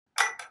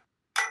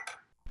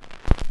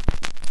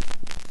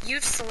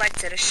You've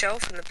selected a show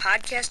from the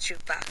Podcast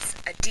Jukebox,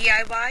 a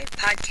DIY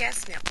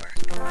podcast network.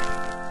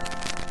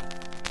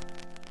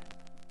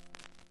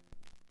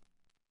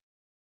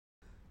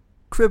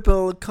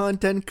 Cripple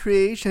Content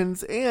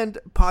Creations and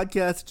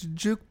Podcast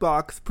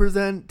Jukebox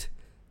present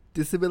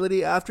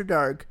Disability After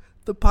Dark,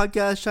 the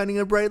podcast shining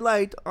a bright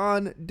light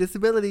on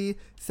disability,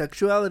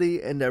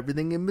 sexuality, and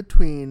everything in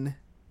between.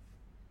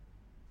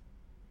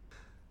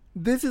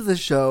 This is a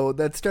show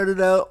that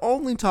started out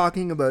only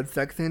talking about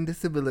sex and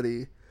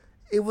disability.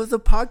 It was a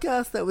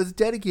podcast that was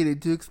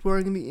dedicated to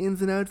exploring the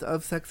ins and outs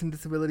of sex and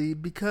disability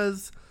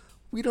because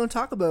we don't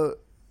talk about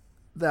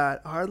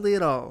that hardly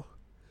at all.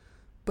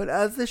 But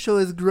as the show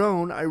has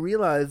grown, I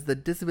realized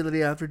that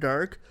Disability After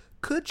Dark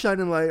could shine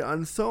a light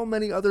on so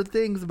many other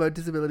things about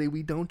disability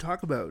we don't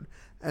talk about,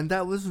 and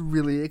that was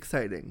really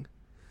exciting.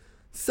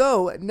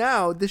 So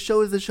now this show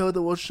is a show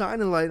that will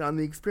shine a light on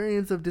the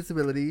experience of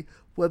disability,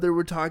 whether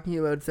we're talking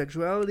about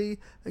sexuality,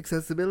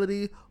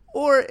 accessibility,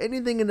 or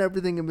anything and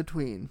everything in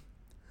between.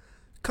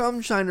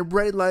 Come shine a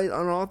bright light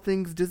on all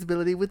things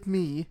disability with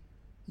me,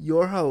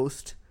 your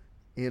host,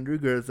 Andrew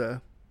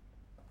Gurza.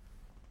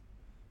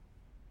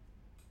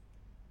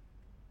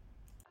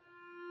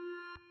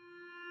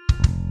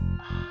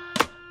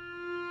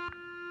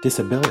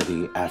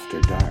 Disability After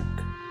Dark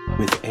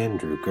with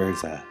Andrew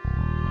Gurza,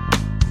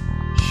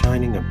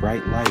 shining a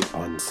bright light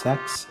on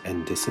sex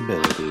and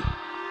disability.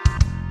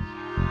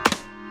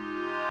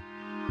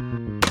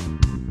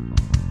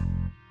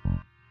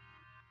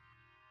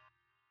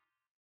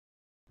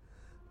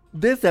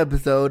 This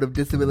episode of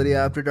Disability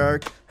After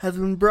Dark has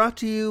been brought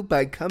to you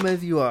by Come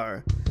As You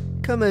Are.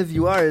 Come As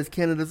You Are is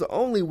Canada's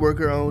only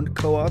worker-owned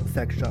co-op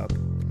sex shop.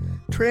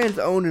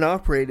 Trans-owned and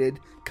operated,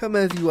 Come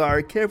As You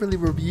Are carefully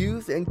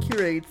reviews and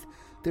curates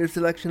their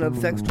selection of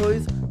sex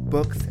toys,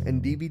 books,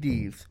 and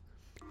DVDs.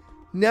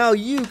 Now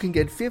you can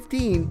get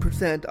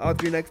 15%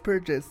 off your next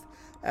purchase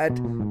at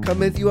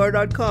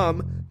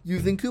comeasyouare.com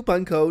using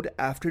coupon code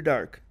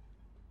AFTERDARK.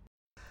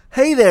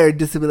 Hey there,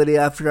 Disability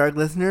After Dark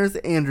listeners,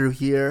 Andrew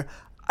here.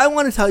 I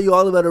want to tell you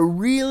all about a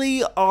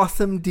really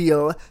awesome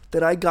deal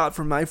that I got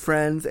from my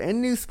friends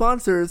and new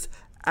sponsors,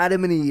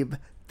 Adam and Eve,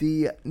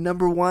 the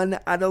 #1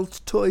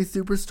 adult toy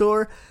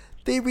superstore.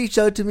 They reached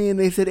out to me and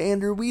they said,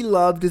 Andrew, we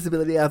love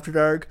Disability After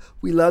Dark.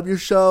 We love your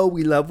show.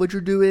 We love what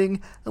you're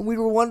doing. And we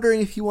were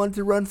wondering if you wanted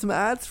to run some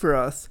ads for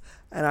us.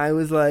 And I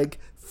was like,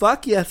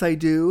 fuck yes, I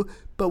do.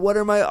 But what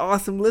are my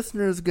awesome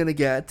listeners going to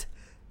get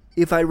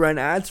if I run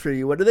ads for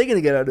you? What are they going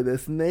to get out of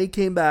this? And they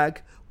came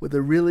back with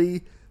a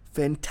really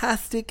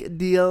fantastic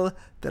deal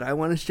that I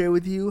want to share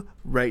with you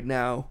right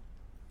now.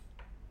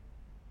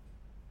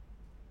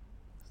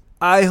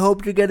 I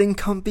hope you're getting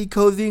comfy,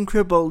 cozy, and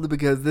crippled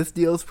because this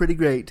deal is pretty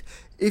great.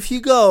 If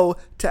you go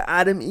to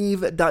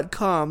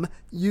adameve.com,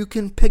 you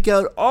can pick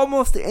out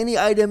almost any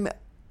item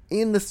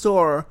in the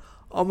store,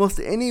 almost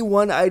any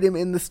one item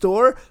in the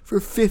store for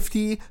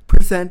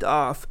 50%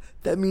 off.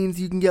 That means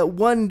you can get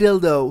one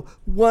dildo,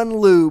 one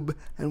lube,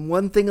 and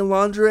one thing of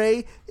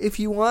lingerie if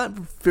you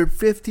want for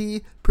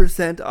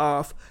 50%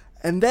 off.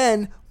 And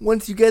then,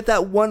 once you get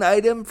that one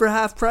item for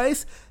half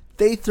price,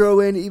 they throw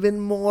in even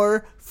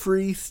more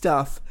free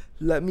stuff.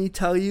 Let me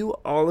tell you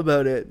all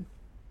about it.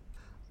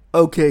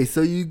 Okay,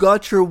 so you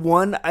got your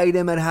one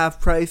item at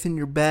half price in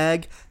your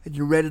bag and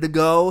you're ready to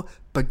go,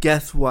 but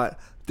guess what?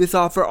 This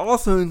offer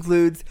also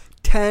includes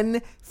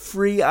 10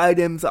 free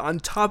items on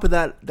top of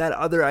that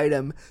other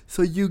item.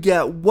 So you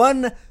get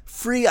one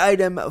free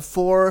item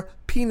for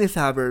penis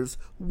havers,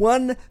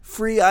 one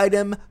free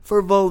item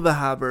for vulva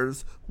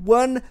havers,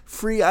 one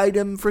free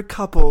item for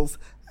couples,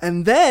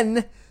 and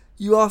then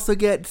you also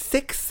get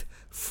 6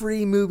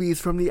 free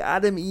movies from the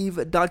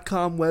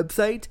adameve.com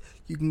website.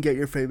 You can get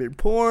your favorite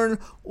porn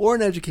or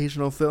an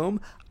educational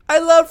film. I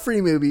love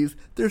free movies.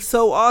 They're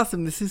so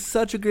awesome. This is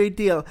such a great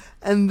deal.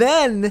 And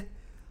then,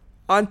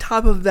 on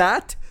top of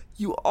that,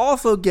 you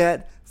also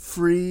get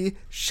free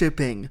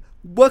shipping.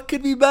 What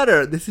could be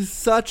better? This is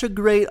such a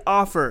great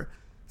offer.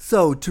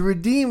 So, to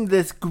redeem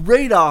this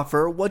great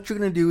offer, what you're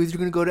going to do is you're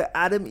going to go to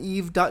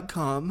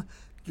adameve.com,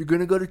 you're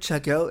going to go to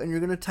checkout, and you're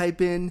going to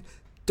type in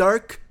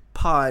Dark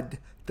Pod.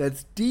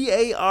 That's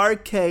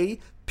DARKPOD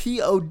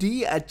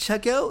at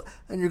checkout,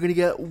 and you're going to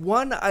get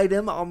one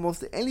item,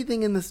 almost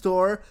anything in the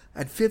store,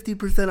 at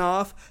 50%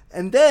 off,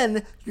 and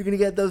then you're going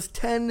to get those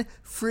 10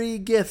 free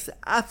gifts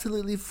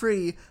absolutely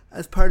free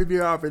as part of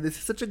your offer. This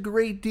is such a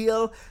great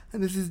deal,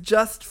 and this is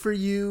just for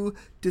you,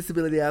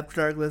 Disability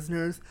After Dark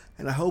listeners,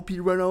 and I hope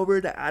you run over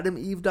to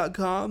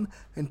adameve.com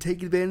and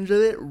take advantage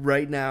of it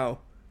right now.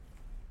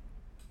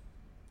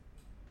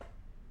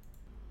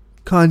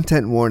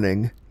 Content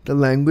warning. The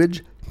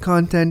language,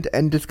 content,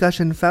 and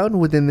discussion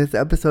found within this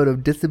episode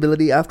of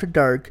Disability After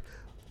Dark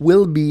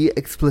will be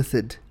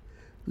explicit.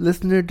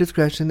 Listener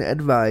discretion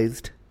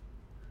advised.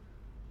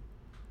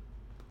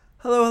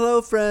 Hello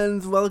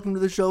friends, welcome to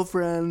the show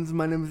friends.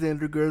 My name is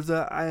Andrew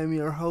Gurza. I am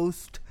your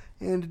host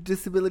and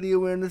disability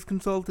awareness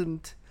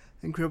consultant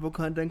and cripple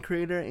content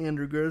creator,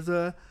 Andrew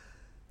Gurza.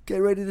 Get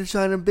ready to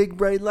shine a big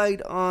bright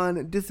light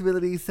on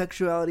disability,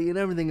 sexuality, and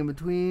everything in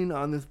between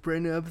on this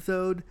brand new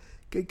episode.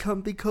 get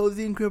comfy,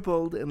 cozy, and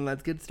crippled, and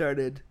let's get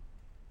started.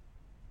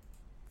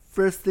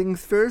 First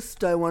things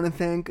first, I want to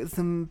thank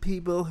some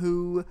people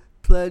who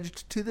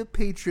pledged to the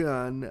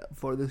Patreon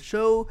for the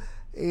show,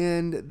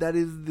 and that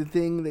is the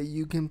thing that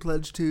you can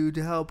pledge to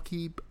help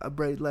keep a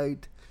bright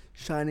light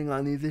shining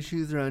on these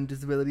issues around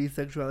disability,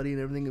 sexuality,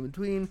 and everything in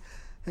between.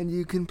 And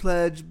you can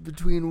pledge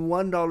between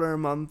 $1 a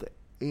month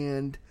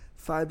and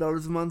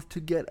 $5 a month to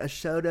get a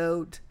shout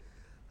out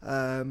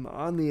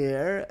on the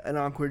air, an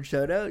awkward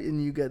shout out,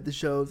 and you get the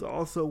shows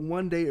also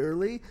one day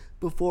early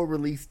before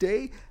release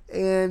day.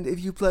 And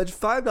if you pledge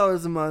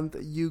 $5 a month,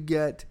 you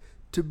get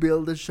to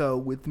build a show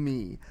with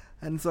me.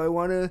 And so I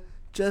want to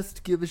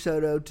just give a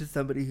shout out to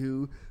somebody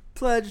who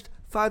pledged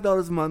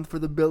 $5 a month for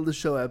the Build a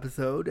Show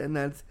episode, and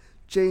that's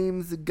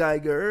James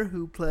Geiger,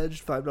 who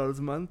pledged $5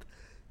 a month.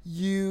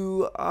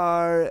 You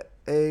are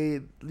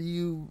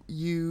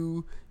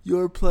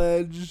your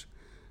pledge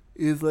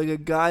is like a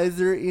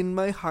geyser in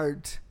my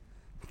heart.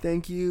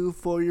 Thank you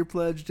for your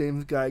pledge,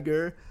 James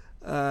Geiger,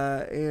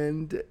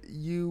 and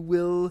you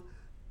will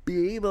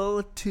be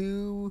able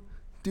to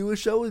do a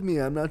show with me.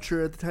 I'm not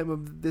sure at the time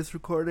of this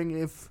recording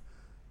if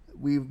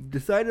we've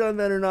decided on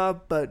that or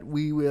not, but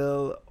we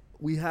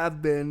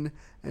have been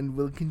and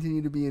will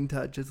continue to be in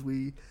touch as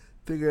we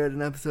figure out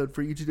an episode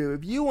for you to do.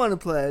 If you want to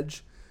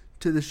pledge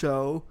to the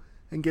show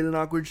and get an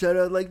awkward shout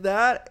out like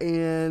that,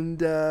 and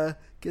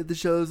get the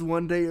shows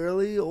one day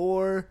early,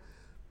 or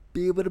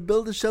be able to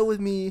build a show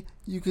with me,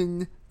 you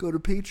can go to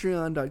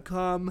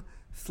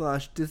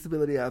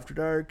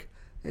patreon.com/disabilityafterdark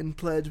and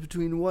pledge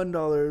between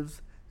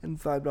 $1 and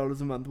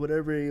 $5 a month,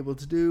 whatever you're able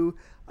to do.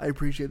 I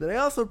appreciate that. I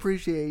also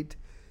appreciate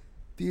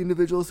the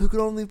individuals who can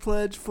only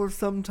pledge for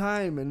some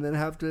time and then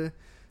have to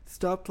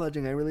stop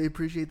pledging. I really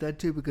appreciate that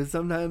too, because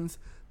sometimes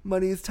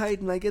money is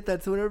tight, and I get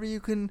that. So whatever you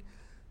can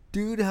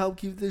do to help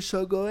keep this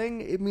show going,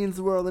 it means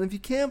the world. And if you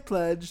can't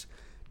pledge,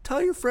 tell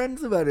your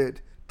friends about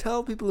it.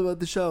 Tell people about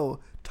the show.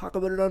 Talk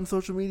about it on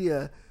social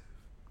media.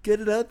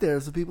 Get it out there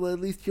so people at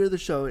least hear the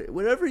show.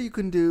 Whatever you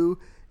can do.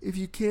 If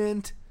you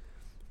can't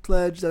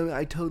pledge,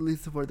 I totally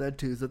support that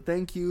too. So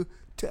thank you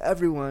to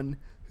everyone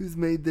who's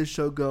made this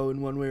show go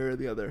in one way or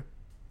the other.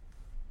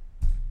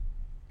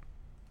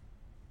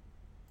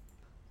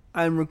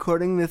 I'm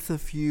recording this a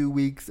few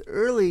weeks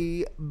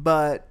early,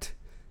 but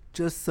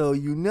just so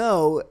you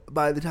know,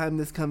 by the time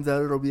this comes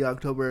out, it'll be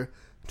October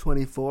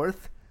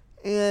 24th,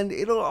 and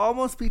it'll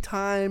almost be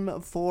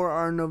time for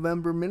our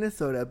November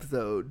Minnesota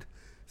episode.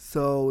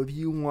 So if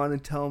you want to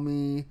tell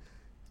me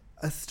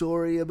a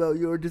story about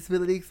your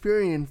disability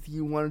experience,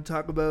 you want to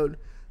talk about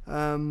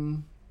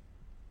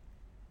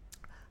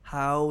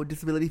how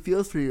disability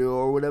feels for you,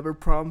 or whatever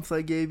prompts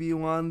I gave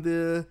you on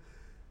the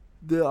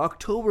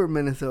October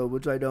Minnesota,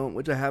 which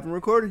I haven't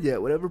recorded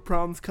yet, whatever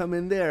prompts come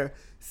in there,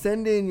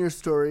 send in your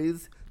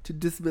stories to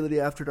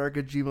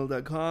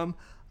disabilityafterdark@gmail.com.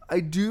 I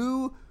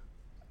do,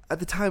 at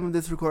the time of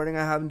this recording,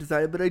 I haven't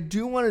decided, but I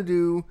do want to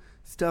do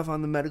stuff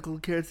on the medical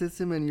care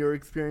system and your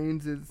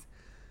experiences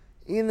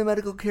in the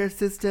medical care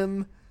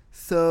system.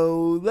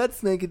 So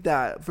let's make it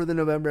that for the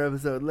November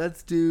episode.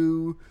 Let's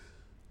do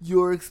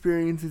your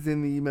experiences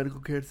in the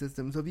medical care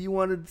system. So if you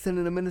want to send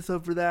in a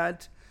Minnesota for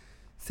that,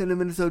 send a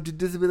Minnesota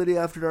to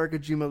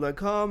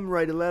disabilityafterdark@gmail.com.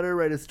 Write a letter,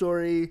 write a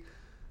story.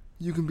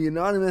 You can be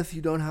anonymous.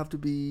 You don't have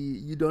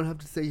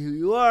to say who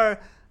you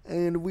are,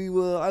 and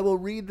I will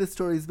read the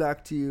stories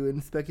back to you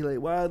and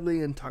speculate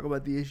wildly and talk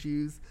about the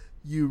issues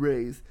you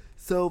raise.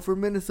 So for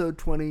Minnesota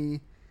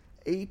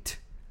 28,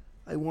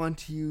 I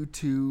want you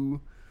to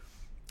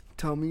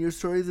tell me your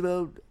stories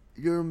about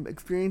your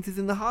experiences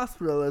in the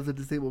hospital as a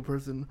disabled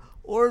person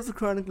or as a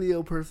chronically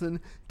ill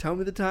person. Tell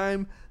me the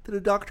time that a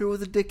doctor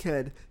was a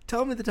dickhead.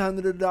 Tell me the time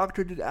that a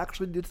doctor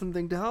actually did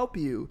something to help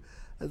you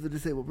as a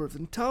disabled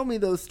person. Tell me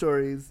those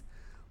stories,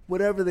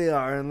 whatever they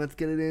are, and let's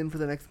get it in for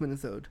the next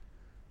Minnesota.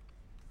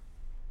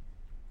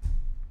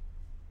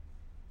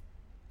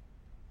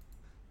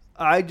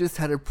 I just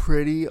had a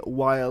pretty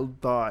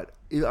wild thought.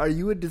 Are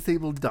you a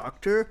disabled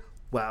doctor?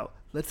 Wow,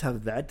 let's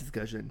have that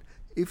discussion.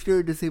 If you're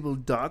a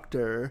disabled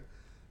doctor,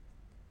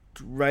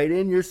 write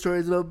in your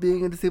stories about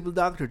being a disabled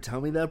doctor.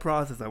 Tell me that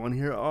process. I want to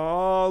hear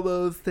all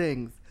those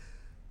things.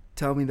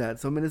 Tell me that.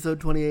 So Minnesota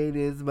 28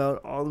 is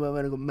all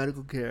about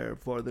medical care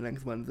for the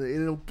next one.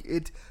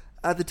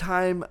 At the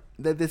time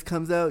that this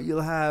comes out,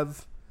 you'll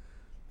have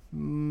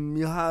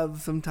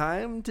some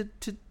time to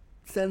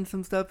send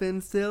some stuff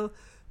in still,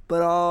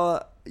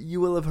 but you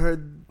will have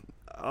heard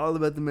all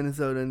about the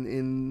Minnesota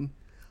and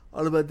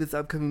all about this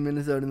upcoming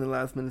Minnesota and the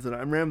last Minnesota.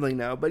 I'm rambling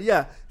now, but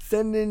yeah,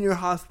 send in your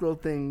hospital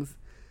things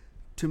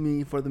to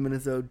me for the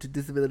Minnesota to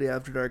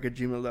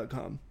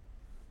disabilityafterdark@gmail.com.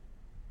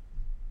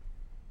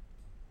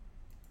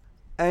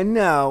 And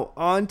now,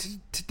 on to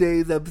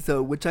today's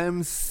episode, which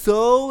I'm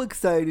so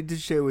excited to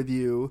share with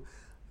you,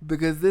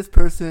 because this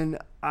person,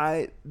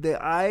 I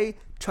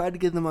tried to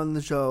get them on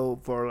the show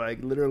for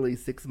like literally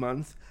 6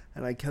 months,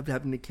 and I kept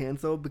having to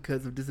cancel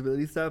because of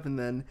disability stuff, and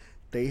then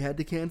they had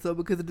to cancel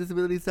because of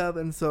disability stuff,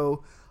 and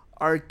so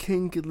our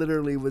kink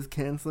literally was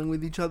canceling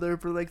with each other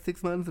for like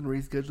 6 months and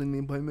rescheduling the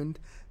appointment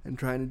and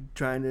trying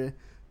to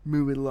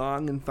move it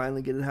along and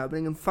finally get it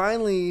happening. And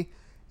finally,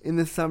 in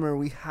the summer,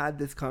 we had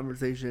this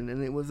conversation,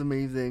 and it was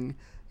amazing.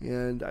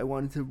 And I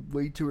wanted to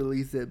wait to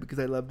release it because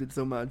I loved it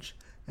so much.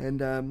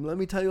 And let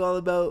me tell you all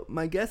about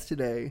my guest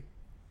today.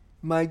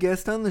 My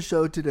guest on the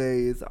show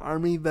today is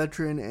Army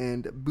veteran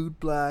and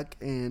bootblack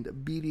and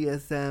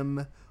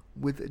BDSM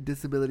with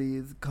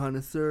disabilities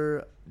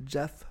connoisseur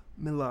Jeff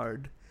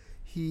Millard.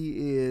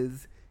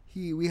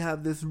 We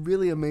have this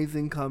really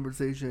amazing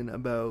conversation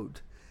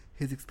about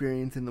his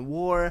experience in the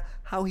war,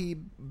 how he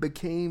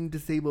became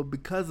disabled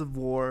because of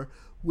war,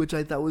 which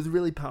I thought was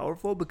really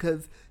powerful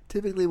because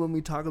typically when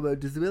we talk about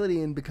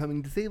disability and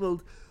becoming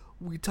disabled,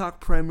 we talk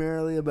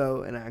primarily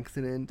about an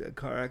accident, a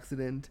car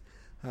accident,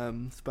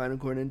 spinal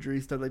cord injury,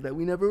 stuff like that.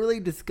 We never really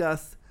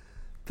discuss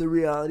the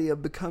reality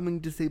of becoming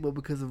disabled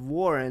because of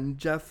war, and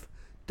Jeff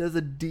does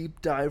a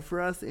deep dive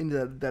for us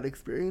into that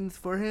experience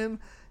for him,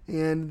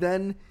 and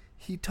then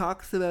he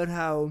talks about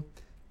how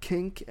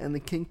kink and the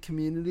kink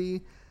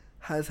community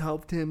has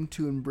helped him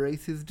to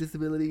embrace his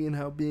disability and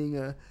how being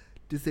a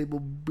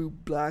disabled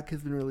bootblack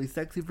has been really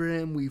sexy for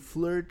him. We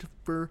flirt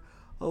for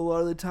a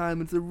lot of the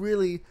time. It's a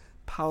really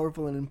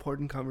powerful and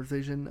important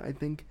conversation. I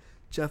think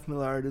Jeff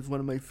Millard is one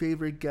of my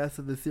favorite guests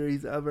of the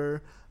series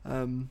ever.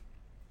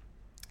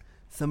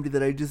 Somebody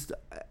that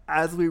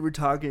as we were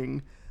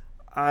talking,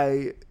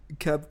 I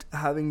kept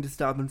having to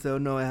stop and say, "Oh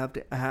no, I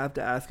have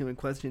to ask him a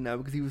question now,"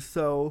 because he was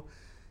so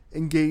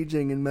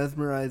engaging and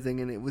mesmerizing,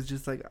 and it was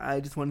just like I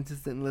just wanted to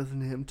sit and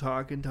listen to him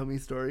talk and tell me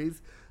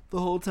stories the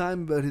whole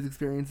time about his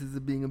experiences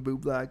of being a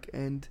bootblack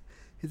and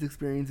his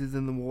experiences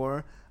in the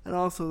war, and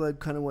also like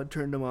kind of what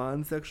turned him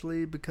on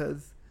sexually,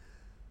 because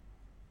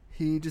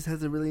he just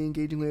has a really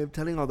engaging way of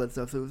telling all that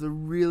stuff. So it was a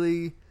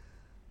really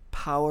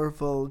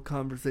powerful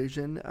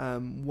conversation,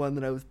 one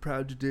that I was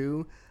proud to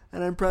do,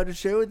 and I'm proud to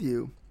share with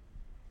you.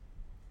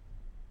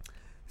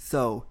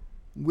 So,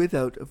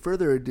 without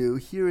further ado,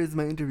 here is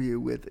my interview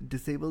with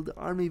disabled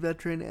Army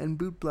veteran and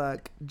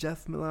bootblack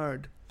Jeff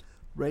Millard,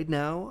 right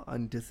now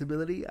on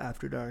Disability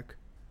After Dark.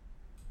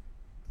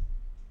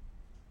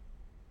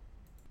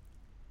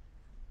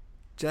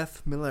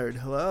 Jeff Millard,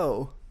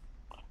 hello.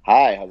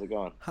 Hi, how's it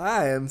going?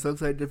 Hi, I'm so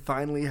excited to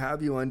finally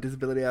have you on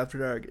Disability After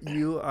Dark.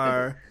 You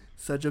are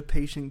such a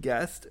patient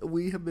guest.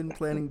 We have been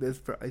planning this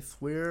for, I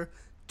swear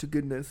to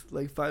goodness,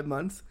 like 5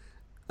 months.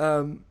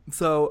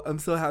 So I'm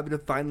so happy to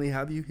finally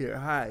have you here.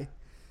 Hi.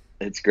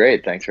 It's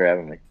great. Thanks for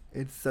having me.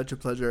 It's such a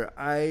pleasure.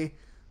 I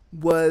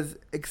was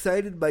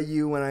excited by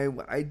you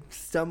when I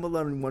stumbled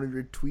on one of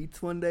your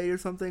tweets one day or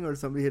something, or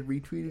somebody had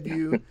retweeted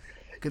you.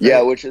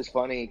 Yeah, which is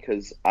funny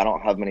because I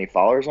don't have many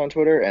followers on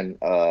Twitter, and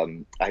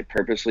I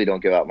purposely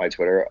don't give out my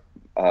Twitter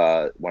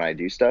when I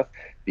do stuff,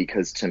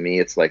 because to me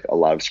it's like a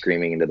lot of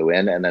screaming into the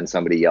wind, and then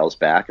somebody yells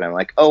back, and I'm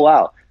like, oh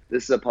wow,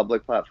 this is a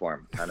public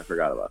platform. Kind of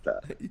forgot about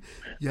that.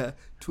 Yeah,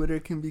 Twitter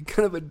can be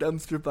kind of a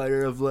dumpster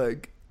fire of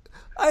like,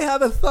 I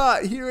have a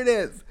thought, here it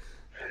is.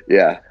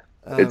 Yeah,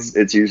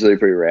 it's usually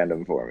pretty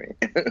random for me.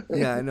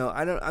 Yeah, I know.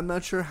 I'm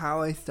not sure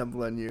how I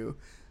stumbled on you,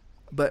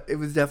 but it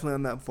was definitely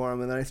on that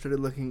forum, and then I started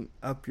looking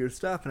up your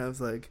stuff, and I was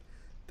like,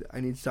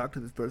 I need to talk to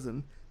this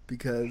person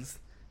because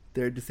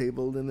they're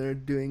disabled and they're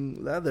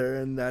doing leather,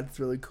 and that's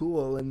really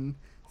cool and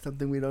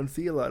something we don't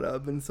see a lot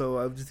of. And so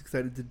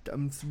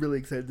I'm really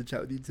excited to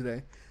chat with you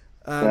today.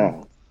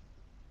 Yeah.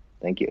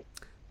 Thank you.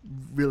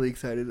 Really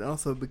excited, and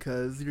also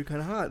because you're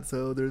kind of hot,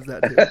 so there's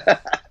that too.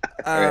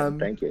 Right,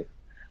 thank you.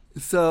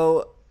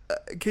 So,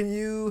 can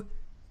you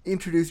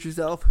introduce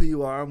yourself, who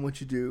you are, and what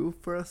you do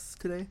for us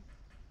today?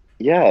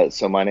 Yeah,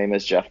 so my name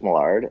is Jeff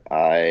Millard.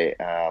 I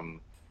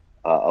am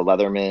a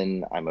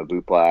leatherman. I'm a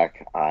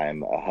bootblack.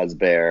 I'm a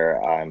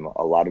husband. I'm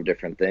a lot of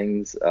different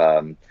things.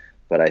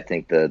 But I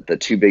think the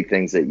two big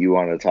things that you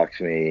wanted to talk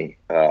to me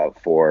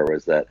for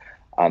was that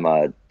I'm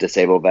a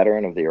disabled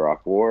veteran of the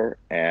Iraq War,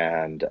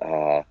 and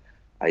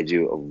I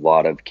do a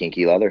lot of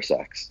kinky leather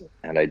sex,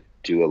 and I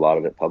do a lot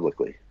of it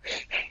publicly.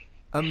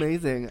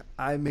 Amazing.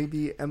 I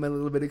maybe am a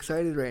little bit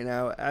excited right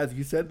now as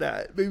you said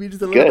that. Maybe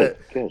just a little bit.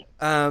 Good.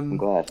 I'm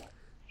glad.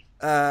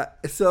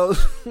 So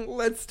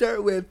let's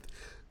start with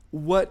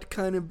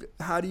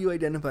how do you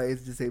identify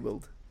as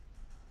disabled?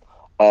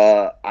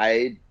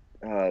 I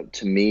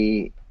to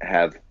me,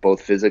 have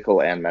both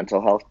physical and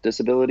mental health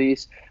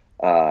disabilities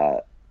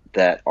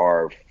that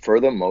are,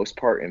 for the most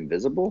part,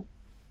 invisible.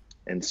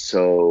 And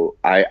so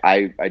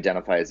I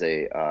identify as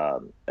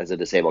a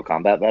disabled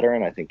combat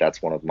veteran. I think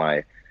that's one of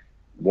my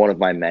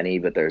many,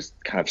 but there's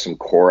kind of some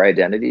core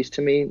identities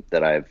to me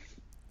that I've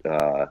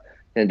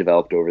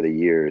developed over the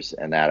years,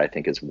 and that I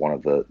think is one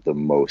of the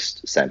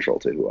most central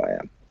to who I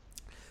am.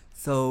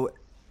 So,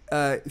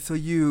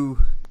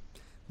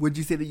 would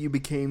you say that you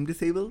became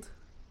disabled?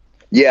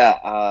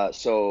 Yeah.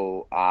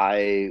 So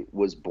I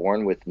was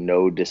born with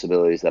no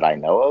disabilities that I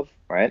know of,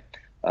 right?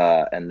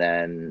 And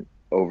then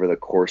over the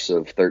course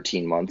of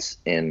 13 months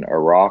in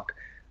Iraq,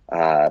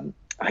 I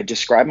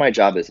describe my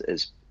job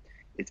as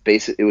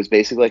it was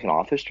basically like an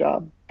office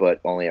job,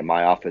 but only at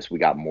my office we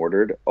got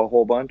mortared a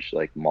whole bunch,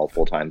 like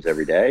multiple times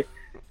every day.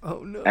 Oh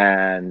no.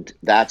 And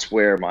that's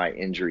where my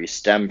injuries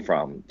stem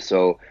from.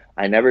 So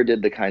I never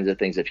did the kinds of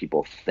things that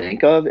people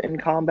think of in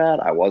combat.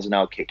 I wasn't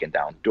out kicking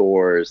down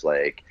doors,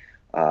 like,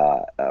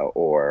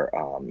 or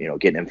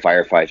getting in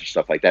firefights or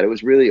stuff like that. It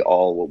was really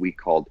all what we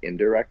called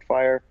indirect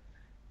fire.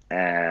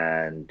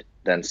 And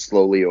then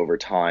slowly over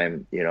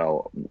time,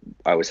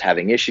 I was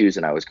having issues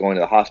and I was going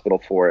to the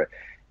hospital for it.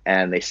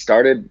 And they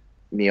started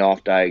me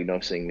off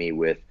diagnosing me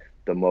with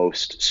the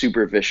most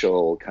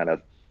superficial kind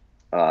of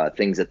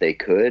things that they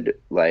could.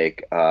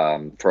 Like,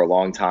 for a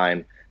long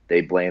time, they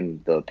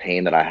blamed the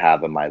pain that I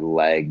have in my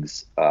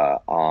legs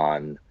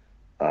on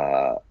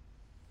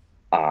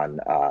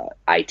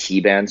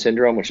IT band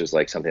syndrome, which is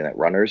like something that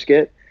runners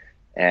get.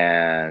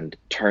 And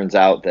turns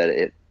out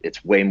that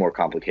it's way more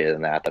complicated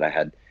than that. That I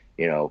had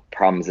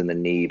problems in the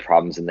knee,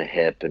 problems in the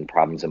hip, and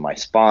problems in my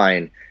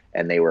spine,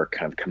 and they were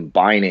kind of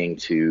combining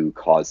to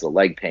cause the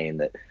leg pain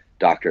that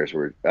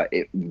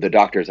the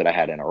doctors that I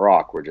had in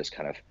Iraq were just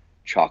kind of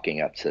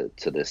chalking up to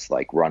this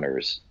like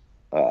runners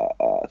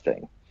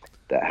thing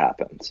that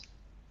happens.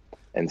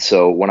 And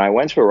so when I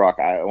went to Iraq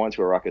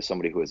as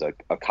somebody who was a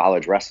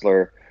college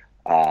wrestler.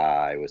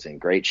 I was in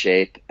great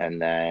shape,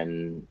 and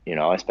then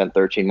I spent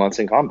 13 months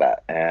in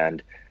combat,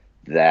 and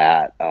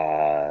that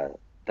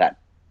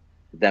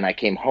then I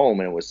came home,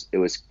 and it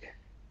was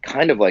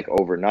kind of like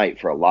overnight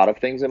for a lot of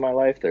things in my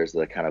life. There's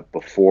the kind of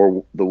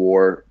before the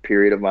war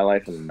period of my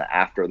life, and then the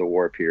after the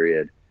war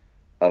period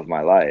of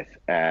my life.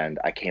 And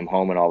I came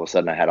home, and all of a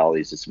sudden I had all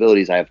these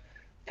disabilities. I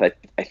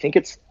think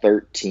it's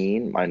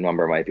 13. My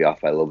number might be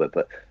off by a little bit,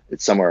 but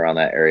it's somewhere around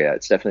that area.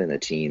 It's definitely in the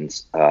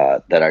teens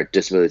that are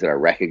disabilities that are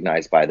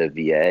recognized by the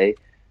VA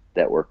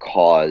that were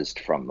caused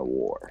from the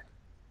war.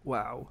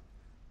 Wow.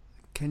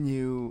 Can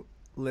you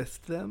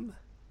list them?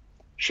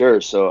 Sure.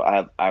 So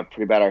I have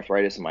pretty bad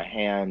arthritis in my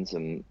hands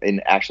and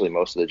in actually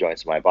most of the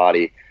joints of my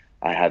body.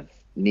 I have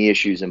knee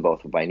issues in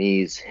both of my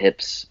knees,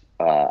 hips.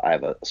 I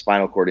have a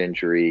spinal cord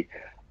injury.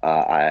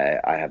 I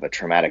have a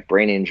traumatic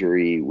brain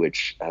injury,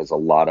 which has a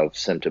lot of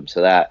symptoms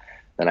to that.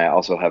 Then I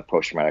also have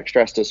post-traumatic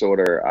stress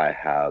disorder. I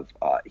have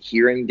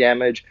hearing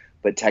damage,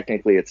 but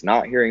technically it's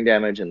not hearing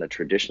damage in the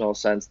traditional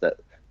sense that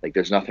like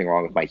there's nothing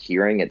wrong with my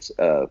hearing. It's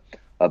a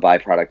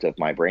byproduct of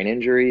my brain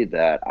injury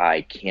that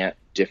I can't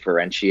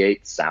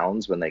differentiate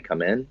sounds when they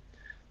come in.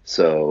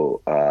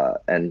 So,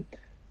 and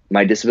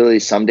my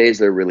disabilities, some days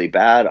they're really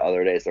bad,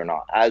 other days they're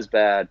not as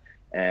bad.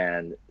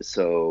 And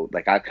so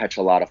like I catch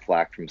a lot of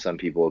flack from some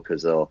people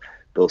because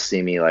they'll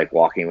see me like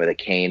walking with a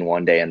cane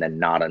one day and then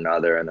not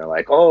another. And they're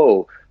like,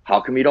 oh, how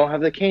come you don't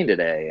have the cane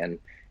today? And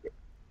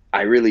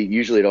I really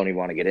usually don't even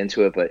want to get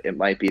into it, but it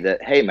might be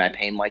that, hey, my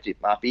pain might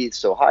not be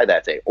so high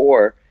that day.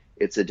 Or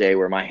it's a day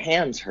where my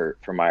hands hurt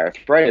from my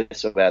arthritis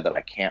so bad that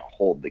I can't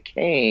hold the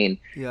cane.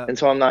 Yeah. And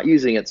so I'm not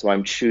using it. So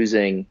I'm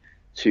choosing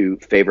to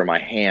favor my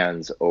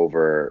hands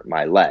over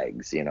my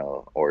legs,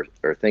 or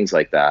things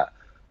like that.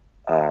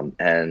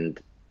 And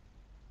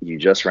you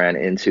just ran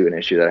into an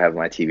issue that I have with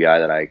my TBI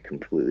that I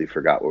completely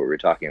forgot what we were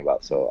talking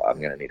about. So I'm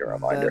going to need a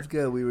reminder. That's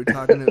good. We were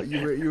talking,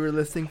 you were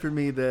listing for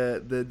me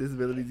the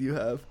disabilities you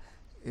have.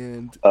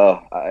 And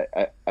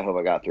I hope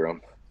I got through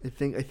them. I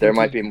think there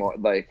might be more.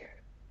 Like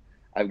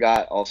I've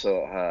got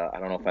also, I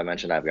don't know if I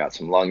mentioned, I've got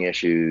some lung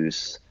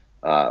issues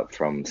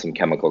from some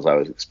chemicals I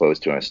was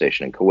exposed to on a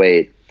station in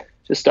Kuwait,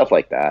 just stuff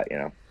like that,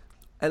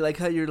 I like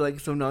how you're like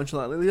so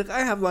nonchalantly like,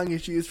 I have lung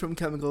issues from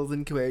chemicals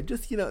in Kuwait.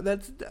 Just,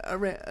 that's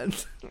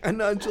a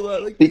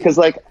nonchalant. Like, because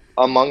like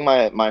among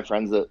my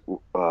friends that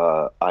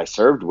I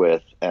served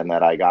with and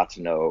that I got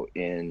to know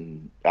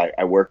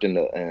I worked in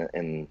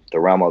the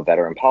realm of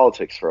veteran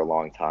politics for a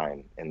long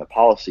time in the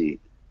policy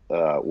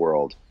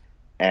world,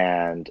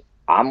 and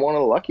I'm one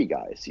of the lucky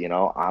guys.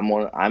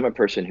 I'm a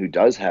person who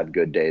does have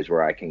good days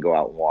where I can go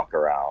out and walk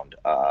around.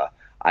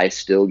 I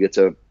still get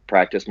to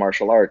practice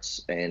martial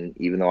arts, and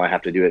even though I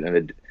have to do it in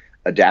an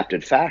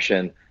adapted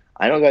fashion,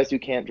 I know guys who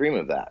can't dream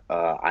of that.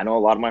 I know a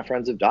lot of my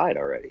friends have died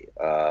already.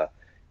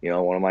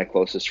 One of my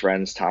closest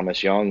friends,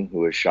 Thomas Young, who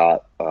was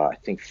shot, I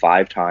think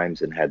 5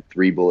 times and had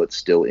 3 bullets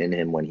still in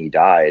him when he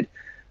died.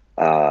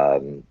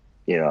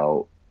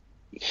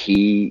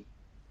 He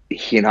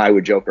and I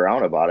would joke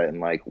around about it,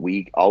 and like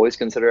we always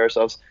consider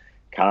ourselves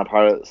kind of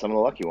part of some of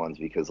the lucky ones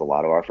because a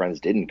lot of our friends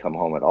didn't come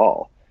home at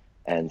all.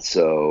 And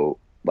so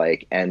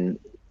life,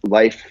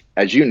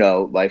 as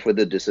life with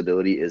a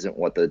disability isn't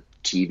what the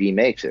TV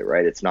makes it,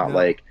 right? It's not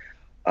like,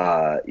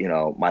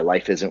 my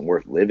life isn't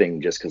worth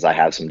living just because I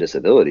have some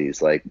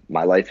disabilities. Like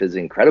my life is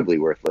incredibly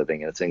worth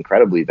living and it's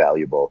incredibly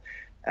valuable.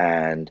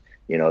 And,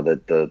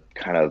 the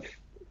kind of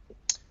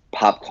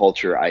pop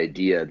culture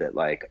idea that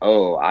like,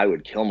 oh, I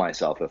would kill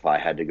myself if I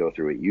had to go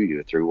through what you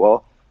go through.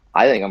 Well,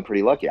 I think I'm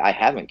pretty lucky. I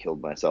haven't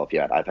killed myself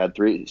yet. I've had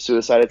 3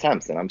 suicide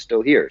attempts and I'm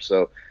still here.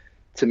 So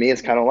to me,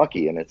 it's kind of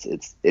lucky, and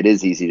it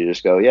is easy to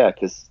just go, yeah,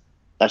 because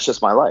that's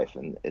just my life,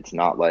 and it's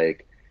not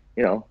like,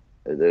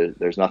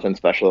 there's nothing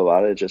special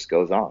about it. It just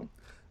goes on.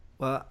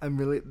 Well, I'm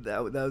really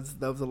that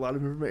was a lot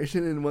of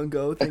information in one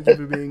go. Thank you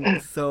for being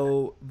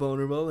so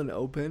vulnerable and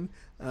open.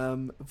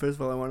 First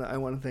of all, I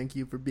want to thank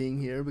you for being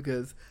here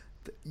because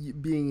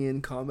being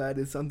in combat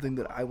is something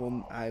that I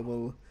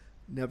will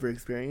never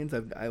experienced.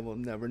 I will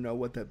never know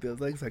what that feels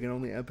like, so I can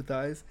only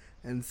empathize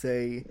and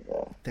say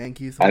thank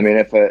you so I much.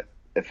 mean,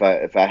 if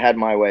I had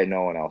my way,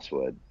 no one else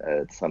would.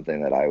 It's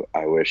something that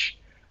I wish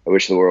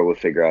the world would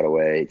figure out a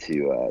way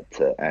to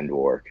end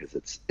war, because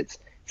it's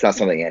not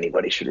something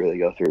anybody should really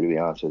go through, to be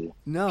honest with you.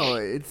 No,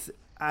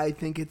 I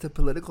think it's a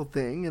political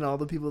thing, and all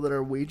the people that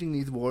are waging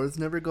these wars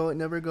never go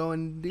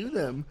and do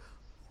them.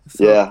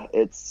 So, Yeah,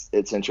 it's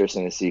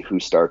interesting to see who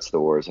starts the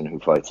wars and who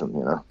fights them.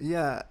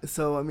 yeah.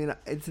 So I mean,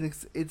 it's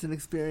an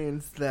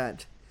experience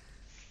that,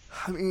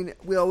 I mean,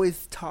 we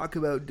always talk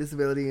about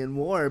disability and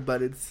war,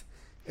 but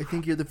I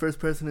think you're the first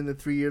person in the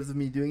 3 years of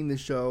me doing this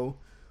show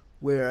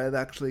where I've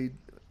actually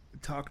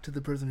talked to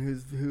the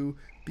person who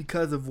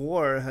because of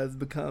war has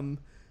become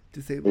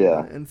disabled.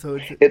 Yeah. And so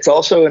It's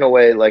also, in a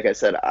way, like I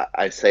said,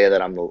 I say that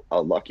I'm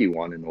a lucky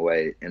one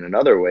in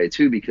another way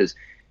too, because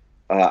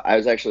I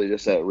was actually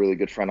just at a really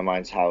good friend of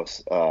mine's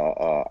house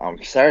on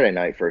Saturday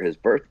night for his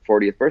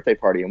 40th birthday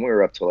party, and we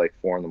were up till like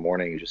 4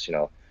 a.m. just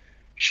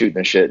shooting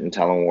the shit and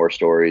telling war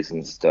stories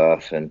and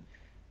stuff, and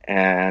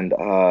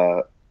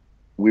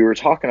we were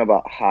talking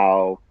about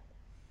how,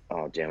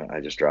 oh damn it,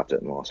 I just dropped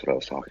it and lost what I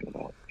was talking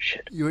about.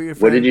 Shit. you were your What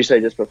friend, did you say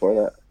just before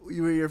that?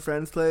 you were at your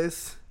friend's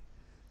place,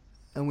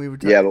 and we were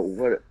talking. Yeah, but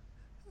what?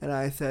 And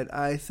I said,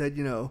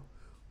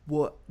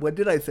 what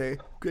did I say?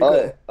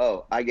 Go.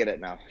 Oh, I get it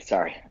now.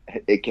 Sorry,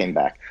 it came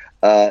back.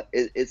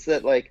 It's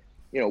that, like,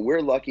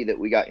 we're lucky that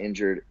we got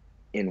injured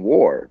in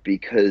war,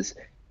 because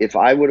if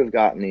I would have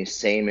gotten these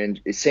same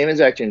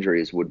exact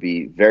injuries would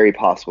be very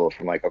possible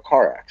from like a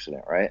car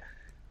accident, right?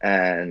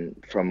 And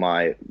from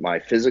my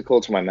physical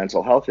to my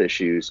mental health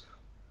issues,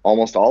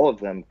 almost all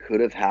of them could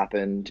have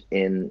happened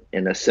in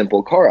a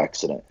simple car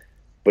accident.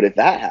 But if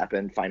that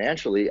happened,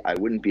 financially, I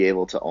wouldn't be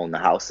able to own the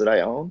house that I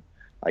own.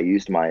 I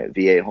used my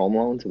VA home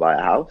loan to buy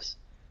a house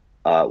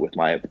with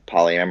my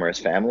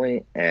polyamorous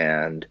family,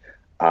 and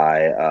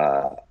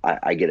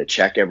I get a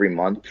check every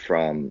month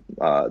from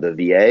the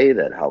VA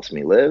that helps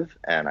me live,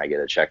 and I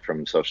get a check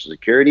from Social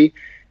Security.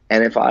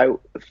 And if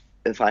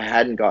I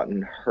hadn't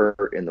gotten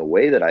hurt in the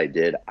way that I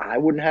did, I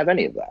wouldn't have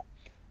any of that.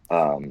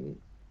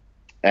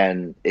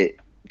 And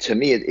to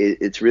me,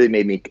 it's really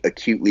made me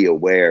acutely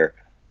aware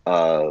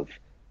of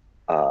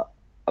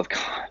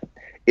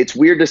it's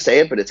weird to say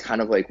it, but it's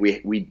kind of like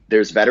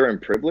there's veteran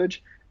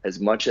privilege, as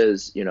much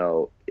as,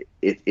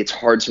 it's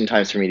hard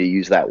sometimes for me to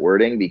use that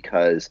wording,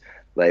 because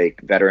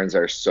like veterans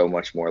are so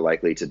much more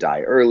likely to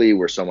die early.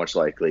 We're so much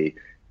likely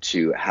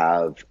to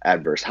have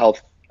adverse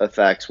health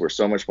effects. We're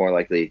so much more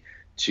likely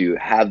to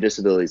have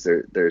disabilities.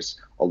 There's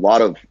a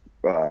lot of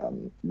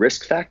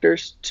risk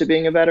factors to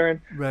being a veteran.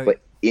 Right.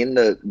 But in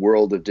the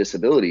world of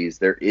disabilities,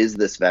 there is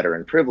this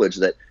veteran privilege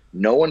that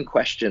no one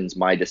questions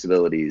my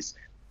disabilities,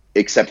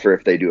 except for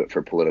if they do it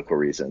for political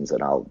reasons.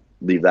 And I'll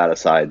leave that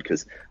aside,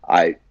 because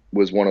I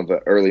was one of the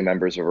early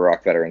members of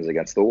Iraq Veterans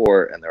Against the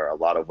War, and there are a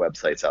lot of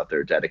websites out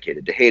there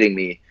dedicated to hating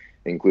me,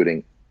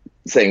 including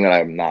saying that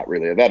I'm not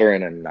really a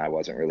veteran and I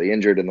wasn't really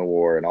injured in the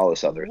war and all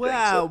this other thing.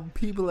 Wow,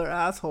 people are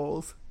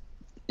assholes.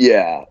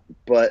 Yeah,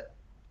 but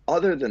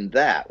other than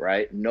that,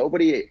 right,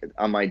 nobody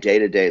on my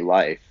day-to-day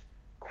life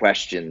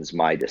questions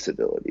my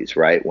disabilities,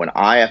 right? When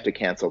I have to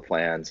cancel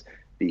plans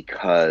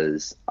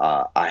because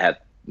I have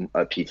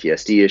a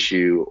PTSD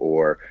issue,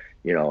 or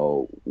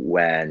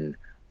when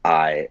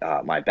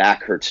my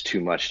back hurts too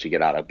much to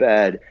get out of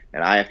bed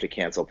and I have to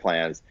cancel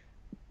plans,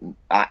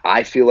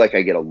 I feel like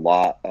I get a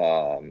lot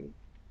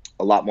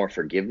more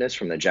forgiveness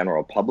from the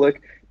general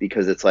public,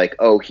 because it's like,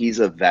 oh, he's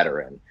a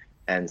veteran,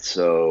 and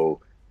so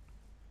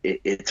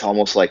it's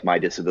almost like my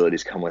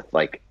disabilities come with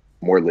like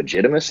more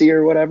legitimacy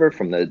or whatever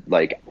from the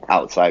like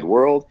outside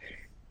world,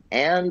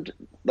 and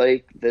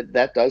like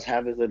that does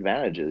have its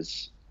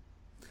advantages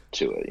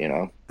to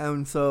it,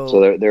 And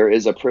so there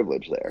is a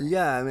privilege there.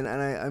 Yeah, I mean,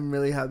 and I'm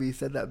really happy you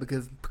said that,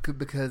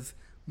 because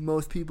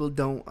most people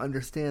don't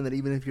understand that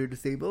even if you're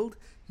disabled,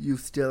 you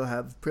still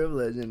have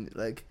privilege, and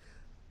like.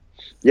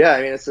 Yeah,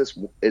 I mean,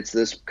 it's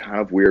this kind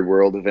of weird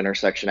world of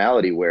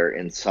intersectionality where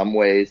in some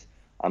ways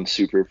I'm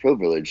super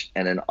privileged,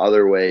 and in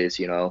other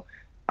ways,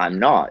 I'm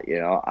not.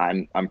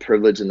 I'm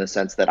privileged in the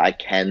sense that I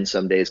can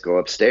some days go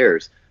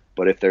upstairs,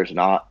 but if there's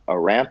not a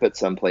ramp at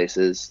some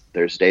places,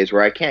 there's days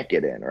where I can't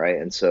get in, right?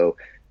 And so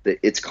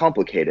it's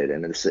complicated,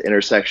 and it's the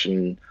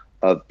intersection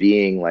of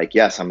being like,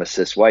 yes, I'm a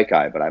cis white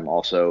guy, but I'm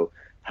also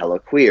hella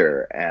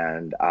queer,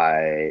 and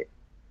I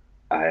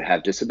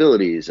have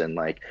disabilities, and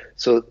like,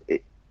 so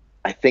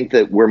I think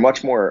that we're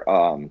much more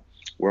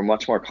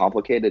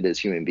complicated as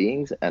human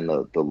beings, and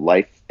the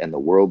life and the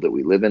world that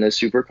we live in is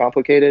super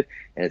complicated,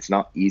 and it's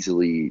not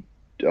easily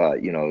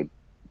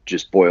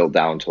just boiled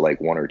down to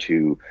like one or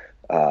two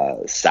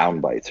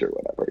sound bites or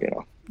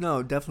whatever.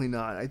 No, definitely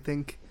not. I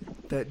think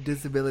that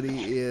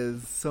disability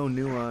is so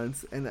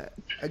nuanced, and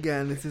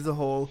again, this is a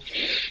whole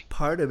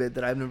part of it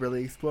that I've never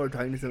really explored,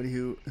 talking to somebody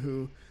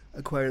who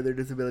acquired their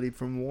disability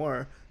from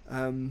war.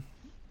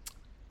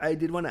 I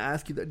did want to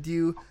ask you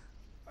that,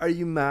 are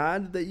you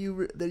mad that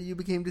you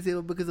became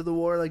disabled because of the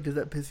war? Like, does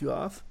that piss you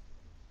off?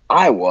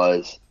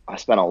 I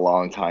spent a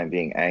long time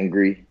being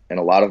angry, and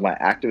a lot of my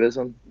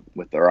activism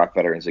with the Iraq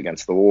Veterans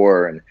Against the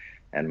War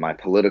and my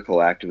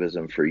political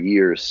activism for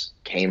years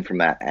came from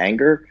that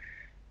anger.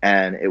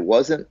 And it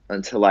wasn't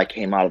until I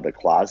came out of the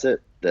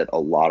closet that a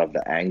lot of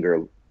the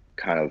anger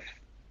kind of,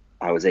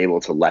 I was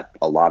able to let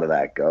a lot of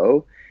that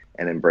go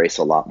and embrace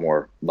a lot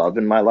more love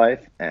in my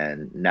life.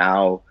 And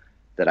now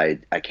that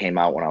I came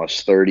out when I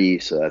was 30,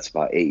 so that's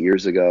about 8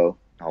 years ago,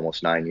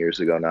 almost 9 years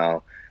ago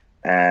now.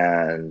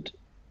 And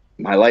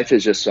my life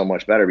is just so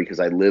much better because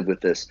I live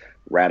with this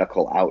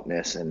radical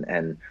outness.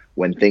 And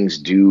when things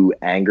do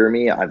anger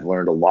me, I've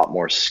learned a lot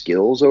more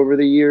skills over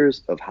the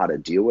years of how to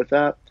deal with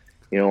that.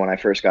 You know, when I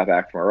first got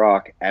back from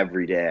Iraq,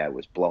 every day I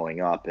was blowing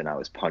up and I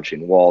was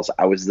punching walls.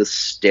 I was the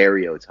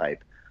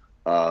stereotype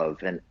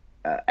of an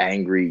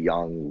angry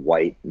young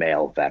white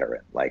male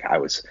veteran. Like I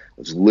was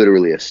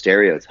literally a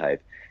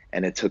stereotype,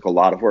 and it took a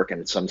lot of work.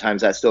 And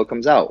sometimes that still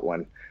comes out.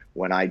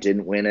 When I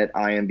didn't win at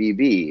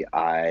IMBB,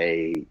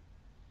 I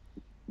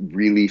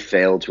really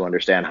failed to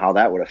understand how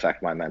that would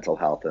affect my mental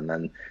health. And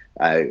then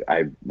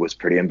I was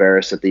pretty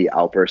embarrassed at the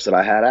outbursts that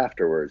I had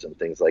afterwards and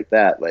things like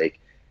that. Like,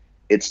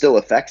 it still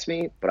affects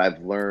me, but I've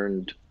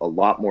learned a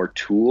lot more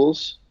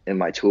tools in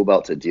my tool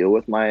belt to deal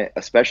with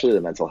especially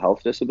the mental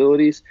health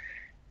disabilities.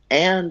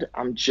 And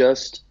I'm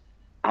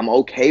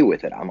okay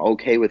with it. I'm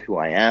okay with who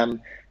I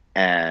am,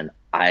 and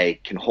I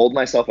can hold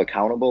myself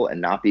accountable and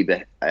not be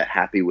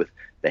happy with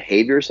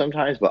behavior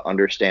sometimes, but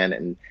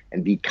understand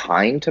and be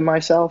kind to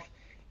myself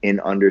in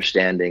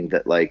understanding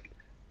that, like,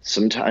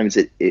 sometimes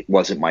it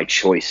wasn't my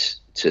choice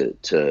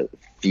to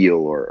feel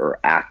or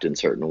act in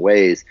certain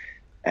ways.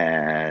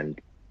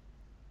 And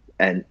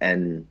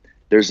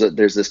there's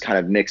this kind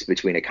of mix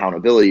between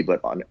accountability,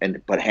 but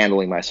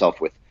handling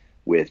myself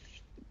with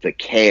the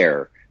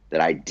care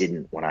that I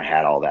didn't when I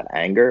had all that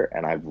anger.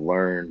 And I've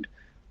learned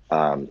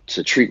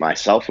to treat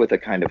myself with a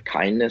kind of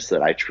kindness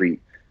that I treat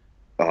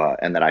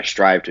and that I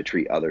strive to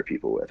treat other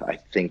people with. I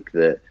think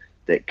that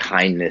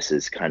kindness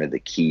is kind of the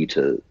key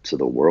to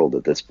the world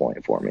at this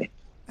point for me.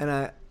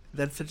 And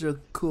that's such a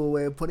cool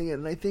way of putting it.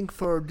 And I think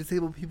for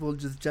disabled people,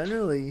 just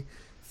generally,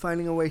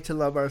 finding a way to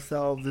love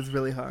ourselves is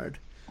really hard.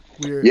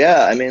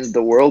 Yeah, I mean,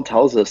 the world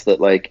tells us that,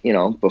 like, you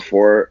know,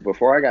 before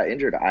I got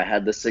injured, I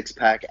had the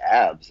 6-pack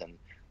abs, and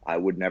I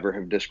would never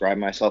have described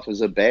myself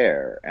as a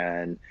bear.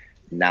 And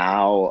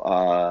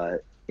now,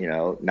 you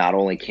know, not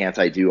only can't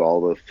I do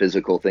all the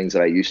physical things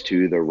that I used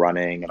to, the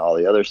running and all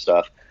the other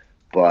stuff,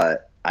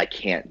 but I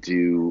can't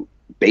do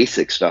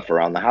basic stuff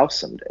around the house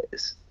some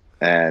days.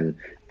 And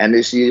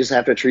you just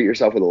have to treat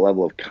yourself with a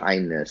level of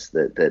kindness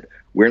that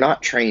we're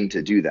not trained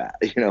to do that.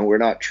 You know, we're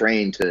not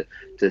trained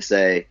to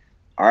say,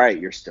 all right,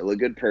 you're still a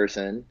good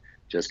person.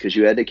 Just because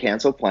you had to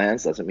cancel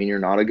plans doesn't mean you're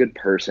not a good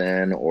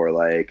person, or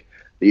like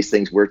these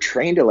things. We're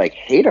trained to like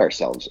hate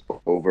ourselves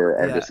over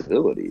our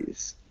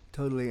disabilities.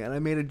 Totally. And I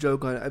made a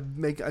joke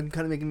I'm kind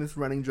of making this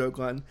running joke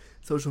on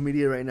social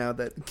media right now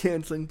that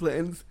canceling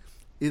plans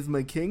is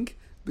my kink,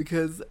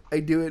 because I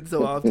do it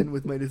so often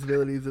with my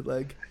disabilities that,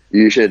 like,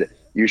 you should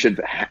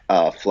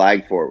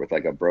flag for it with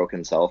like a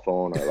broken cell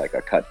phone or like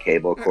a cut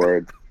cable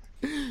cord.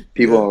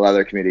 People in the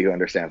leather community who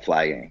understand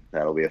flagging,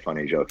 that'll be a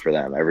funny joke for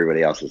them.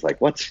 Everybody else is like,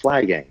 what's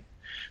flagging?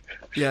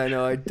 Yeah,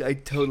 no, I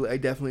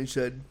definitely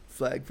should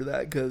flag for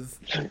that, because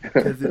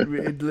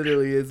it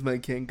literally is my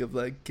kink of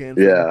like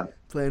canceling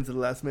plans at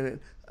the last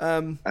minute. I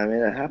mean,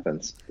 it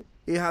happens.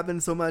 It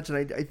happens so much, and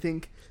I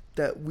think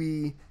that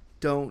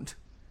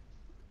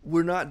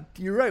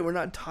you're right, we're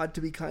not taught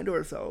to be kind to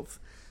ourselves.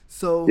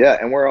 So yeah,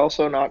 and we're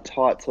also not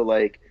taught to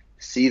like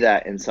see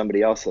that in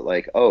somebody else, that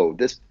like, oh,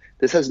 this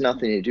has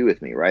nothing to do with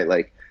me, right?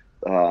 Like,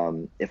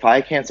 if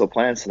I cancel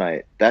plans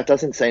tonight, that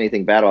doesn't say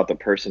anything bad about the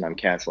person I'm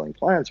canceling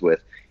plans with.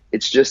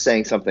 It's just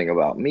saying something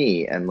about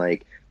me. And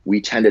like,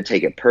 we tend to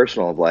take it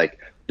personal of like,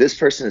 this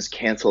person has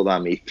canceled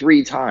on me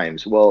 3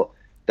 times. Well,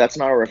 that's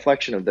not a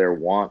reflection of their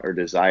want or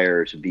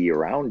desire to be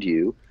around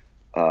you.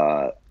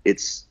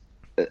 It's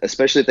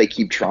especially if they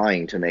keep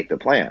trying to make the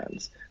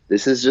plans.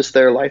 This is just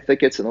their life that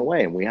gets in the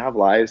way, and we have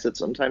lives that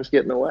sometimes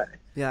get in the way.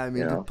 Yeah, I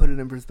mean, to put it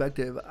in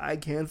perspective, I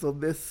canceled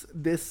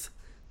this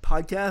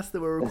podcast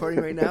that we're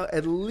recording right now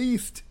at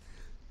least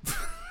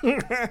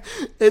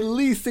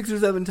 6 or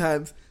 7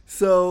 times.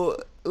 So,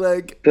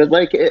 like, but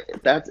like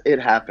it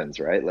happens,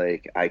 right?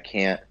 Like, I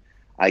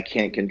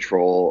can't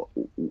control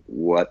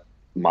what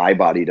my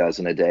body does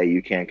in a day.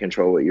 You can't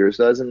control what yours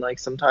does, and like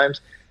sometimes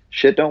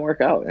shit don't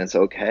work out, and it's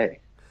okay.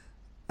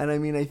 And I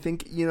mean, I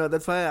think, you know,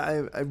 that's why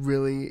I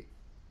really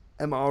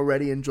am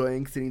already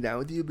enjoying sitting down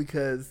with you,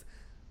 because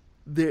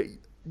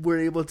we're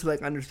able to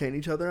like understand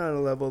each other on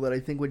a level that I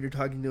think when you're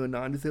talking to a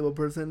non-disabled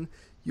person,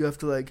 you have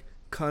to like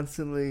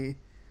constantly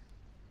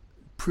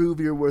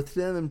prove your worth to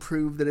them and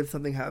prove that if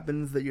something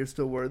happens that you're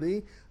still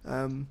worthy.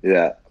 But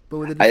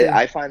with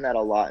I find that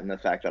a lot in the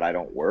fact that I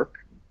don't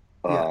work,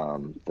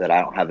 that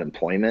I don't have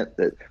employment,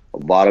 that a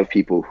lot of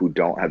people who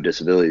don't have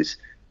disabilities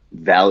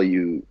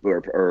value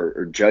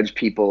or judge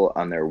people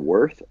on their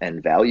worth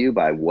and value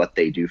by what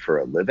they do for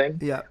a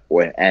living,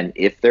 and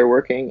if they're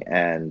working.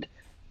 And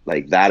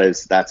like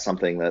that's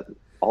something that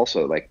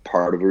also like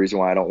part of the reason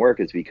why I don't work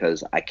is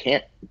because I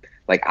can't,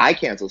 like, I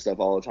cancel stuff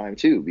all the time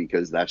too,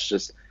 because that's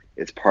just,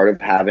 it's part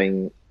of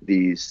having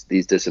these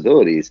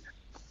disabilities.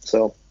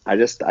 So I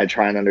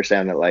try and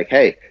understand that, like,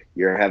 hey,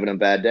 you're having a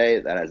bad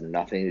day. That has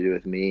nothing to do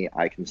with me.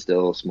 I can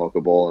still smoke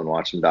a bowl and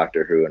watch some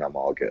Doctor Who, and I'm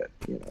all good.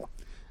 You know.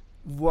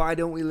 Why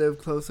don't we live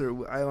closer?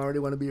 I already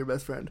want to be your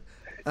best friend.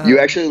 You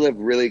actually live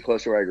really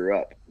close to where I grew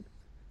up.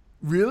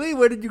 Really?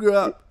 Where did you grow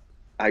up?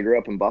 I grew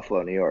up in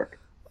Buffalo, New York.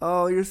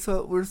 Oh,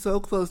 we're so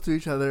close to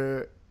each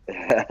other.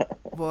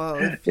 Well,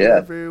 if you Yeah.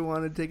 ever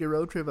want to take a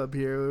road trip up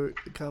here,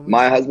 come.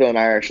 My husband and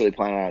I are actually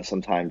planning on it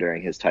sometime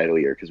during his title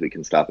year, because we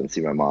can stop and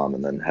see my mom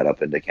and then head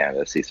up into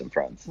Canada to see some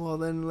friends. Well,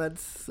 then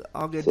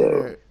I'll get So-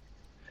 dinner.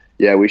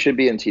 Yeah, we should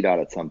be in T-Dot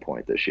at some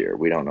point this year.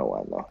 We don't know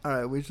when though. All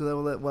right, we should.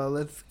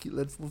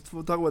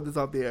 We'll talk about this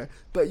off the air.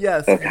 But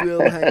yes, Okay.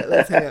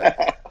 let's hang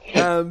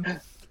out.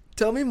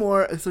 Tell me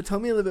more. So tell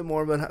me a little bit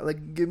more about how,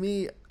 like, give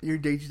me your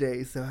day to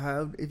day. So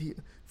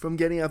from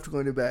getting up to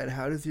going to bed,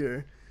 how does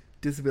your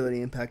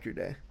disability impact your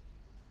day?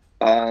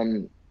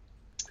 I'd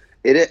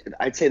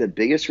say the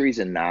biggest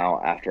reason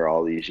now, after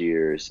all these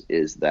years,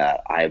 is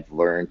that I've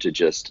learned to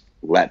just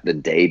let the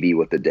day be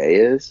what the day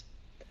is,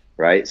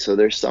 right? So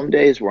there's some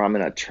days where I'm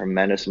in a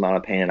tremendous amount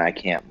of pain and I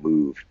can't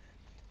move,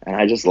 and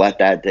I just let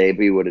that day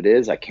be what it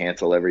is. I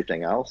cancel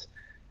everything else,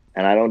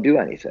 and I don't do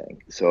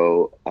anything.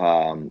 So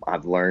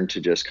I've learned to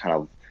just kind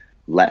of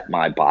let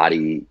my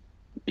body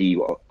be.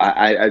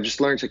 I just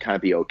learned to kind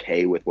of be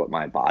okay with what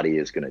my body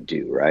is going to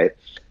do, right?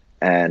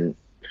 And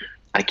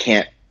I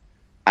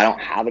don't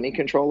have any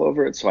control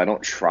over it, so I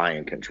don't try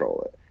and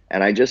control it.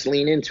 And I just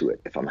lean into it.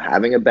 If I'm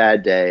having a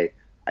bad day,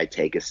 I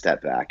take a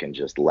step back and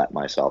just let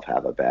myself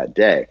have a bad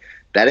day.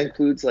 That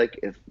includes, like,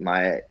 if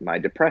my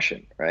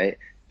depression, right?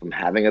 If I'm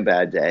having a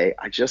bad day,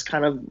 I just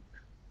kind of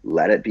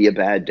let it be a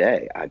bad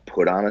day. I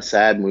put on a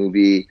sad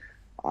movie,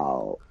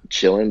 I'll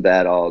chill in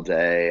bed all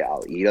day,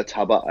 I'll eat a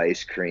tub of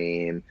ice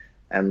cream,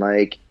 and,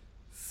 like,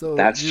 So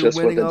that's you're just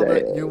what winning the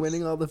day You're is.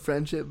 winning all the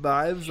friendship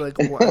vibes. Like,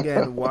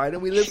 again, why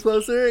don't we live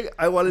closer?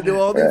 I want to do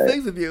all these Right.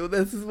 things with you.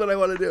 This is what I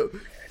want to do.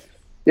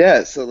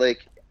 Yeah, so, like,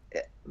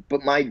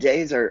 but my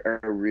days are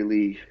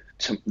really,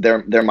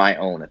 they're my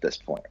own at this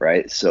point,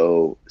 right?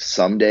 So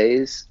some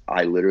days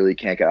I literally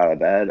can't get out of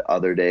bed.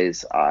 Other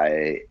days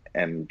I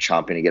am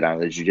chomping to get on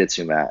the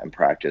jiu-jitsu mat and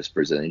practice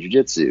Brazilian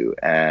jiu-jitsu.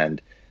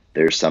 And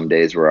there's some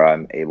days where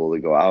I'm able to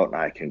go out and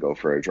I can go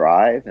for a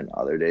drive, and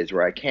other days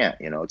where I can't.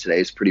 You know,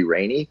 today's pretty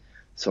rainy,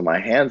 so my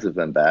hands have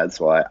been bad,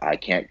 so I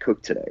can't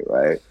cook today,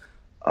 right?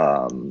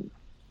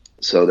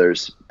 So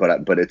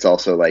but it's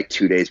also like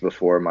 2 days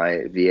before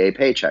my VA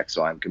paycheck,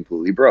 so I'm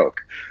completely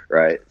broke,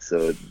 right?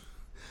 So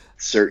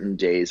certain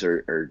days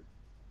are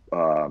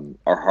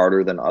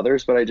harder than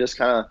others, but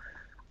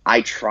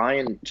I try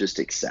and just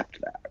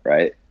accept that,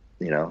 right?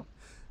 You know,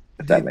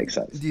 if that makes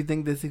sense. Do you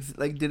think this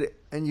did it?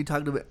 And you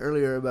talked about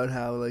earlier about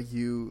how, like,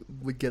 you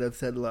would get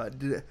upset a lot.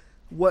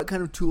 What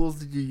kind of tools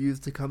did you use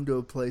to come to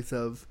a place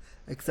of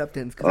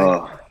acceptance?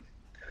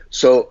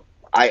 So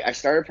I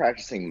started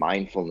practicing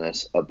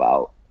mindfulness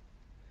about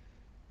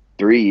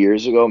 3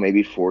 years ago,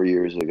 maybe 4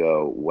 years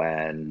ago,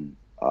 when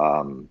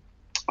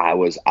I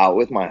was out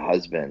with my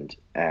husband,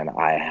 and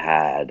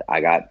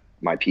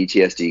my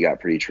PTSD got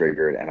pretty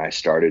triggered, and I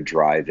started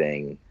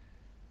driving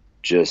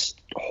just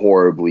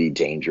horribly,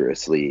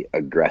 dangerously,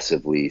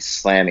 aggressively,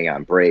 slamming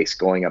on brakes,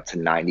 going up to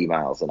 90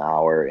 miles an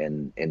hour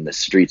in the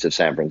streets of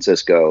San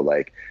Francisco,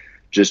 like,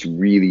 just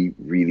really,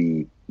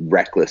 really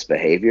reckless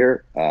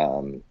behavior.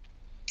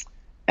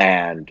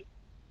 And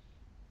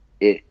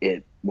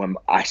when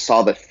I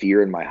saw the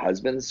fear in my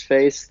husband's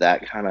face,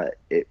 that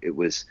it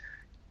was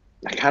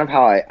kind of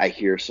how I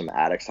hear some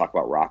addicts talk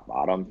about rock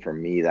bottom. For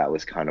me, that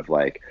was kind of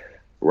like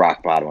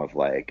rock bottom of,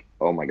 like,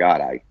 oh my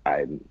God,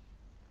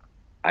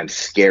 I'm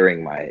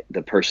scaring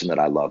the person that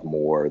I love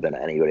more than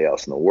anybody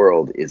else in the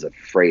world is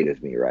afraid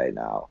of me right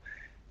now.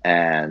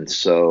 And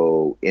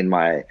so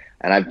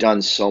I've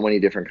done so many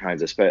different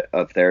kinds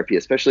of therapy,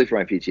 especially for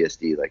my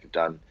PTSD. Like, I've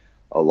done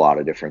a lot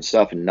of different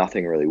stuff and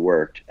nothing really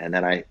worked. And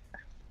then I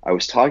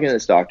was talking to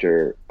this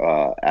doctor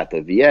at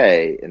the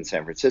VA in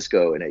San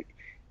Francisco, and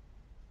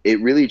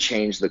it really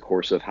changed the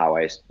course of how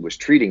I was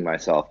treating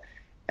myself.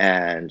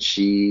 And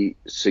she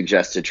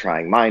suggested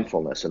trying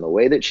mindfulness. And the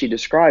way that she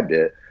described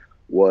it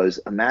was,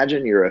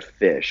 imagine you're a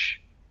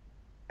fish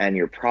and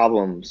your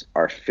problems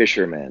are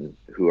fishermen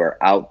who are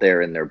out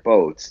there in their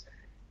boats.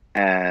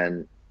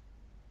 And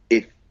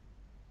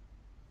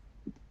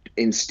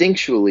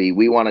instinctually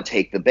we want to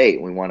take the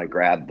bait, we want to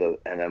grab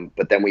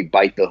but then we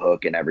bite the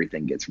hook and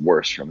everything gets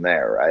worse from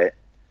there, right?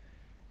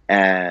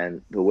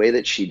 And the way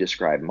that she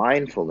described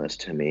mindfulness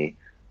to me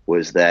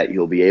was that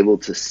you'll be able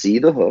to see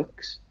the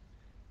hooks.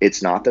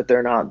 It's not that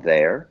they're not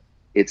there,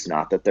 it's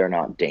not that they're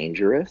not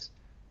dangerous,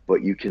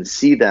 but you can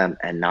see them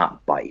and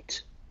not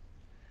bite.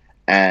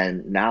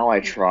 And now I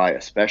try,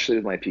 especially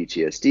with my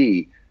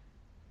PTSD,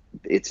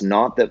 it's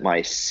not that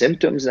my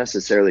symptoms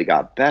necessarily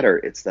got better,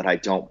 it's that I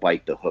don't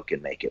bite the hook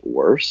and make it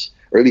worse,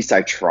 or at least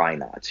I try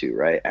not to,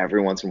 right?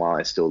 Every once in a while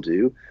I still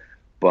do,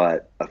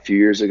 But a few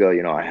years ago,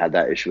 you know, I had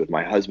that issue with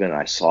my husband,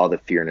 and I saw the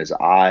fear in his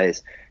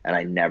eyes, and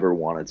I never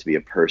wanted to be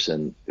a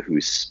person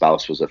whose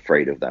spouse was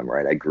afraid of them,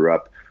 right? I grew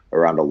up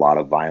around a lot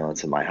of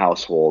violence in my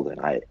household, and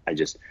I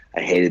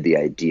hated the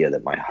idea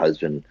that my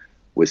husband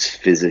was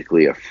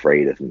physically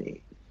afraid of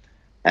me.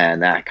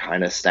 And that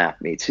kind of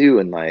snapped me too.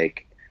 And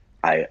like,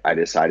 I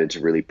decided to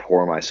really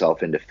pour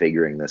myself into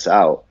figuring this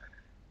out.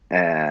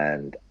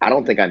 And I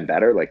don't think I'm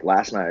better. Like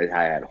last night,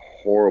 I had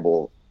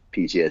horrible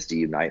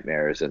PTSD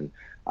nightmares, and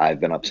I've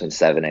been up since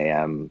 7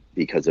 a.m.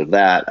 because of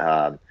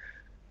that.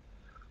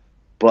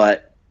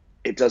 But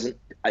it doesn't,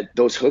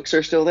 those hooks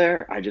are still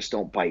there. I just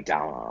don't bite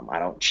down on them. I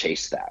don't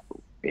chase that,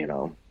 you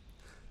know?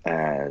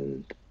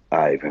 And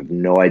I have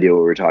no idea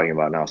what we're talking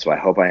about now, so I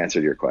hope I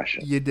answered your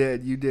question. You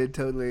did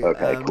totally.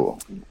 Okay, cool.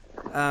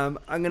 I'm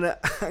gonna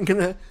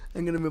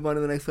move on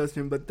to the next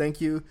question, but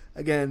thank you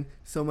again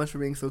so much for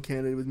being so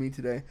candid with me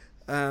today.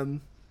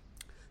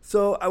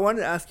 So I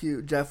wanted to ask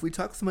you, Jeff, we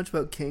talk so much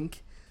about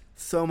kink,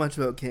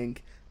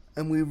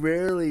 and we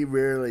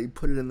rarely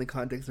put it in the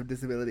context of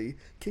disability.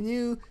 Can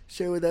you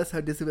share with us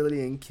how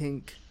disability and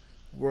kink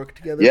work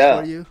together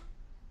for you?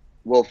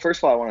 Well, first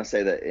of all, I want to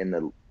say that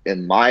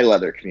in my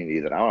leather community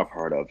that I'm a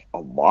part of, a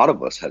lot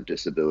of us have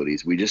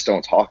disabilities. We just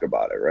don't talk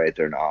about it, right?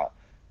 They're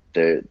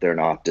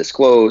not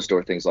disclosed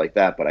or things like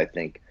that. But I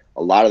think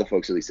a lot of the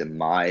folks, at least in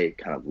my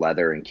kind of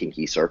leather and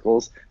kinky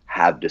circles,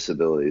 have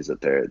disabilities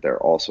that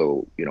they're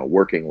also, you know,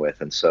 working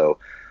with. And so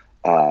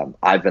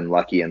I've been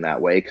lucky in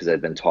that way because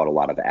I've been taught a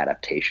lot of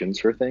adaptations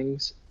for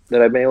things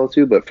that I've been able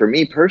to. But for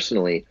me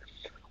personally,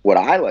 what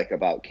I like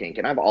about kink,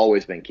 and I've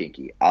always been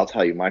kinky, I'll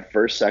tell you, my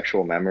first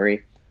sexual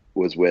memory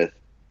was with,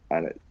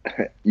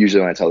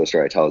 usually when I tell the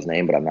story, I tell his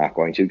name, but I'm not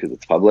going to because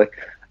it's public.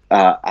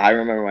 I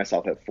remember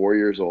myself at 4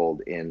 years old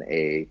in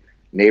a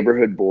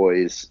neighborhood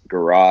boys'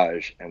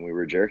 garage, and we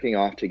were jerking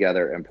off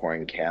together and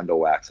pouring candle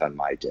wax on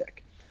my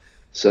dick.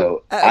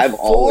 So I've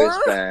always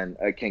been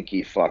a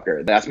kinky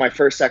fucker. That's my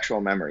first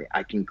sexual memory.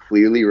 I can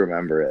clearly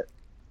remember it,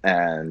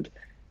 and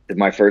it's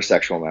my first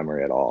sexual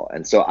memory at all.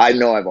 And so I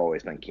know I've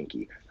always been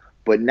kinky.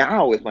 But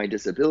now with my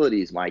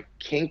disabilities, my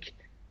kink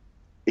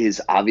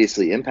is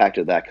obviously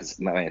impacted that because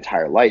my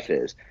entire life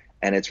is,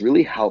 and it's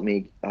really helped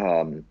me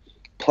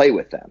play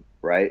with them,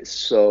 right?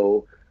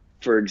 So,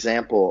 for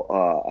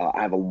example,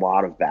 I have a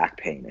lot of back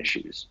pain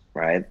issues,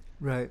 right?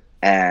 Right.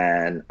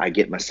 And I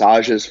get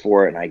massages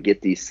for it, and I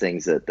get these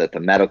things that the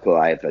medical,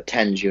 I have a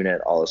TENS unit,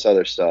 all this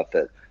other stuff,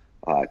 that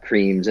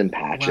creams and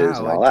patches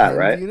and all that,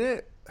 right?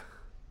 Unit?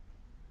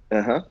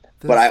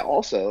 But I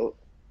also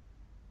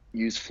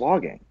use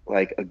flogging.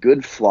 Like a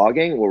good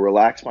flogging will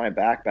relax my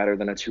back better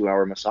than a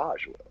 2-hour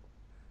massage will,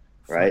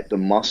 right? The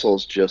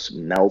muscles just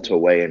melt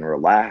away and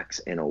relax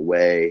in a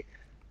way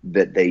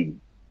that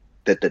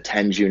the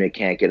TENS unit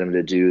can't get them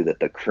to do, that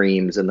the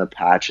creams and the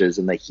patches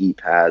and the heat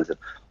pads and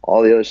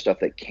all the other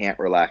stuff that can't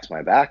relax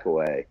my back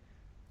away,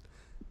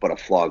 but a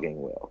flogging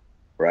will,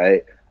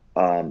 right?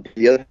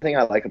 The other thing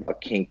I like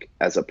about kink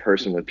as a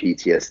person with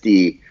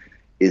PTSD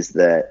is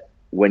that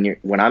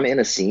when I'm in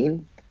a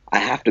scene, I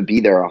have to be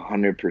there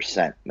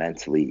 100%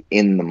 mentally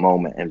in the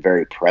moment and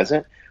very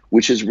present,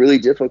 which is really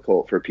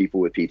difficult for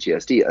people with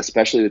PTSD,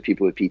 especially with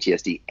people with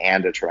PTSD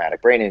and a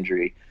traumatic brain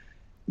injury.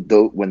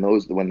 Though when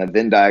the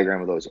Venn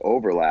diagram of those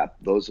overlap,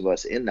 those of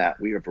us in that,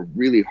 we have a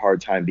really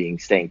hard time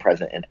staying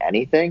present in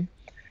anything.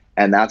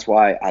 And that's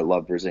why I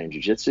love Brazilian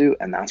Jiu-Jitsu,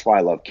 and that's why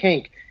I love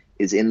kink,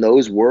 is in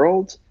those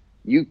worlds,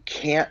 you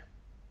can't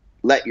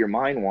let your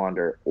mind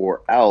wander,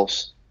 or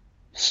else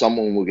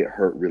someone will get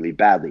hurt really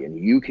badly, and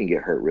you can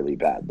get hurt really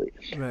badly.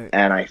 Right.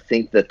 And I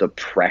think that the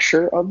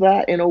pressure of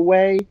that, in a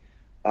way,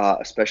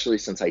 especially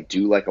since I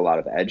do like a lot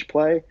of edge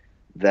play,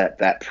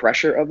 that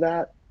pressure of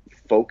that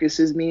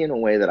focuses me in a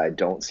way that I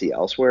don't see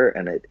elsewhere,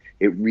 and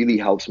it really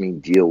helps me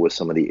deal with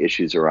some of the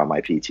issues around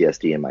my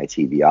PTSD and my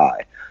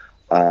TBI.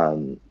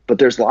 But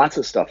there's lots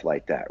of stuff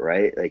like that,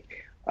 right?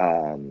 Like,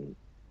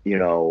 you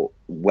know,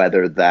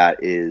 whether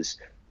that is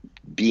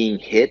being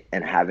hit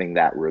and having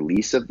that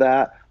release of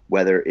that,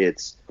 whether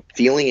it's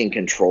feeling in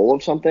control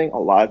of something. A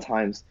lot of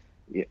times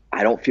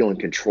I don't feel in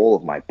control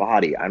of my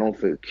body. I don't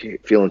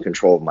feel in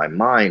control of my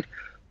mind,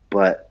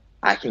 but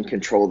I can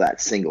control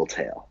that single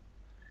tail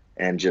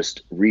and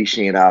just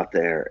reaching it out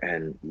there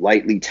and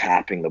lightly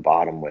tapping the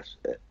bottom with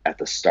it at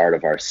the start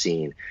of our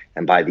scene.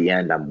 And by the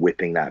end, I'm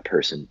whipping that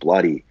person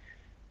bloody.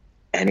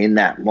 And in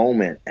that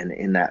moment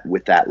and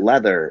with that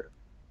leather,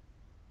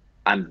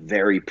 I'm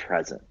very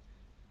present.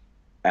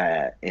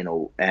 And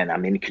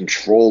I'm in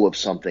control of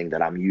something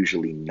that I'm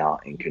usually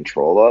not in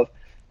control of.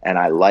 And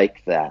I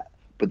like that.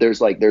 But there's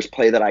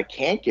play that I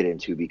can't get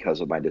into because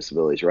of my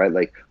disabilities, right?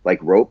 Like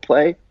rope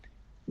play.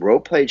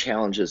 Rope play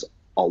challenges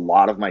a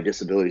lot of my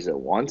disabilities at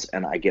once,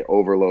 and I get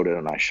overloaded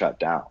and I shut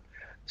down.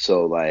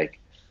 So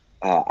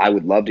I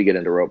would love to get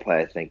into rope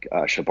play. I think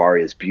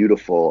shibari is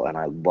beautiful, and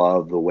I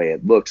love the way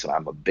it looks, and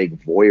I'm a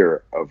big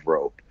voyeur of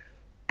rope.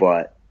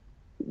 But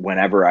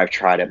whenever I've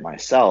tried it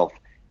myself,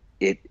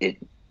 it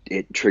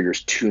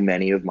triggers too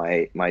many of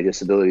my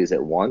disabilities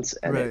at once,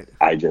 and right.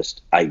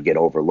 I get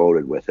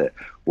overloaded with it.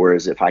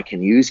 Whereas if I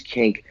can use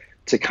kink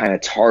to kind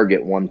of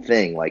target one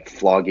thing, like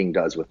flogging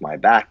does with my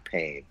back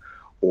pain,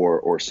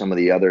 or some of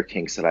the other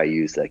kinks that I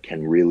use that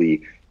can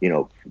really,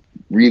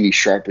 really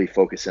sharply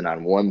focus in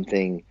on one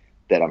thing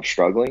that I'm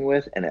struggling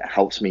with, and it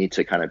helps me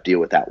to kind of deal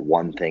with that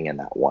one thing in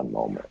that one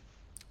moment.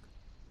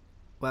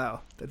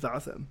 Wow, that's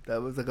awesome.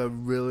 That was like a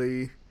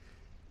really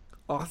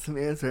awesome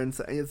answer, and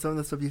some of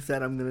the stuff you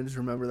said, I'm gonna just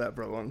remember that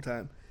for a long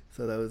time.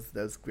 So that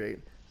was great.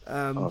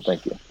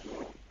 Thank you.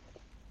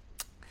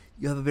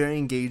 You have a very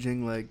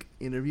engaging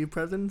interview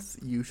presence.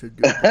 You should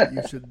do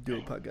you should do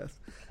a podcast.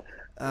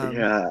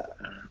 Yeah,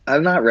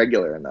 I'm not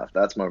regular enough.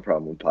 That's my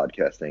problem with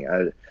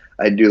podcasting.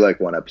 I do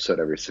one episode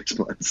every 6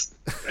 months,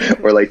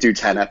 or do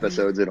 10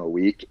 episodes in a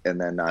week, and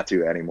then not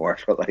do any more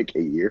for a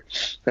year.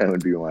 That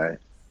would be my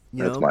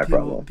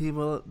problem.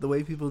 People, the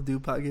way people do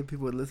podcast,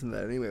 people would listen to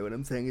that anyway. What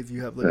I'm saying is,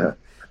 you have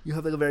you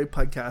have a very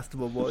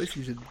podcastable voice.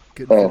 You should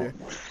consider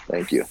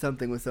thank you.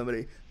 something with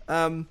somebody.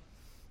 So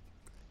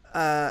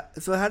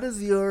how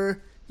does you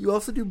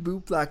also do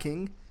boot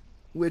blacking,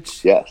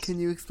 which can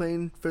you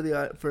explain for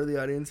the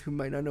audience who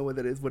might not know what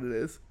it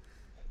is?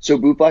 So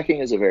boot blacking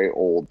is a very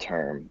old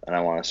term, and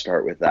I want to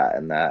start with that,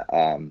 and that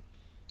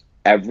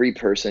every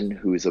person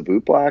who is a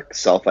boot black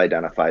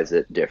self-identifies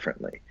it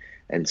differently.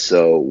 And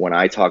so when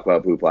I talk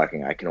about boot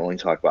blacking, I can only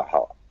talk about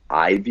how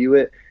I view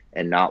it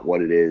and not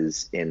what it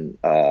is in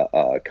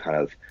a kind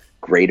of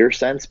greater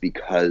sense,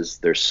 because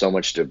there's so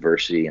much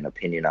diversity and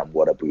opinion on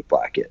what a boot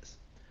black is.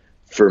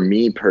 For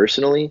me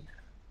personally,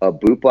 a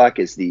boot black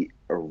is the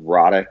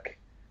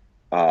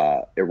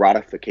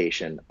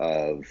erotification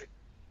of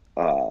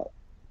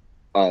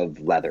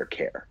leather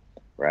care,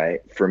 right?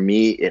 For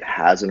me, it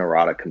has an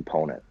erotic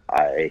component.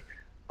 I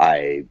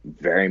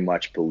very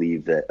much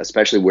believe that,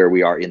 especially where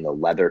we are in the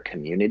leather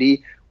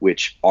community,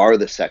 which are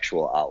the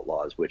sexual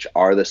outlaws, which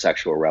are the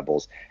sexual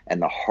rebels, and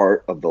the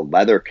heart of the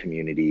leather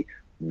community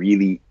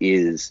really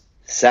is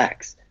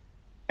sex.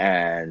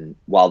 And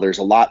while there's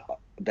a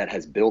lot that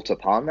has built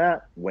upon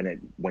that,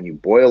 when you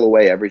boil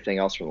away everything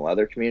else from the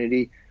leather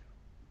community,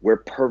 we're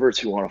perverts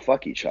who want to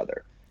fuck each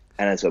other.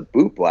 And as a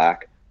boot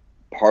black,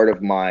 part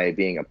of my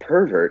being a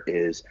pervert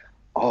is,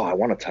 I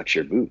want to touch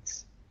your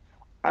boots.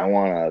 I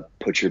want to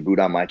put your boot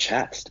on my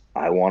chest.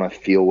 I want to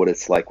feel what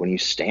it's like when you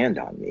stand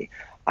on me.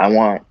 I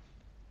want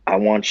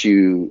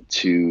to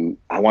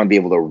be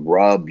able to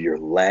rub your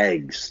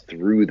legs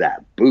through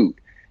that boot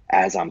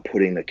as I'm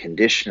putting the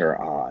conditioner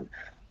on.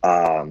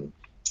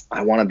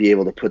 I want to be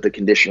able to put the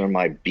conditioner on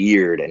my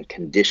beard and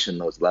condition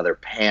those leather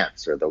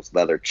pants or those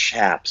leather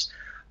chaps.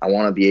 I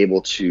want to be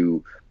able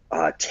to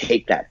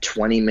take that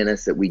 20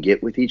 minutes that we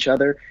get with each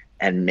other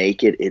and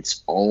make it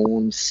its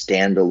own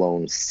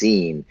standalone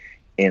scene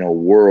in a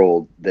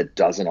world that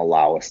doesn't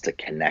allow us to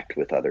connect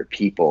with other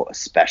people,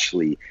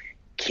 especially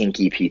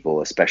kinky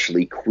people,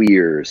 especially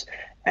queers.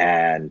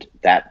 And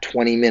that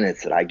 20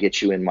 minutes that I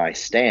get you in my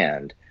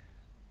stand,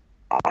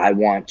 I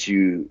want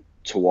you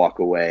to walk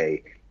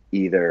away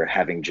either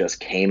having just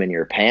came in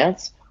your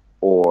pants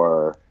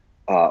or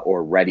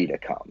ready to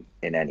come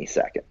in any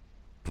second.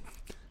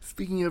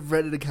 Speaking of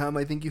ready to come,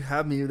 I think you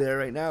have me there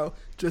right now,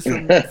 just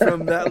from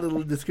that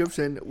little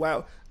description.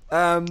 Wow.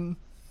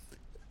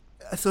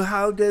 So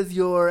how does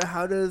your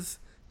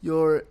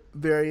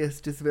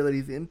various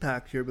disabilities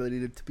impact your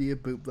ability to be a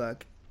boot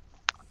black?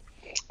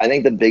 I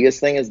think the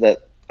biggest thing is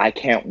that I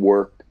can't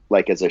work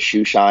as a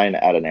shoe shine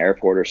at an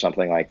airport or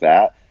something like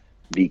that,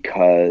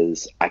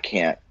 because I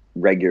can't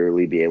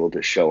regularly be able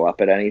to show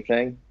up at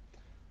anything.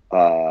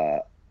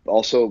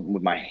 Also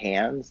with my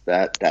hands,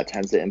 that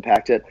tends to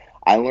impact it.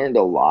 I learned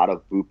a lot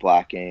of boot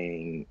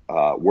blacking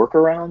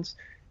workarounds.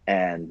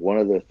 And one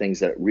of the things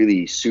that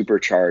really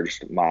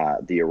supercharged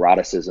the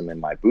eroticism in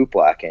my boot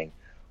blacking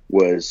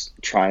was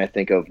trying to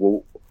think of,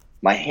 well,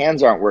 my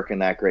hands aren't working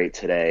that great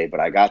today, but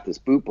I got this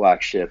boot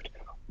black shift.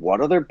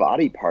 What other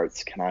body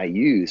parts can I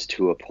use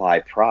to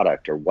apply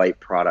product or wipe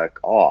product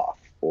off,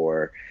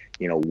 or,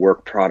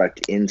 work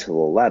product into the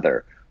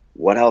leather?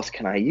 What else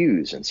can I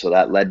use? And so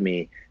that led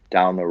me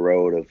down the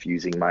road of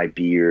using my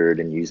beard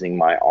and using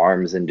my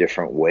arms in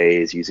different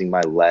ways, using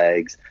my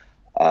legs,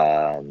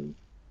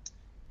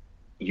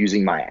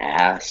 using my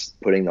ass,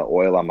 putting the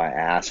oil on my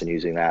ass and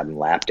using that and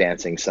lap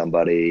dancing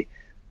somebody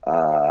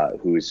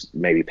who's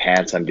maybe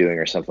pants I'm doing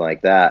or something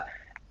like that.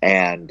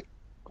 And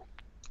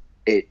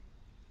it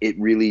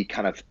really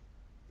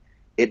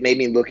it made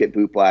me look at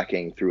boot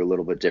blacking through a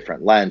little bit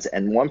different lens.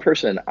 And one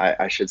person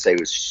I should say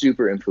was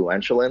super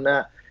influential in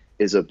that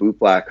is a boot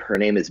black. Her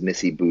name is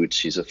Missy Boots.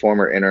 She's a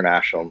former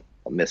international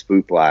Miss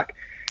Boot Black.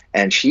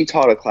 And she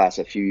taught a class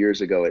a few years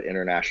ago at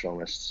International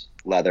Miss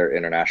Leather,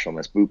 International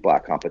Miss Boot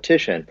Black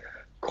competition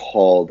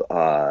called,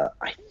 I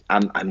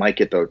might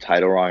get the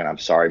title wrong, and I'm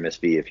sorry, Miss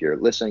V, if you're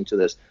listening to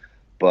this,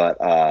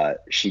 but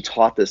she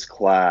taught this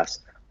class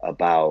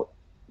about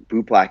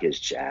boot black is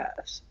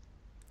jazz.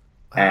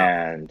 Wow.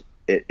 And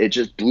it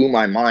just blew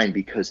my mind,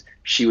 because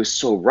she was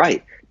so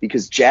right,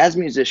 because jazz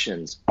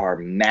musicians are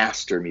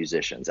master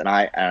musicians. And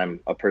I am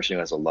a person who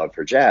has a love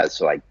for jazz.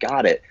 So I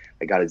got it.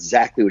 I got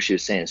exactly what she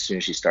was saying as soon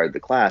as she started the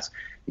class.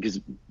 because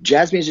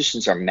jazz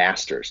musicians are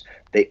masters.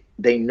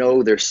 They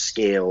know their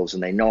scales,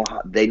 and they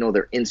know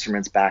their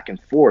instruments back and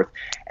forth,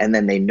 and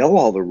then they know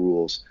all the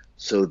rules.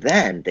 So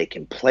then they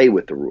can play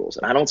with the rules.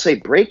 And I don't say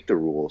break the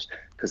rules,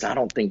 because I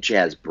don't think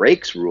jazz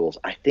breaks rules.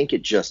 I think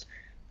it just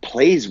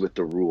plays with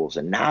the rules.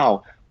 And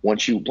now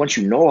once you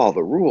know all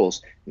the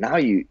rules, now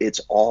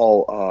it's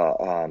all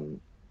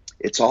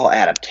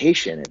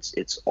adaptation.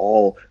 It's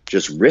all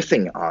just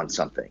riffing on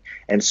something.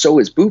 And so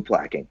is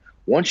bootblacking.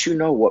 Once you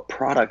know what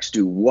products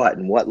do what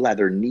and what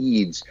leather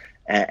needs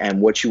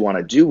and what you want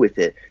to do with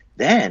it,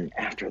 then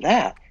after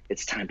that,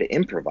 it's time to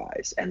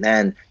improvise. And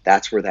then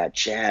that's where that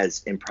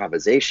jazz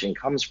improvisation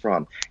comes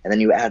from. And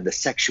then you add the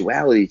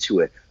sexuality to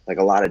it. Like,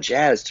 a lot of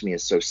jazz to me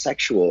is so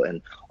sexual.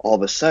 And all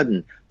of a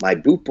sudden, my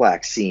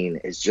bootblack scene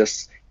is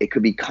just, it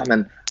could be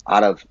coming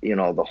out of,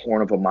 the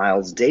horn of a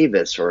Miles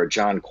Davis or a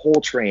John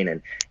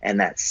Coltrane, and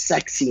that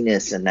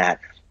sexiness and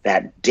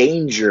that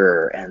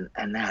danger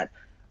and that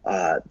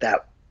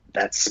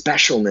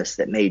specialness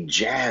that made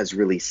jazz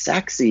really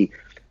sexy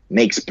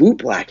makes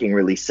bootblacking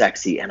really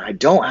sexy. And I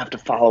don't have to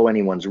follow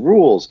anyone's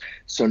rules.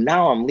 So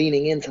now I'm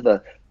leaning into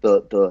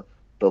the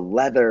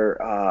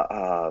leather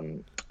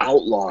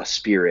outlaw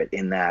spirit,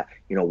 in that,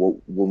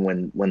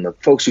 when the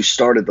folks who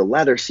started the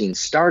leather scene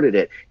started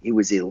it, it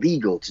was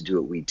illegal to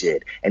do what we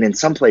did. And in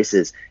some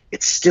places,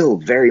 it's still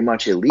very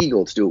much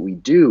illegal to do what we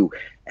do.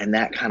 And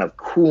that kind of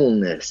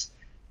coolness,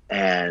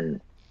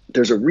 and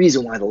there's a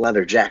reason why the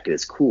leather jacket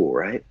is cool,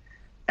 right?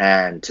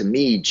 And to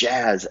me,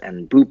 jazz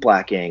and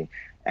bootblacking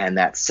and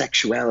that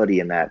sexuality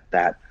and that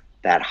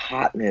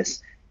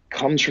hotness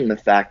comes from the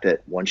fact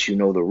that once you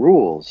know the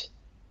rules,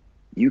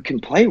 you can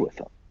play with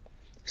them.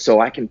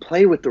 So I can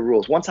play with the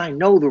rules. Once I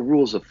know the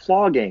rules of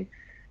flogging,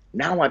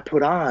 now I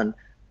put on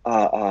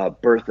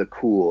Bertha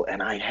Cool,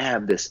 and I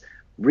have this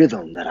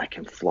rhythm that I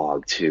can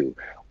flog to.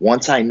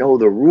 Once I know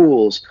the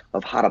rules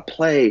of how to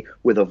play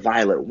with a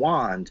violet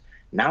wand,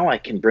 now I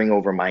can bring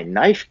over my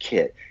knife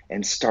kit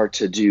and start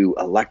to do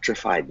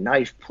electrified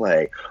knife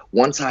play.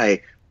 Once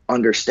I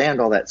understand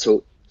all that,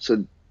 so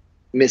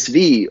Miss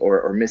V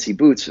or Missy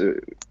Boots,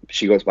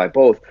 she goes by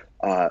both,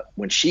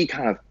 when she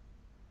kind of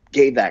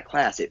gave that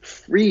class, it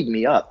freed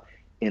me up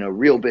in a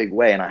real big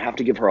way, and I have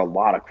to give her a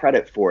lot of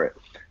credit for it.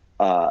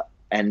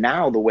 And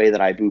now the way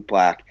that I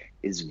bootblack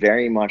is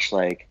very much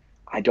like,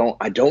 I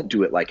don't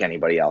do it like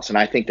anybody else, and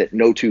I think that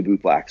no two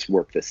bootblacks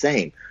work the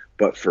same.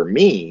 But for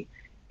me,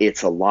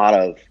 it's a lot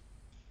of,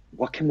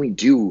 what can we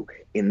do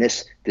in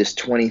this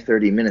 20,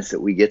 30 minutes that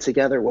we get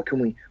together? What can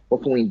we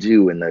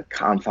do in the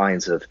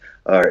confines of,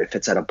 if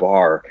it's at a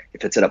bar,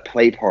 if it's at a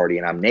play party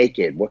and I'm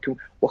naked, what can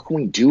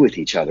we do with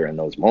each other in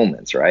those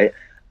moments, right?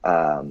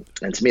 And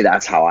to me,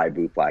 that's how I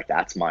bootblack.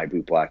 That's my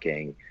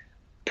bootblacking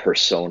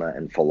persona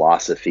and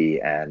philosophy.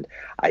 And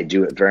I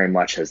do it very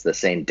much as the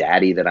same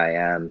daddy that I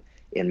am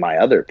in my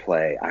other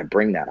play. I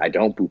bring that. I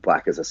don't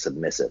bootblack as a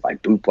submissive. I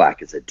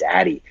bootblack as a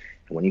daddy.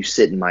 And when you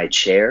sit in my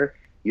chair,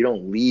 you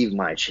don't leave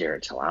my chair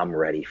until I'm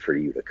ready for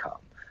you to come,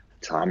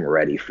 until I'm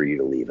ready for you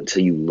to leave,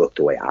 until you look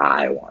the way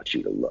I want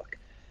you to look,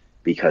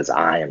 because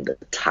I am the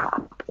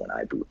top when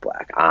I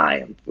bootblack. I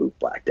am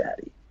bootblack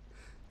daddy.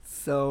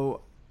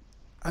 So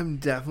I'm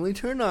definitely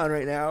turned on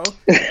right now.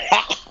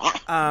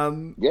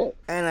 Yeah.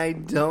 And I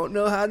don't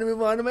know how to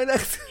move on to my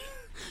next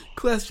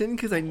question,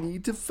 because I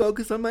need to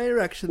focus on my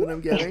erection that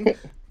I'm getting.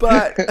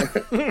 But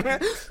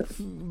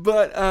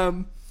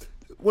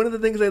one of the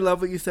things I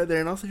love what you said there,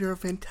 and also you're a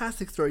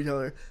fantastic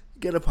storyteller.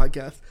 Get a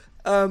podcast.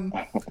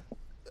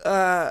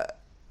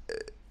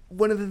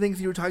 One of the things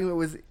you were talking about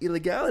was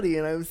illegality,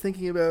 and I was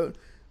thinking about,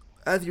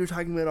 as you were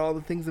talking about all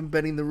the things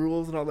embedding the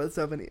rules and all that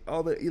stuff, and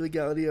all the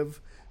illegality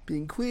of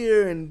being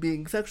queer and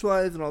being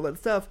sexualized and all that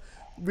stuff,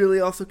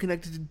 really also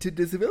connected to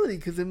disability,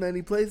 because in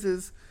many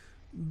places,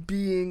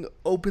 being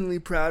openly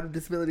proud of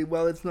disability,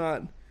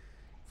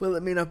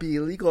 it may not be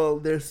illegal,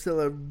 there's still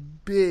a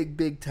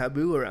big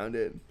taboo around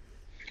it.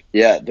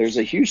 Yeah, there's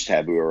a huge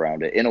taboo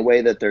around it, in a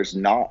way that there's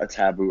not a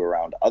taboo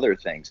around other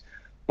things.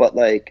 But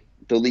like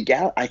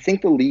I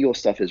think the legal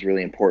stuff is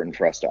really important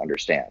for us to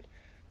understand.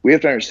 We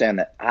have to understand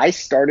that I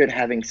started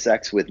having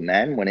sex with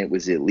men when it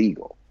was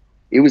illegal.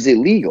 It was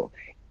illegal.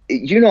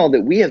 You know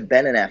that we have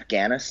been in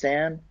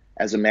Afghanistan,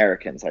 as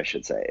Americans, I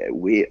should say.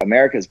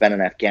 America has been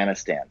in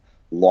Afghanistan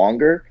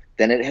longer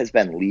than it has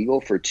been legal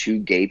for two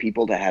gay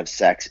people to have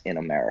sex in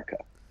America.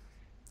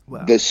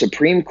 Wow. The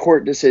Supreme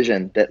Court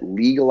decision that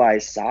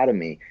legalized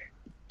sodomy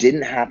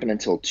didn't happen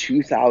until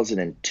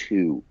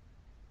 2002.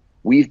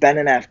 We've been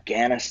in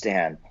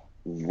Afghanistan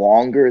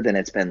longer than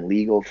it's been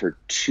legal for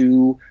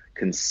two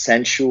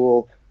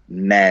consensual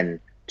men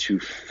to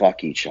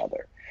fuck each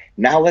other.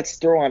 Now let's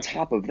throw on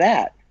top of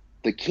that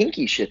the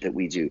kinky shit that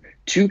we do.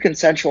 Two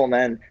consensual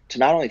men to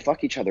not only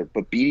fuck each other,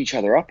 but beat each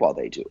other up while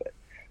they do it.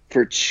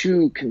 For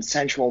two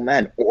consensual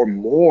men or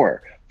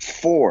more,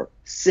 4,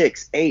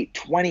 6, 8,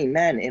 20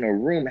 men in a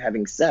room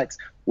having sex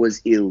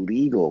was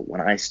illegal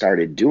when I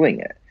started doing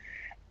it.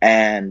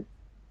 And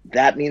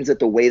that means that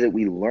the way that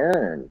we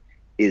learn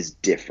is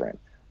different.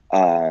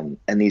 And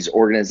these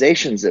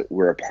organizations that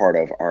we're a part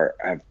of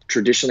are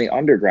traditionally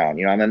underground.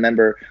 You know, I'm a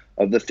member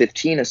of the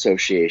 15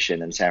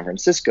 Association in San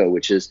Francisco,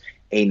 which is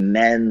a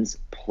men's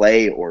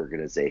play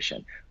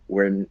organization.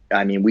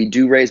 We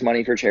do raise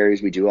money for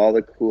charities, we do all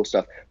the cool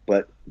stuff,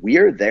 but we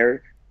are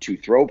there to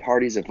throw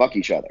parties and fuck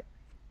each other.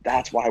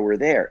 That's why we're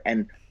there.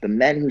 And the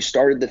men who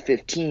started the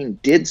 15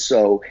 did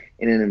so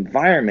in an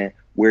environment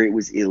where it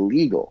was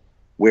illegal,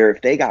 where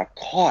if they got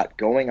caught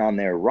going on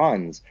their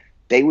runs,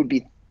 they would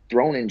be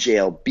thrown in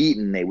jail,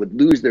 beaten, they would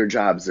lose their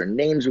jobs, their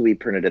names would be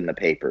printed in the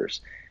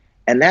papers.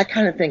 And that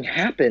kind of thing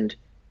happened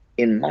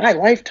in my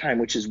lifetime,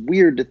 which is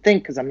weird to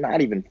think because I'm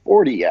not even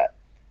 40 yet.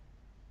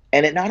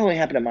 And it not only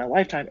happened in my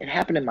lifetime, it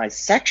happened in my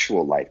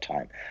sexual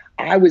lifetime.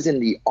 I was in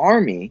the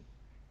Army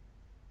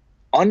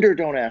under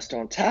Don't Ask,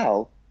 Don't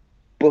Tell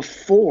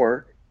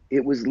before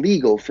it was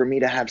legal for me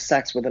to have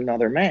sex with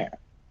another man.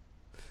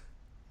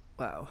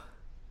 Wow.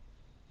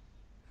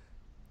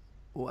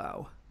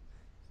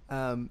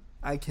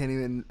 I can't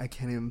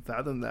even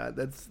fathom that.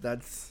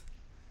 That's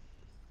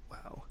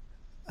wow.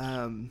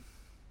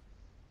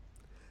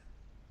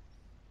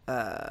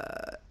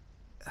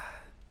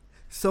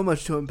 So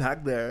much to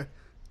unpack there,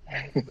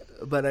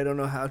 but I don't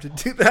know how to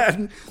do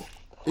that.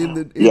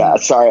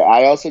 Sorry.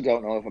 I also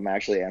don't know if I'm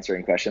actually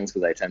answering questions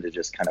because I tend to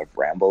just kind of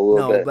ramble a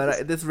little bit. No,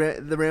 but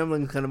the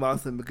rambling is kind of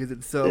awesome because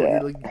it's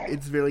so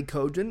it's really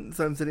cogent.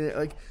 So I'm sitting there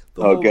like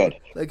good.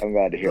 Like, I'm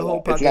glad to hear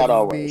that. It's not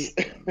always.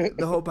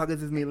 The whole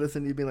podcast is me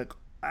listening to you being like,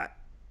 I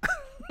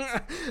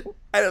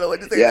don't know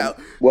what to say now.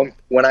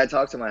 When I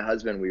talk to my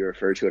husband, we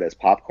refer to it as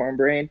popcorn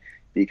brain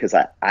because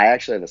I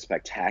actually have a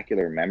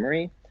spectacular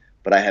memory,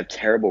 but I have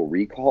terrible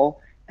recall.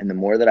 And the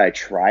more that I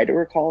try to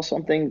recall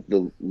something,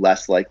 the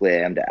less likely I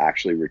am to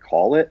actually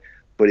recall it.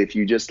 But if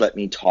you just let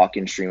me talk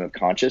in stream of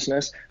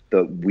consciousness,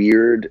 the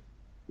weird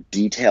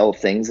detail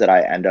things that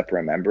I end up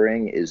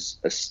remembering is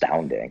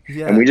astounding.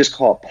 Yeah. And we just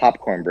call it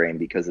popcorn brain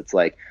because it's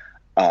like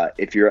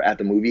if you're at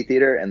the movie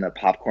theater and the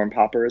popcorn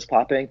popper is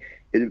popping,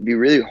 it would be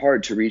really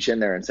hard to reach in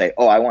there and say,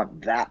 oh, I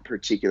want that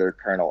particular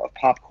kernel of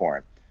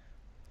popcorn.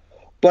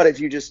 But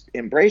if you just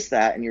embrace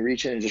that and you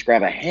reach in and just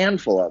grab a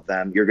handful of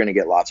them, you're going to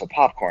get lots of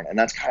popcorn. And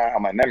that's kind of how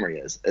my memory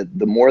is.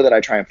 The more that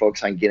I try and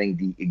focus on getting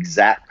the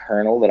exact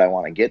kernel that I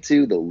want to get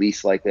to, the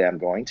least likely I'm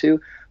going to.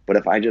 But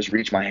if I just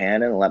reach my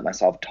hand in and let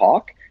myself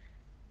talk,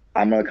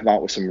 I'm going to come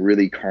out with some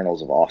really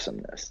kernels of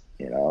awesomeness,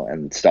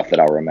 and stuff that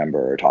I'll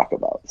remember or talk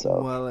about.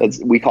 So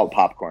we call it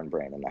popcorn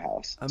brain in the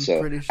house.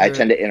 Sure I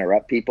tend to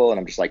interrupt people and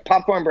I'm just like,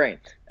 popcorn brain.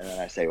 And then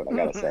I say what I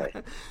got to say.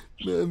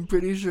 I'm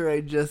pretty sure I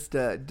just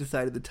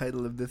decided the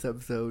title of this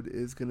episode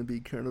is going to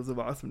be Kernels of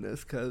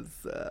Awesomeness because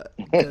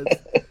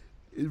it's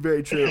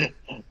very true.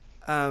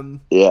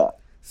 Yeah.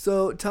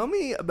 So tell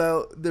me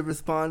about the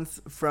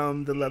response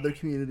from the leather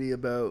community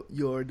about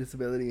your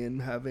disability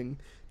and having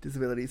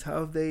disabilities. How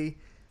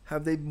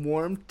have they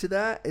warmed to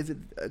that? Is it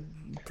a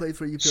place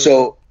where you feel...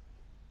 So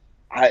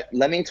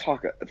let me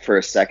talk for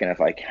a second if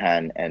I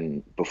can,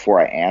 and before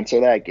I answer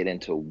that, get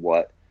into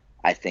what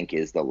I think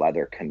is the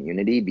leather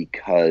community,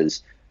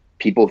 because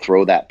people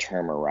throw that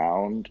term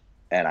around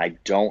and I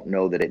don't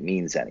know that it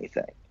means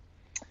anything.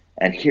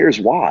 And here's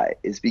why,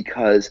 is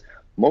because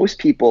most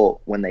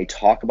people, when they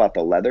talk about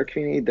the leather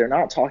community, they're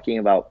not talking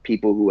about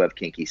people who have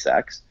kinky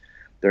sex.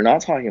 They're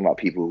not talking about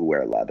people who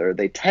wear leather.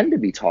 They tend to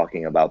be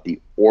talking about the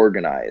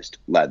organized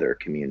leather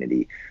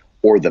community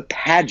or the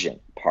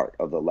pageant part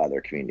of the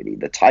leather community,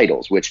 the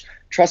titles, which,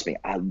 trust me,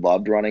 I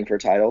loved running for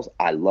titles.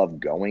 I love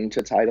going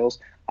to titles.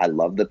 I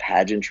love the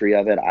pageantry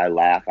of it. I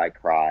laugh, I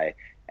cry.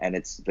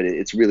 But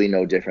it's really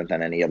no different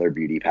than any other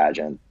beauty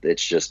pageant.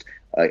 It's just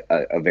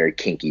a very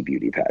kinky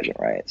beauty pageant,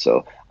 right?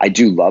 So I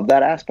do love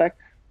that aspect,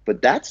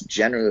 but that's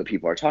generally what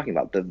people are talking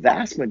about. The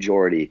vast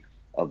majority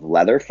of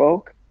leather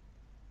folk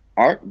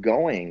aren't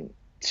going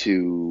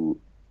to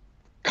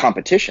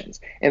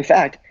competitions. In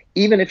fact,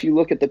 even if you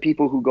look at the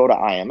people who go to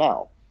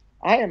IML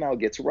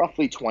gets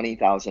roughly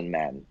 20,000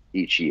 men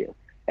each year.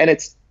 And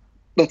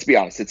let's be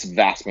honest, it's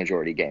vast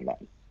majority gay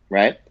men,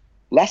 right?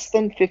 Less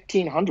than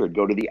 1,500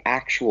 go to the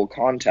actual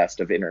contest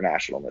of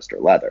International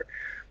Mr. Leather.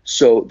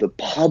 So the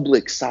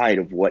public side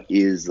of what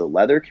is the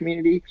leather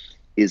community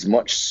is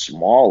much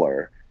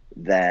smaller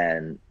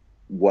than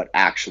what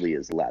actually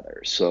is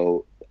leather.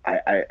 So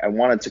I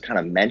wanted to kind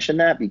of mention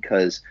that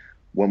because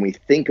when we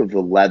think of the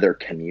leather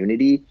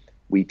community,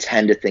 we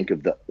tend to think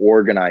of the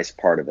organized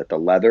part of it, the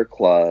leather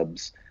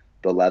clubs,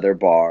 the leather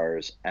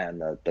bars,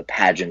 and the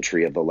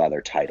pageantry of the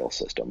leather title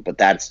system. But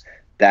that's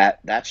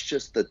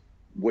just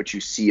what you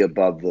see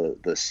above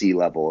the sea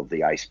level of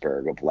the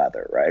iceberg of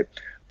leather, right?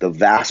 The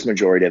vast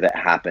majority of it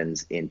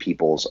happens in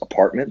people's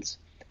apartments.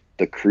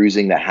 The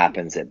cruising that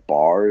happens at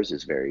bars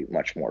is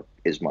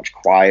much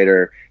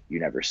quieter. You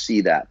never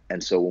see that.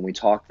 And so when we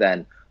talk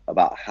then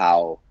about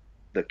how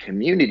the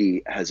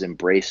community has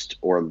embraced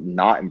or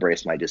not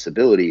embraced my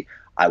disability,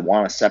 I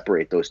want to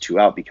separate those two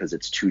out because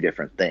it's two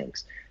different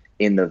things.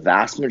 In the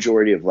vast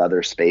majority of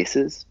leather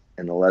spaces,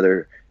 in the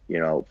leather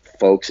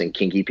folks and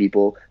kinky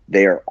people,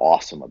 they are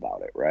awesome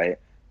about it, right?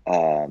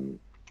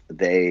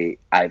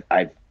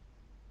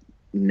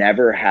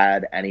 never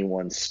had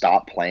anyone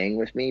stop playing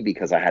with me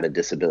because I had a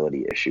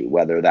disability issue,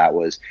 whether that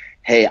was,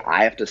 hey,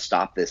 I have to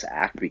stop this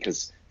act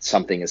because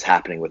something is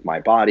happening with my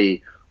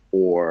body,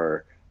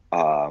 or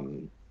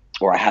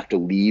I have to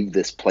leave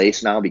this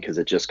place now because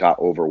it just got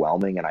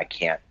overwhelming and I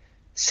can't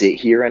sit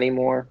here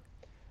anymore.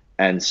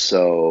 And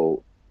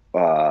so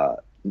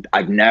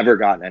I've never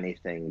gotten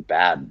anything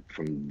bad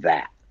from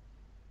that.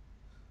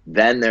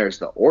 Then there's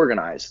the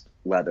organized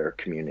leather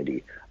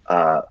community,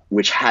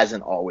 which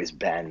hasn't always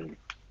been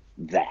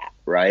that,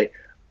 right?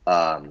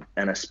 And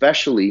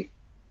especially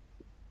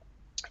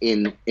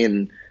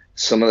in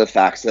some of the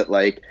facts that,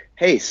 like,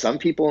 hey, some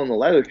people in the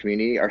leather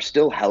community are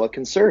still hella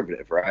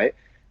conservative, right?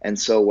 And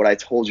so what I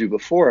told you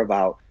before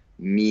about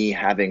me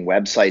having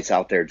websites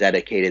out there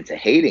dedicated to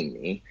hating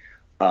me,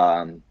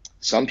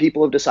 some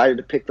people have decided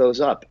to pick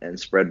those up and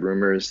spread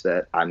rumors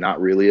that I'm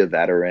not really a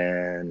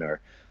veteran, or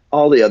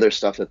all the other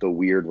stuff that the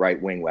weird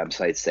right-wing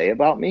websites say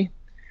about me.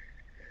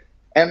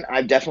 And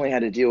I've definitely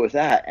had to deal with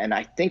that. And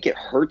I think it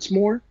hurts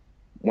more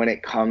when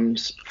it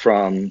comes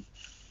from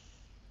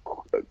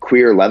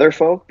queer leather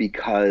folk,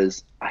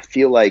 because I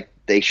feel like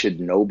they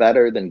should know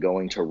better than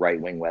going to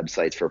right-wing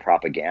websites for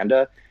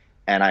propaganda.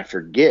 And I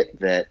forget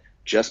that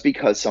just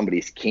because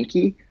somebody's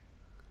kinky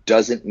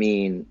doesn't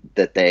mean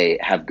that they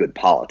have good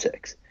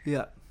politics.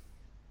 Yeah.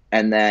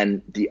 And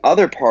then the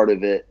other part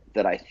of it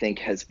that I think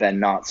has been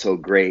not so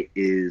great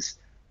is,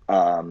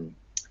 I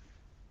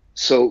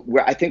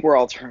think we're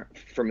all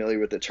familiar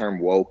with the term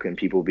woke and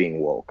people being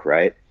woke,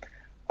 right?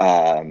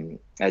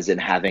 As in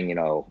having,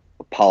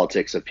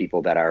 politics of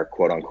people that are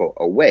quote unquote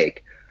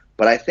awake.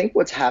 But I think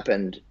what's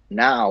happened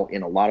now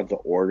in a lot of the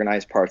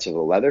organized parts of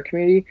the leather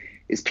community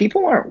is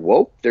people aren't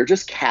woke, they're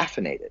just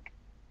caffeinated.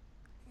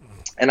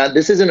 And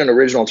this isn't an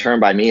original term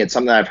by me. It's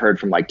something I've heard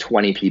from like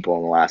 20 people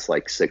in the last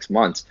 6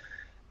 months.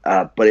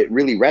 But it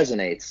really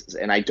resonates.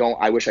 And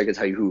I wish I could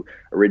tell you who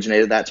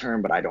originated that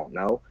term, but I don't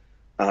know.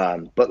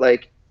 But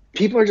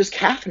people are just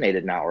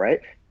caffeinated now, right?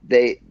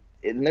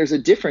 And there's a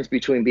difference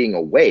between being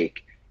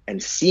awake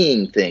and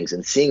seeing things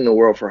and seeing the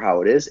world for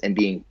how it is and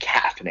being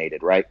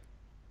caffeinated, right?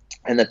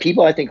 And the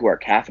people I think who are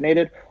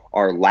caffeinated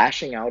are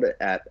lashing out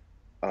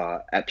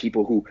at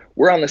people who,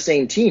 we're on the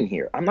same team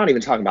here. I'm not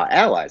even talking about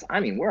allies. I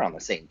mean, we're on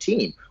the same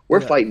team.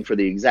 We're fighting for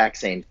the exact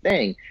same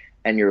thing.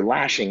 And you're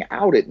lashing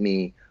out at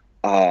me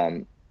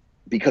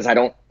because I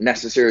don't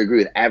necessarily agree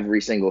with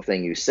every single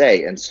thing you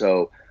say. And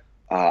so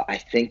I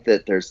think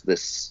that there's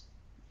this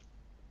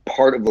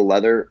part of the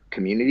leather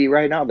community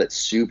right now that's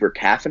super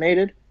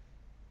caffeinated,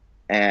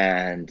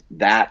 and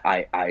that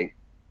I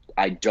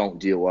don't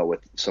deal well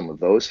with some of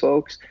those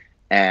folks.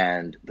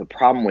 And the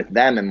problem with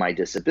them and my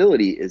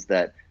disability is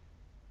that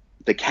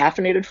the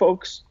caffeinated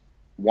folks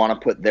want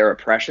to put their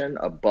oppression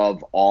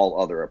above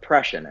all other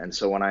oppression. And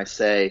so when I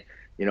say,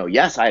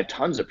 yes, I have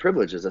tons of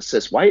privilege as a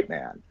cis white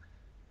man,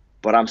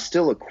 but I'm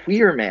still a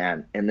queer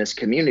man in this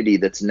community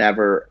that's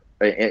never,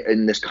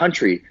 in this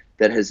country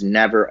that has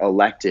never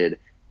elected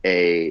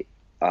a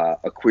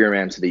queer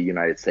man to the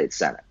United States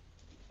Senate,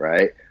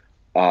 right?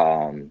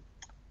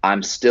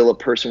 I'm still a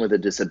person with a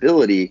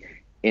disability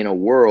in a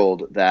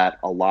world that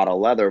a lot of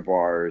leather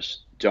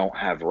bars don't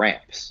have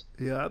ramps.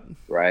 Yep.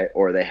 Right?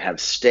 Or they have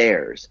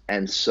stairs.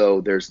 And so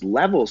there's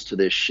levels to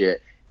this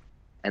shit.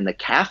 And the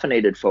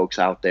caffeinated folks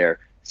out there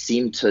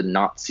seem to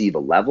not see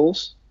the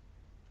levels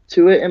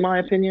to it, in my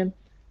opinion.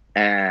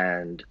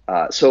 And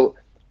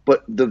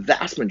but the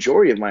vast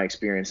majority of my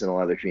experience in the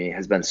leather community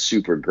has been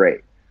super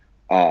great.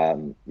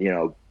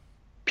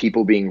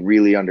 People being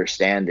really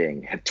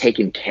understanding, have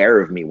taken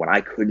care of me when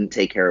I couldn't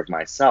take care of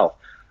myself.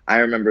 I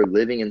remember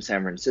living in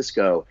San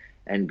Francisco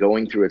and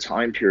going through a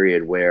time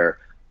period where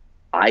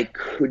I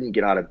couldn't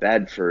get out of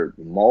bed for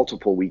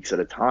multiple weeks at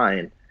a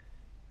time,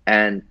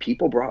 and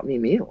people brought me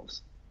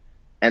meals.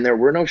 And there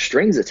were no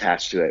strings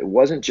attached to it. It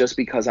wasn't just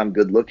because I'm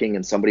good looking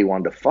and somebody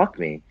wanted to fuck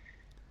me.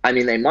 I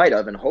mean, they might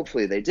have, and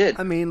hopefully they did.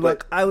 I mean,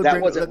 but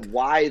that wasn't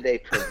why they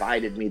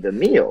provided me the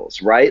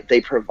meals, right? They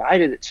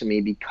provided it to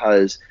me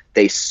because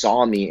they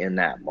saw me in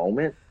that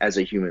moment as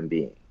a human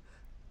being.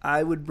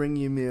 I would bring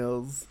you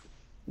meals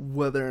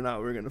whether or not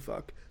we're going to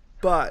fuck.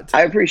 But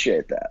I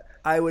appreciate that.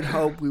 I would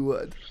hope we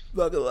would.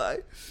 Not gonna lie.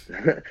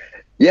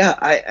 Yeah,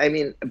 I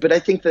mean, but I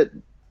think that,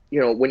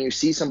 when you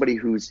see somebody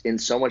who's in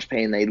so much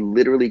pain, they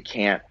literally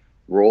can't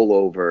roll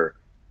over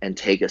and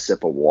take a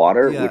sip of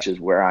water, which is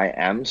where I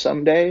am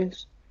some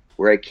days,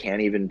 where I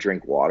can't even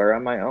drink water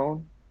on my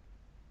own.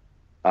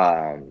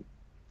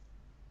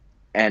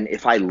 And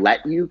if I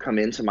let you come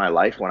into my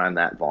life when I'm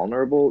that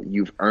vulnerable,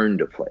 you've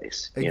earned a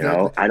place.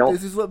 Exactly.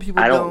 This is what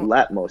people I don't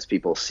let most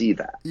people see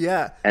that.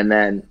 Yeah. And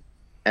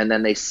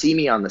then they see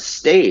me on the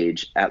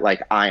stage at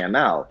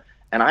IML,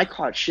 and I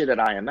caught shit at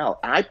IML.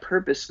 I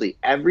purposely,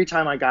 every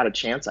time I got a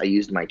chance, I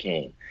used my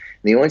cane. And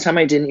the only time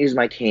I didn't use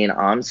my cane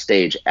on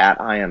stage at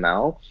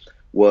IML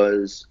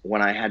was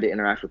when I had to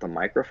interact with a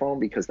microphone,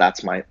 because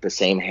that's the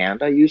same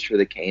hand I used for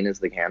the cane as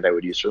the hand I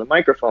would use for the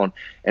microphone.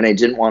 And I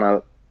didn't want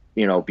to,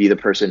 be the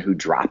person who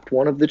dropped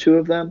one of the two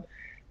of them.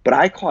 But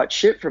I caught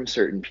shit from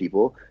certain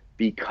people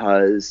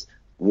because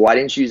Why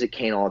didn't you use a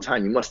cane all the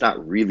time? You must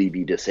not really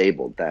be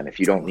disabled then if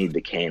you don't need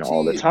the cane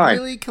all the Gee, time.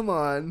 really? Come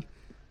on.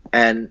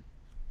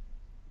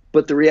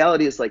 But the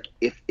reality is, like,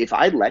 if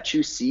I let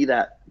you see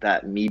that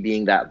me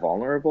being that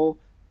vulnerable,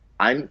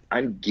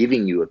 I'm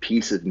giving you a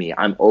piece of me.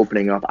 I'm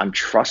opening up. I'm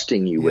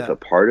trusting you with a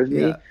part of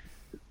me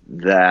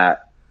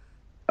that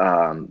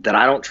that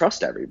I don't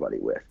trust everybody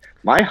with.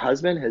 My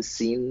husband has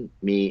seen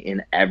me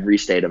in every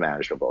state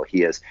imaginable. He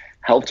has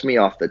helped me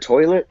off the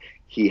toilet.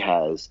 He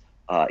has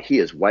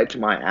wiped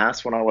my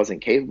ass when I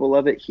wasn't capable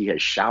of it. He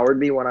has showered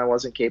me when I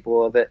wasn't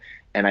capable of it.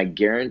 And I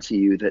guarantee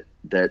you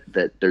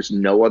that there's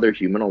no other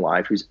human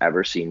alive who's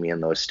ever seen me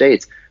in those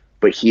states.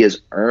 But he has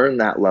earned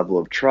that level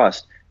of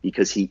trust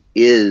because he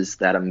is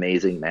that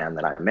amazing man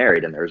that I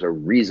married. And there's a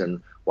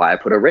reason why I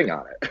put a ring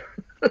on it.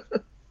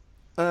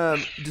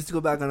 Just to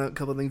go back on a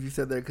couple of things you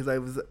said there, because I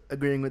was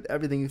agreeing with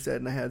everything you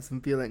said and I had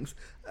some feelings.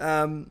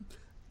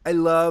 I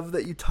love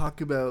that you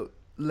talk about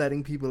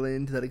letting people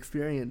into that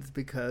experience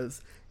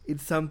because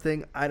it's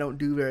something I don't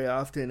do very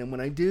often. And when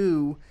I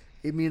do,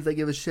 it means I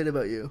give a shit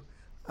about you.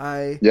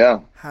 I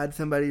had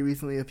somebody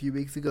recently, a few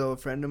weeks ago, a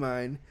friend of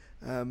mine,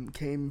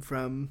 came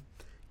from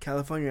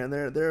California, and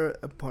they're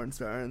a porn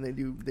star, and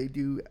they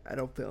do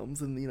adult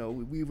films, and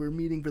we were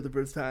meeting for the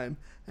first time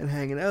and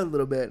hanging out a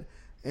little bit,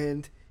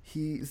 and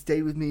he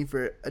stayed with me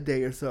for a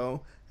day or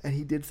so, and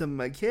he did some of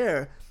my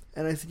care,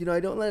 and I said, I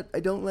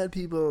don't let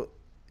people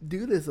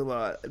do this a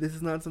lot. This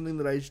is not something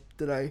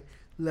that I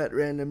let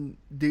random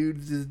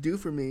dudes just do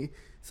for me.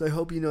 So I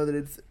hope you know that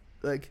it's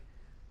like,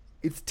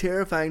 it's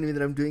terrifying to me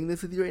that I'm doing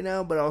this with you right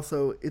now, but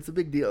also it's a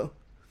big deal.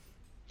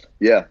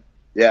 Yeah.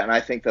 Yeah. And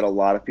I think that a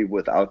lot of people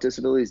without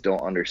disabilities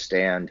don't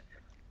understand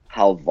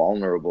how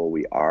vulnerable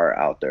we are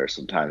out there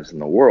sometimes in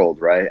the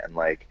world, right? And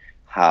like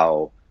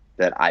how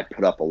that I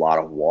put up a lot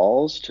of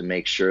walls to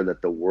make sure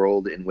that the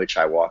world in which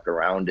I walk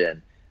around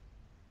in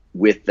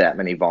with that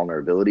many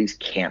vulnerabilities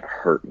can't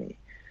hurt me.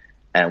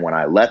 And when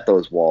I let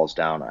those walls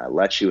down, I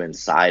let you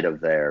inside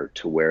of there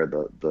to where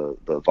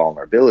the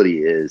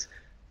vulnerability is,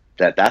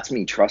 that's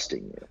me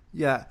trusting you.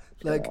 Yeah,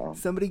 like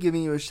somebody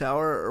giving you a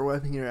shower or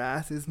wiping your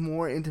ass is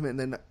more intimate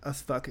than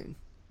us fucking.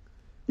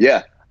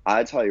 Yeah,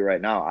 I tell you right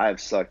now, I've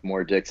sucked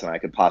more dicks than I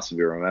could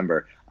possibly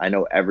remember. I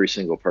know every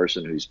single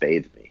person who's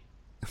bathed me.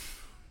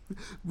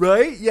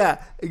 Right?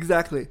 Yeah,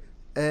 exactly.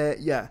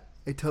 Yeah,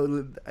 I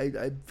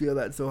feel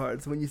that so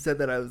hard. So when you said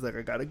that, I was like,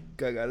 I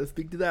gotta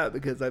speak to that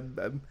because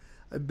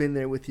I've been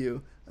there with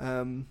you.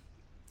 And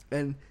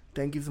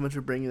thank you so much for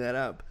bringing that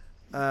up.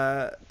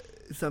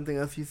 Something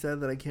else you said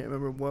that I can't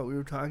remember what we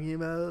were talking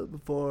about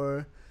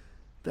before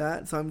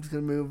that, so I'm just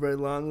going to move right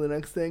along to the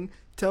next thing.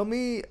 Tell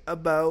me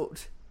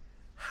about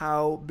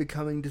how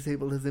becoming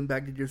disabled has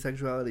impacted your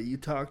sexuality. You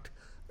talked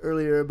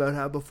earlier about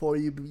how before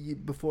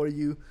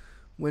you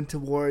went to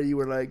war, you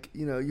were like,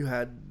 you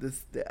had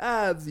the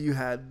abs, you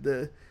had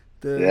the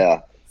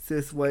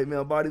cis white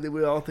male body that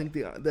we all think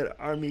that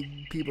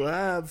army people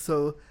have.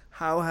 So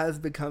how has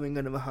becoming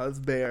kind of a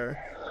husband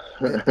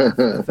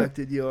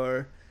affected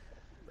your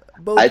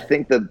both? I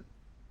think the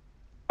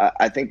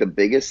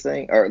biggest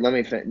thing, or let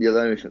me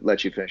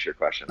let you finish your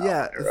question.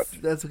 Yeah,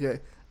 that's okay.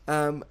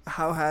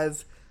 How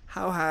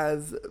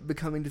has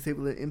becoming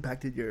disabled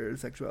impacted your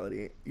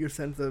sexuality, your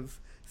sense of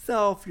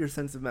self, your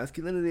sense of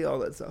masculinity, all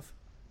that stuff?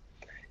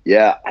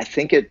 Yeah, I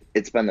think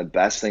it's been the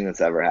best thing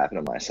that's ever happened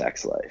in my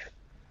sex life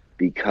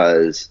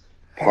because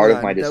part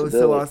of my disability.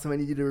 That was so awesome. I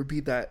need you to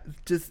repeat that.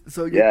 Just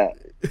so you. Yeah,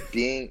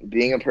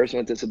 being a person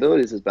with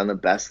disabilities has been the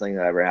best thing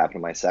that ever happened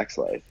in my sex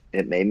life.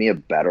 It made me a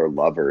better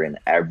lover in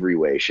every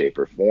way, shape,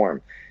 or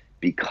form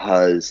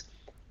because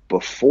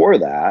before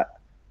that,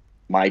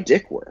 my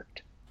dick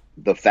worked.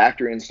 The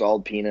factory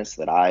installed penis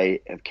that I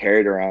have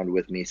carried around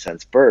with me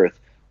since birth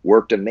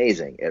worked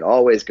amazing. It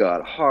always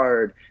got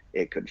hard.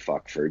 It could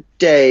fuck for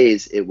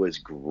days. It was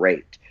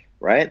great,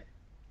 right?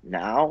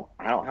 Now,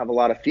 I don't have a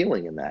lot of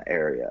feeling in that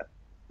area.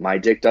 My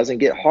dick doesn't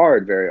get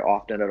hard very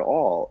often at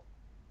all,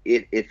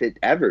 if it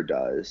ever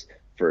does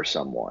for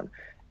someone.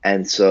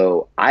 And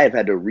so I have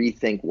had to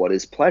rethink what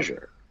is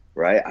pleasure,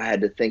 right? I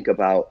had to think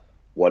about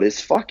what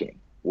is fucking.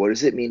 What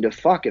does it mean to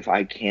fuck if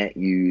I can't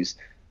use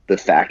the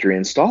factory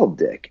installed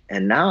dick?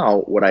 And now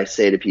what I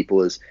say to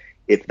people is,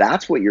 if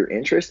that's what you're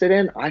interested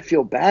in, I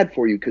feel bad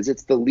for you because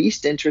it's the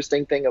least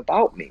interesting thing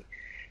about me.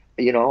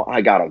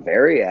 I got a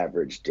very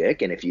average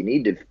dick, and if you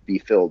need to be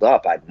filled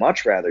up, I'd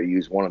much rather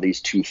use one of these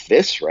two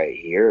fists right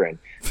here, and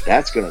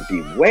that's going to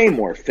be way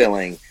more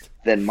filling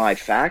than my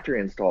factory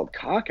installed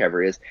cock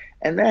ever is.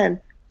 And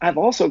then I've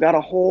also got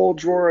a whole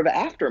drawer of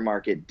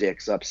aftermarket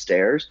dicks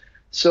upstairs.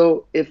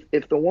 So if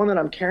the one that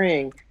I'm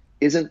carrying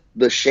isn't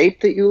the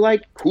shape that you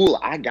like, cool,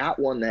 I got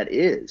one that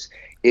is.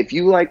 If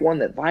you like one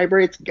that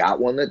vibrates, got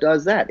one that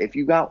does that. If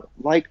you got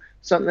like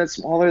something that's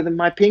smaller than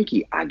my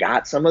pinky, I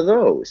got some of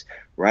those,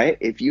 right?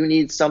 If you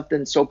need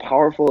something so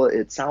powerful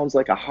it sounds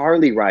like a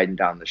Harley riding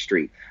down the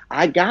street,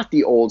 I got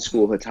the old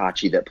school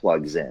Hitachi that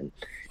plugs in,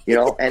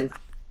 and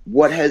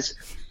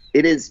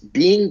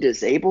being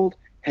disabled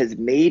has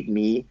made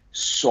me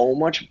so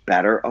much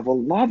better of a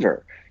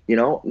lover. You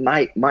know,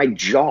 my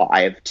jaw,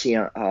 I have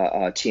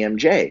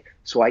TMJ,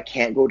 so I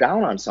can't go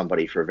down on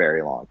somebody for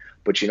very long.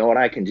 But you know what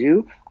I can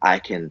do? I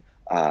can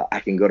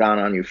go down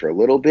on you for a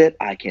little bit.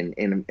 I can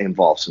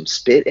involve some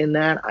spit in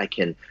that. I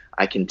can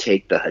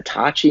take the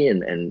Hitachi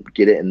and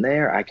get it in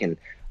there. I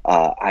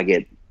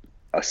get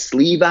a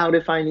sleeve out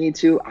if I need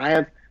to.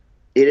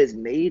 It has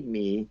made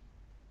me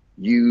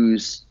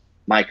use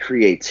my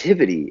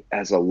creativity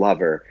as a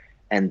lover,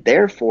 and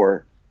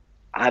therefore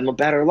I'm a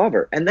better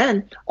lover. And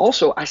then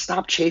also I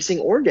stopped chasing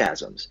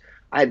orgasms.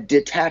 I've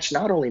detached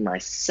not only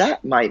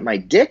my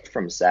dick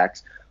from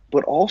sex,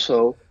 but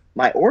also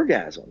my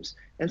orgasms.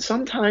 And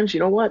sometimes, you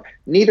know what?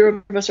 Neither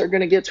of us are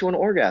going to get to an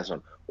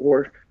orgasm,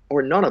 or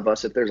none of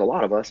us, if there's a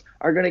lot of us,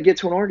 are going to get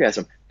to an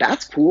orgasm.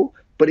 That's cool.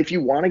 But if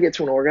you want to get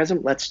to an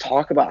orgasm, let's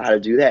talk about how to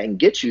do that and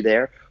get you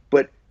there.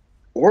 But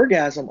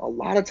orgasm, a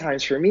lot of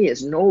times for me,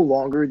 is no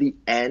longer the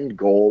end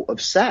goal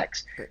of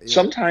sex. Yeah.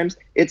 Sometimes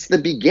it's the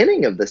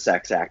beginning of the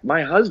sex act.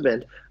 My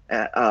husband,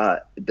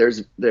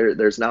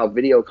 there's now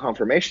video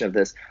confirmation of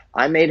this.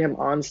 I made him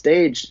on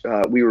stage.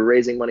 We were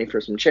raising money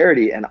for some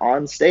charity, and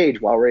on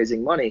stage while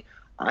raising money,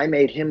 I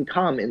made him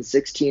come in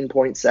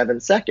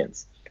 16.7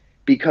 seconds.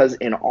 Because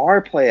in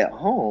our play at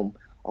home,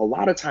 a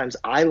lot of times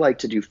I like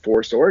to do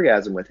forced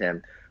orgasm with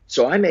him.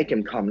 So I make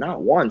him come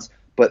not once,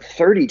 but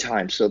 30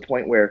 times, to the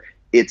point where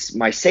it's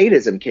my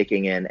sadism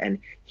kicking in, and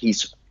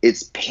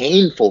it's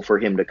painful for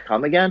him to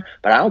come again,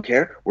 but I don't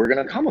care. We're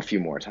going to come a few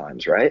more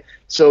times, right?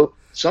 So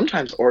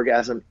sometimes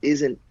orgasm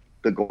isn't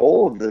the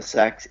goal of the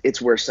sex.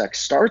 It's where sex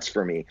starts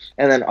for me.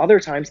 And then other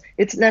times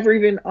it's never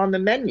even on the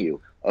menu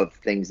of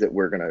things that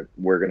we're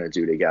going to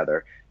do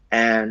together.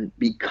 And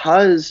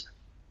because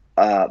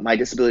my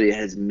disability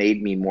has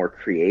made me more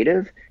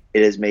creative,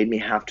 it has made me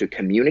have to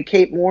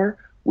communicate more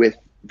with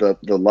the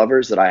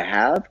lovers that I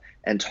have,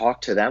 and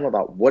talk to them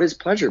about what is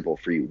pleasurable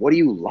for you. What do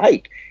you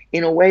like?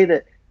 In a way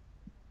that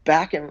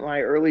back in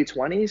my early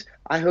 20s,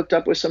 I hooked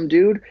up with some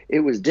dude. It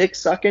was dick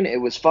sucking. It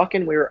was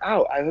fucking. We were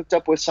out. I hooked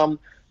up with some,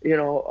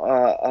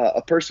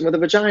 a person with a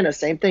vagina.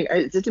 Same thing.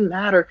 It didn't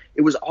matter.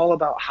 It was all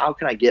about how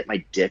can I get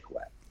my dick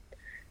wet.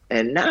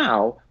 And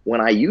now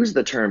when I use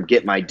the term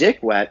get my dick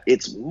wet,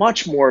 it's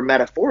much more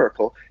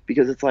metaphorical,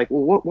 because it's like,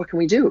 well, what can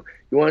we do?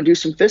 You want to do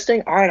some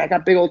fisting? All right, I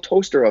got big old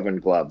toaster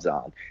oven gloves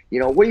on.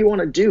 What do you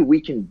want to do?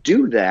 We can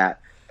do that.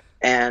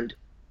 And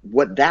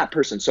what that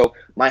person, so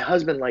my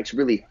husband likes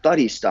really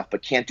thuddy stuff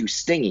but can't do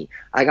stingy.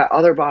 I got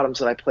other bottoms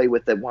that I play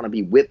with that want to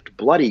be whipped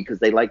bloody because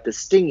they like the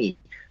stingy.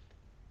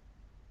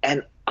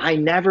 And I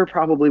never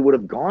probably would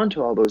have gone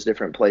to all those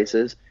different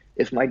places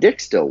if my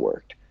dick still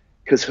worked.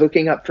 Because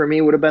hooking up for me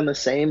would have been the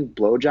same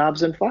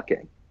blowjobs and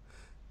fucking.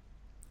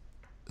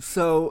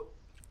 So,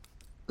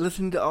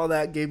 listening to all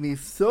that gave me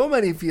so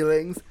many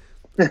feelings.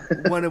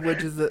 One of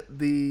which is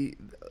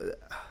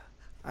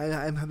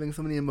I'm having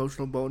so many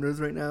emotional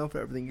boners right now for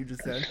everything you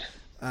just said.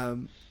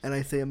 And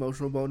I say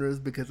emotional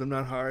boners because I'm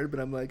not hard, but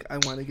I'm like, I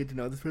want to get to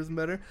know this person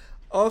better.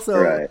 Also,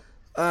 right.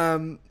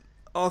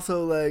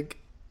 Also, like,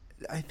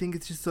 I think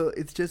it's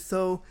just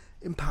so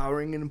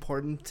empowering and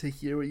important to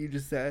hear what you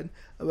just said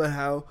about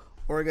how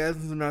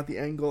orgasms are not the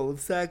end goal of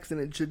sex,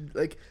 and it should,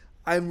 like,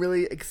 I'm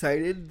really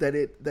excited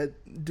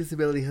that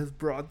disability has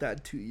brought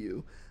that to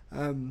you.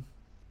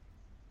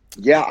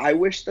 Yeah, I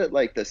wish that,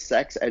 like, the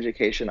sex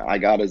education I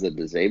got as a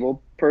disabled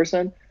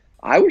person,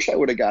 I wish I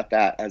would have got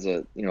that as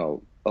a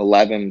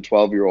 11,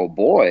 12-year-old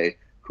boy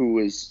who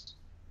was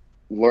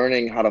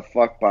learning how to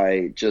fuck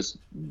by just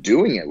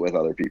doing it with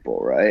other people,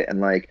 right? And,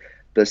 like,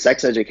 the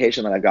sex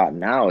education that I've gotten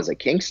now as a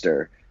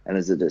kinkster and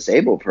as a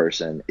disabled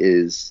person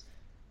is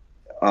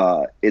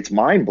it's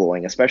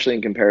mind-blowing, especially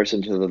in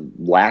comparison to the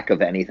lack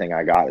of anything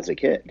I got as a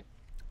kid.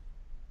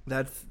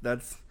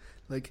 That's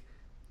like,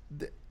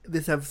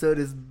 this episode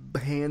is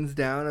hands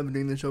down, I've been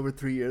doing this show for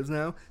 3 years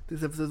now,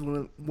 this episode is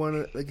one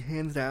of like,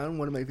 hands down,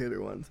 one of my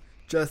favorite ones.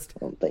 Just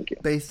thank you.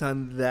 Based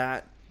on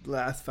that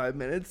last 5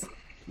 minutes,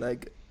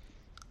 like,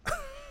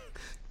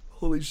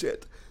 holy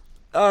shit.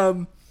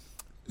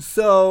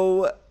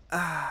 So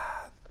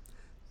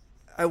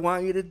I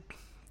want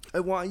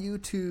you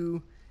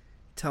to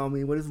tell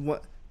me what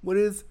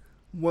is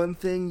one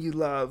thing you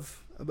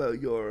love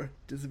about your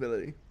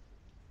disability?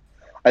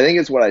 I think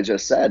it's what I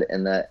just said,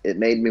 in that it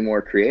made me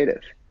more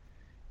creative.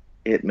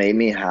 It made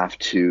me have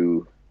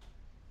to,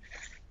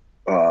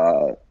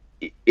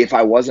 if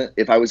I was going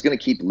to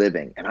keep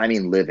living, and I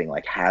mean living,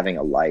 like having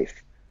a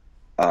life,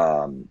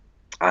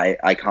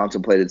 I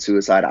contemplated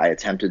suicide. I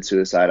attempted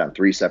suicide on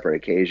 3 separate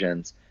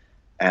occasions,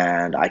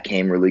 and I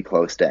came really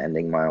close to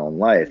ending my own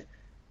life.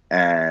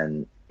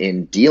 And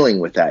in dealing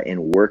with that,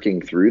 in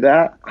working through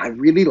that, I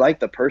really like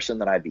the person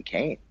that I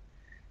became.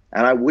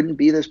 And I wouldn't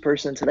be this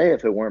person today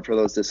if it weren't for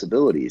those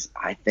disabilities.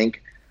 I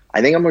think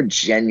I'm a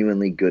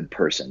genuinely good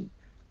person.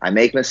 I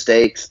make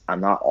mistakes.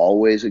 I'm not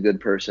always a good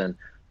person,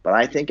 but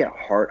I think at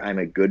heart I'm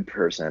a good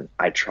person.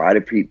 I try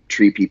to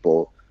treat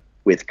people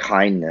with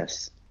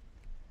kindness,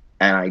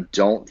 and I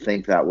don't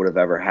think that would have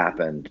ever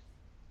happened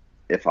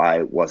if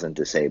I wasn't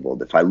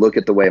disabled. If I look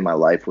at the way my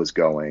life was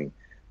going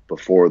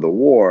before the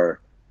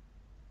war,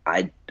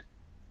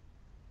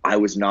 I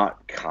was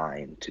not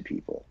kind to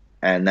people.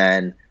 And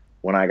then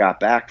when I got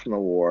back from the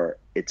war,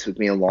 it took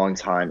me a long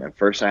time. And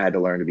first, I had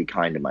to learn to be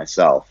kind to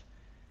myself.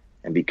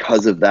 And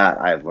because of that,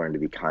 I've learned to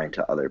be kind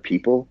to other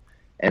people.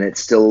 And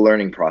it's still a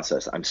learning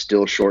process. I'm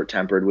still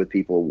short-tempered with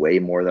people way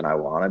more than I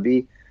want to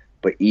be.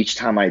 But each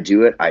time I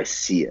do it, I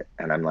see it.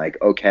 And I'm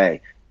like,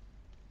 okay,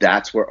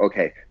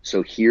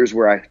 so here's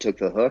where I took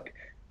the hook.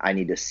 I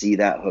need to see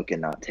that hook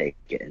and not take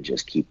it and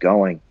just keep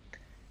going.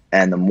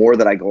 And the more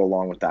that I go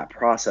along with that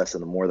process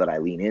and the more that I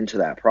lean into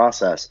that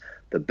process,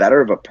 the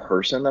better of a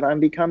person that I'm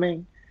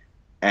becoming.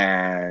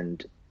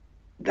 And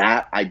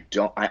that I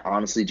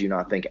honestly do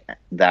not think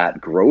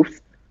that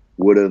growth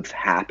would have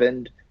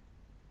happened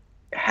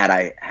had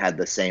I had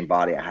the same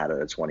body I had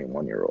at a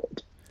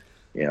 21-year-old,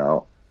 you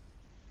know?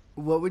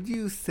 What would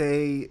you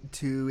say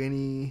to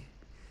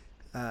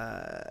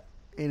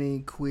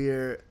any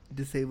queer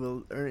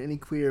disabled or any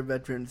queer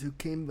veterans who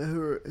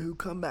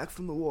come back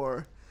from the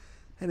war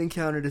and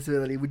encounter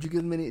disability? Would you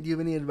give them do you have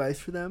any advice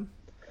for them?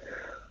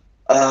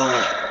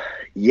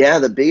 Yeah,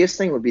 the biggest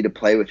thing would be to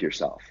play with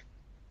yourself.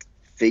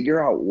 Figure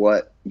out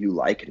what you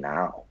like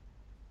now,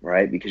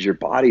 right? Because your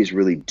body is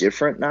really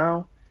different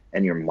now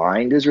and your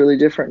mind is really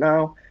different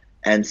now,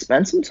 and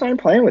spend some time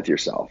playing with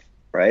yourself,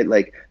 right?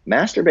 Like,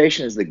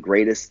 masturbation is the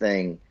greatest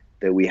thing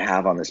that we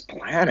have on this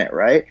planet,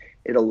 right?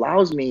 It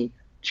allows me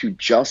to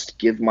just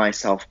give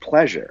myself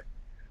pleasure.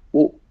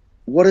 Well,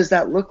 what does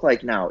that look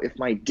like now? If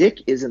my dick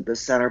isn't the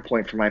center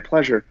point for my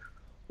pleasure,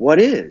 what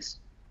is?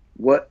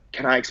 What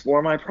can I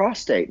explore? My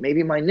prostate?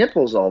 Maybe my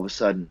nipples all of a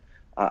sudden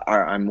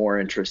I'm more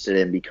interested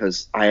in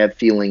because I have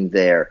feeling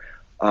there.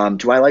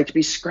 Do I like to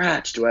be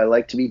scratched? Do I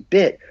like to be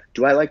bit?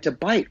 Do I like to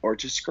bite or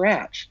to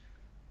scratch?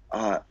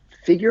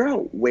 Figure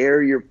out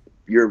where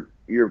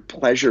your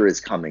pleasure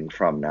is coming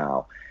from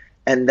now,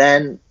 and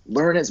then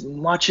learn as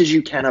much as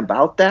you can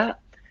about that,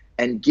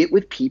 and get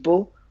with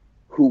people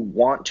who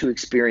want to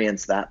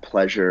experience that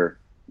pleasure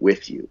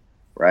with you,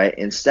 right?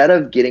 Instead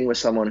of getting with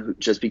someone who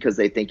just because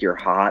they think you're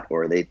hot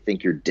or they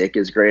think your dick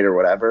is great or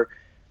whatever,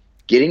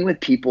 getting with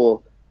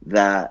people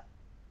that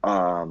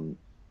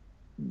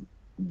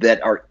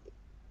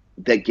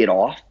get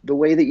off the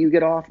way that you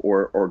get off,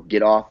 or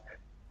get off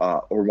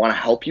or want to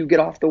help you get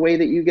off the way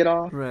that you get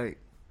off. Right.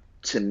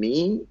 To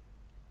me,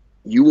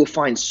 you will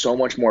find so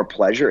much more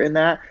pleasure in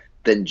that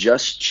than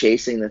just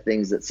chasing the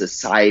things that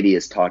society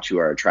has taught you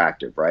are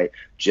attractive, right?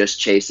 Just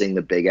chasing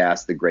the big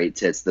ass, the great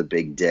tits, the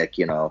big dick,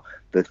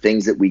 the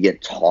things that we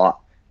get taught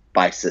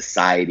by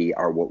society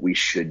are what we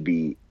should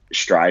be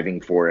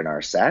striving for in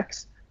our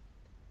sex.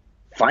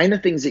 Find the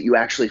things that you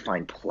actually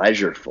find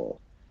pleasureful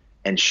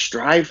and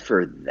strive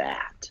for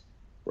that,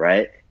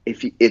 right?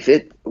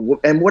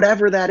 And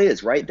whatever that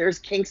is, right? There's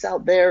kinks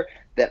out there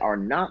that are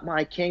not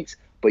my kinks,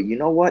 but you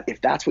know what?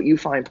 If that's what you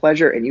find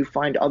pleasure and you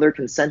find other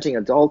consenting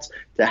adults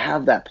to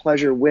have that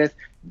pleasure with,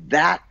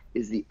 that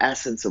is the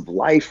essence of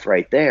life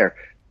right there.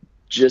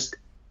 Just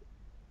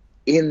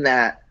in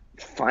that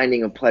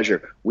finding of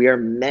pleasure, we are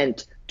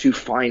meant to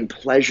find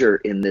pleasure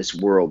in this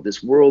world.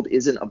 This world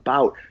isn't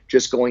about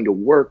just going to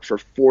work for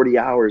 40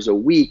 hours a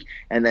week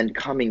and then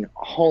coming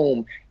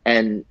home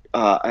and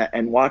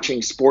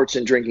watching sports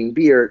and drinking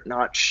beer,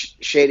 not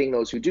shading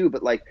those who do,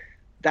 but like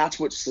that's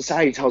what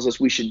society tells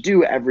us we should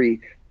do every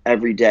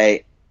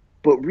day.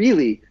 But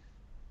really,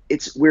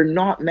 we're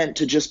not meant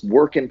to just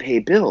work and pay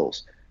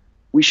bills.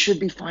 We should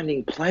be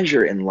finding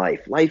pleasure in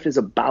life. Life is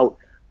about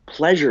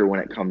pleasure when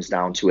it comes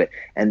down to it.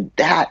 And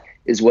that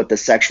is what the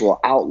sexual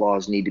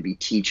outlaws need to be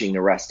teaching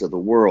the rest of the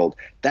world.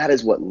 That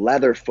is what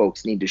leather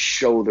folks need to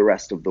show the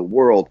rest of the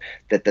world,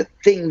 that the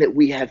thing that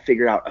we have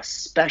figured out,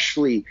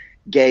 especially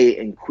gay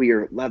and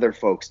queer leather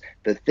folks,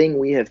 the thing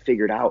we have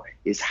figured out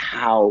is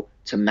how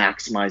to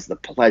maximize the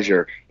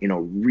pleasure in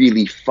a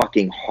really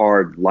fucking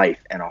hard life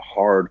and a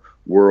hard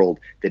world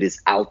that is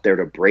out there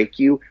to break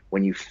you.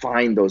 When you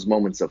find those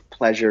moments of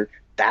pleasure,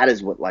 that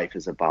is what life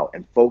is about.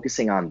 And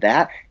focusing on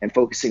that and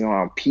focusing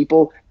on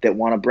people that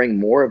want to bring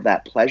more of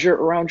that pleasure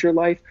around your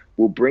life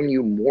will bring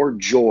you more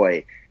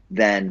joy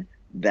than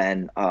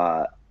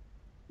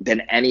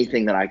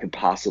anything that I could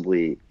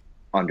possibly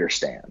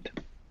understand.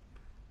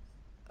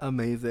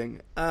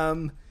 Amazing.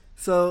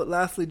 So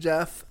lastly,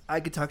 Jeff, I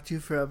could talk to you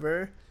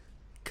forever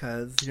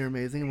because you're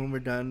amazing. And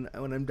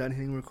when I'm done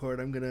hitting record,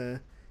 I'm going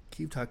to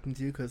keep talking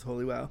to you because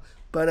holy wow.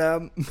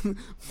 But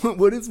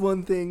what is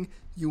one thing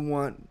you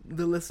want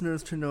the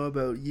listeners to know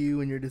about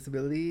you and your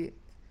disability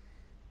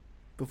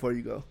before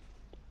you go?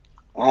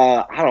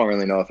 I don't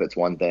really know if it's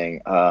one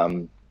thing.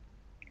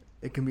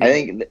 It can be. I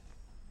think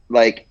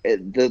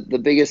the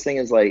biggest thing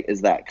is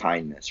that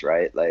kindness,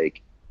 right?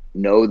 Like,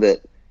 know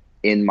that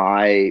in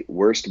my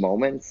worst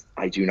moments,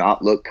 I do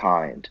not look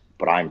kind,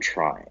 but I'm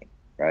trying,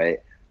 right?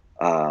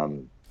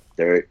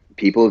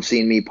 People have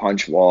seen me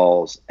punch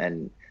walls,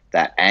 and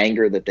that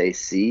anger that they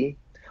see.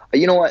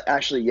 You know what?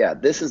 Actually, yeah,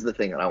 this is the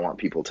thing that I want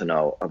people to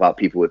know about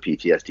people with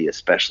PTSD,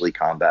 especially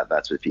combat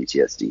vets with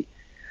PTSD.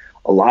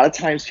 A lot of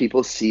times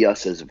people see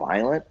us as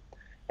violent,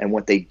 and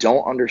what they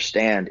don't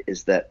understand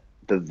is that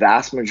the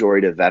vast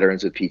majority of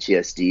veterans with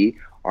PTSD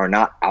are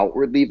not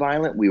outwardly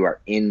violent, we are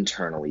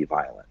internally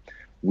violent.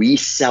 We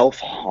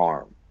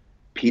self-harm.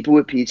 People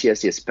with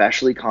PTSD,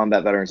 especially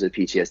combat veterans with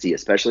PTSD,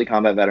 especially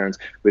combat veterans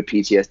with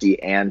PTSD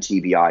and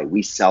TBI,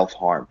 we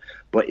self-harm.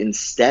 But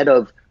instead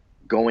of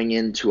going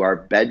into our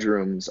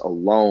bedrooms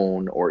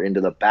alone or into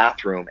the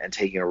bathroom and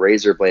taking a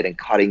razor blade and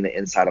cutting the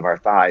inside of our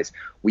thighs,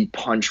 we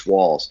punch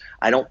walls.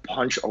 I don't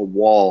punch a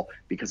wall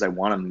because I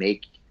want to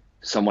make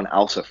someone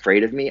else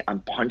afraid of me. I'm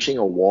punching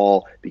a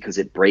wall because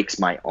it breaks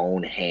my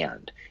own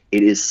hand.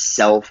 It is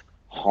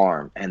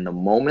self-harm. And the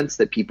moments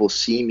that people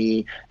see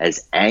me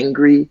as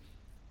angry,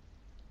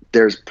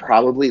 there's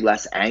probably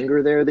less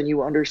anger there than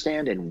you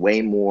understand, and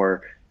way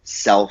more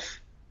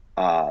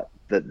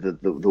the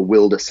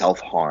will to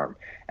self-harm.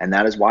 And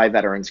that is why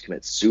veterans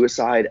commit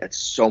suicide at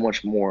so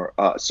much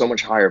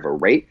higher of a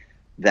rate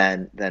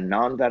than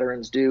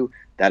non-veterans do.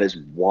 That is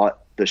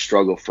what the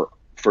struggle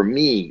for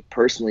me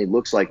personally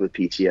looks like with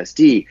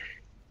PTSD.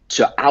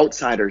 To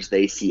outsiders,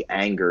 they see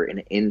anger,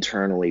 and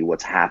internally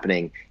what's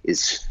happening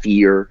is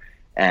fear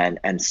and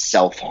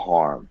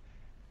self-harm.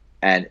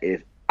 And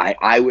if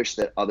I wish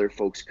that other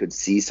folks could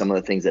see some of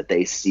the things that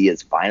they see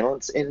as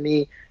violence in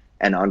me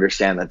and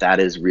understand that that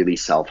is really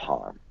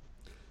self-harm.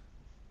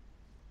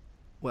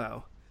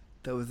 Wow.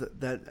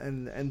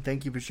 And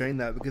thank you for sharing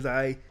that, because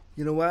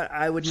you know what?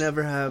 I would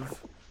never have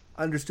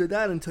understood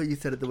that until you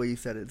said it the way you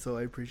said it. So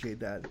I appreciate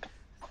that.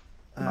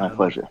 My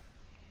pleasure.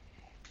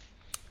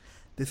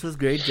 This was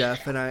great,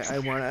 Jeff. And I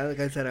want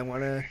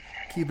to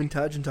keep in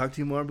touch and talk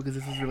to you more, because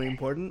this is really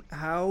important.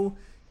 How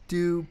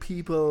do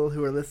people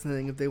who are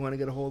listening, if they want to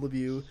get a hold of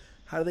you,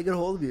 how do they get a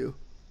hold of you?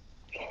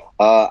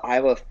 I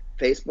have a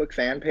Facebook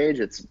fan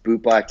page. It's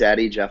Boot Black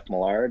Daddy Jeff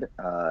Millard,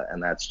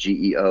 and that's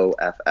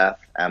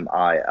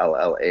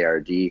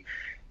GeoffMillard.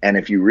 And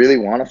if you really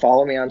want to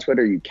follow me on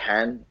Twitter, you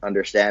can,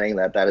 understanding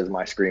that is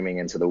my screaming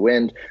into the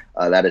wind.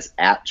 That is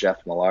at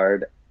Jeff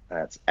Millard.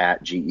 That's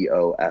at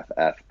GeoffMillard.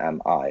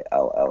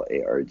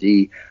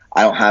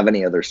 I don't have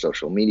any other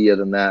social media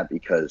than that,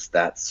 because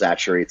that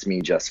saturates me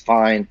just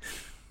fine.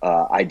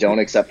 I don't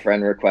accept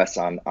friend requests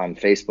on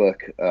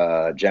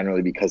Facebook,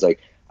 generally, because I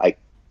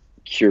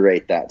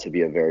curate that to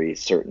be a very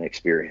certain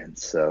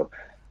experience. So,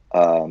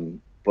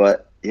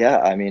 but yeah,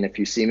 I mean, if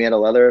you see me at a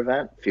leather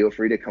event, feel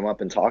free to come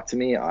up and talk to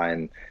me.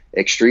 I'm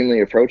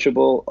extremely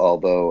approachable,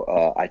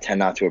 although I tend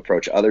not to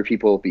approach other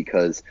people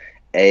because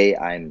A,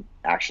 I'm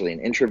actually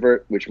an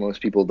introvert, which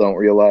most people don't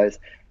realize,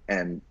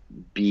 and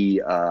B,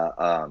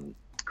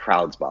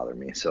 crowds bother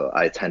me. So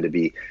I tend to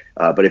be,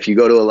 but if you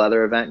go to a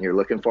leather event and you're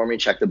looking for me,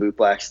 check the Boot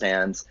Black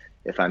stands.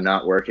 If I'm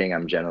not working,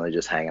 I'm generally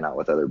just hanging out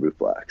with other Boot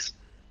Blacks.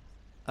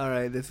 All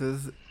right. This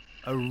was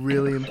a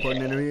really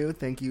important interview.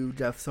 Thank you,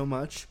 Jeff, so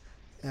much.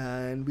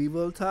 And we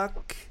will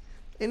talk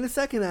in a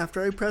second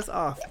after I press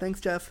off. Thanks,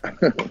 Jeff.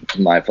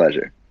 My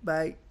pleasure.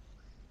 Bye.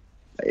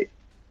 Bye.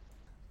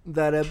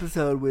 That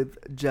episode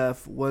with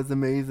Jeff was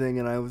amazing,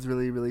 and I was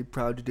really, really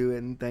proud to do it,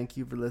 and thank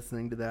you for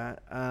listening to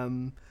that.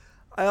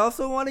 I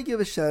also want to give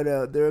a shout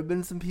out. There have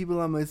been some people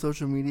on my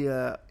social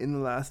media in the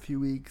last few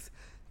weeks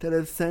that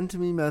have sent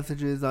me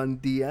messages on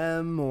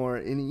DM or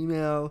in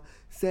email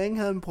saying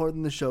how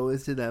important the show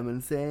is to them,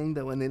 and saying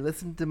that when they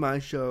listen to my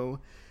show,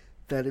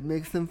 that it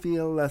makes them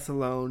feel less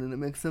alone, and it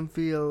makes them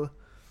feel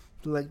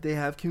like they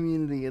have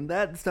community and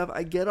that stuff.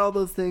 I get all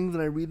those things,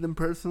 and I read them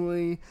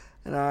personally,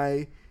 and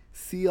I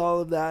see all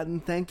of that,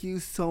 and thank you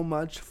so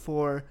much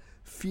for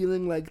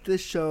feeling like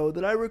this show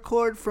that I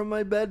record from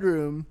my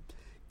bedroom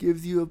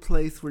gives you a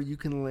place where you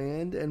can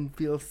land and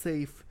feel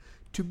safe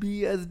to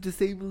be as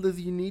disabled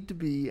as you need to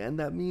be. And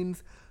that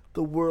means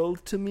the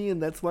world to me,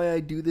 and that's why I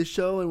do this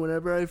show. And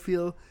whenever I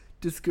feel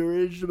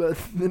discouraged about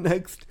the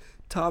next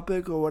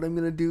topic or what I'm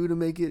going to do to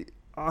make it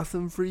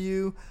awesome for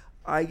you,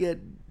 I get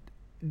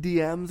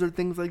DMs or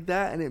things like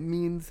that, and it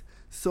means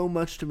so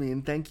much to me,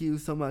 and thank you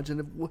so much.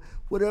 And if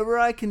whatever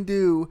I can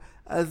do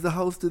as the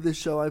host of this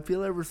show, I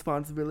feel a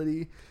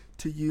responsibility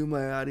to you,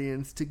 my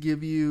audience, to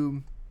give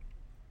you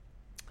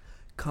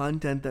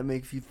content that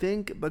makes you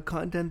think, but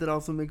content that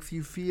also makes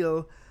you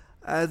feel,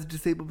 as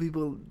disabled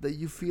people, that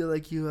you feel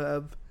like you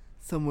have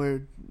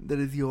somewhere that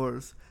is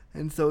yours.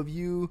 And so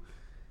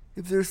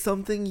if there's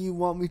something you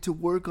want me to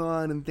work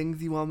on and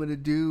things you want me to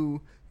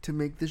do to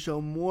make the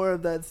show more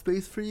of that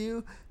space for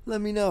you,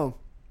 let me know.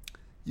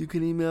 You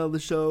can email the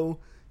show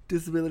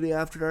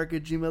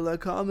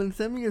disabilityafterdark@gmail.com and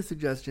send me your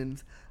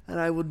suggestions, and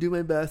I will do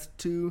my best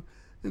to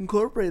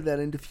incorporate that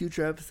into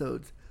future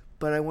episodes.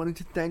 But I wanted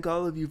to thank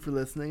all of you for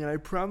listening, and I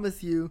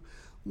promise you,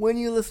 when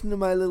you listen to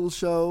my little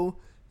show,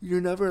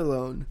 you're never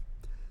alone.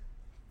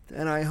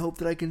 And I hope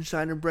that I can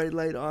shine a bright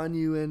light on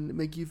you and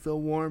make you feel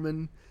warm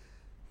and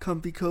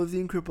comfy, cozy,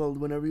 and crippled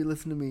whenever you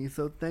listen to me.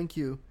 So thank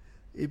you.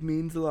 It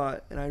means a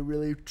lot, and I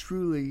really,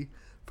 truly,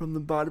 from the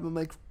bottom of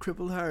my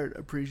crippled heart,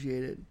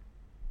 appreciate it.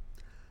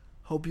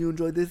 Hope you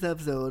enjoyed this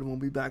episode, and we'll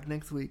be back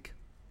next week.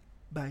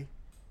 Bye.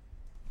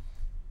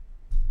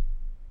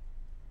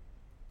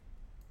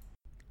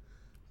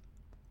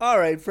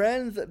 Alright,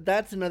 friends,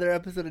 that's another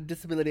episode of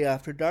Disability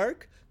After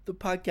Dark. the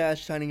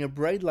podcast shining a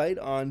bright light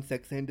on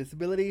sex and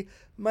disability.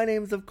 My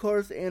name is, of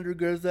course, Andrew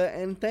Gurza,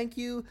 and thank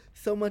you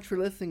so much for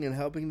listening and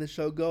helping the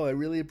show go. I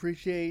really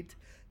appreciate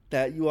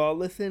that you all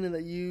listen and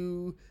that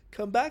you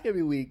come back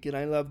every week, and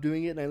I love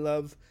doing it, and I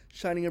love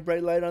shining a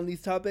bright light on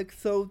these topics,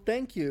 so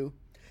thank you.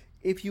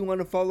 If you want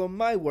to follow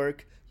my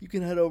work, you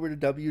can head over to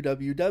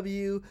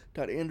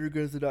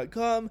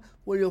www.andrewgurza.com,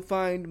 where you'll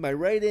find my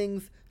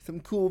writings,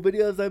 some cool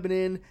videos I've been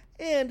in,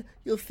 and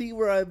you'll see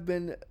where I've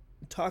been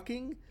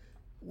talking,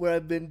 where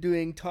I've been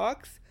doing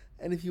talks,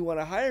 and if you want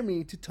to hire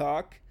me to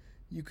talk,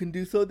 you can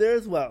do so there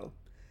as well.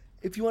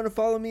 If you want to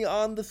follow me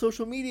on the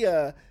social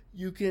media,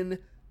 you can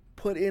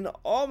put in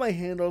all my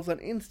handles on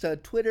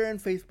Insta, Twitter, and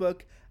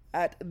Facebook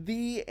at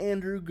The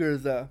Andrew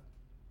Gurza.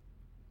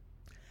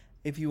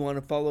 If you want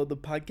to follow the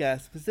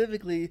podcast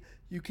specifically,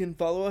 you can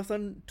follow us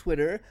on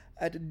Twitter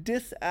at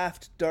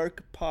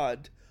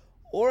DisAftDarkPod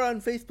or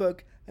on Facebook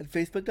at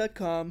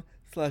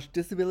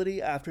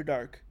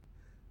facebook.com/disabilityafterdark.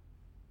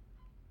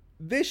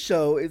 This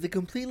show is a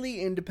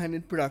completely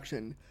independent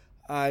production.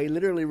 I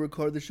literally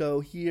record the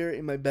show here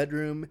in my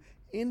bedroom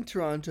in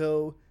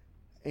Toronto,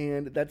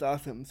 and that's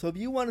awesome. So if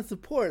you want to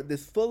support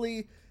this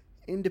fully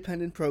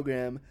independent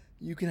program,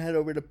 you can head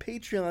over to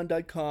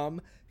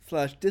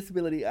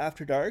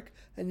patreon.com/disabilityafterdark,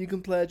 and you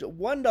can pledge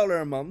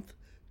 $1 a month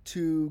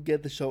to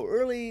get the show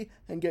early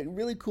and get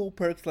really cool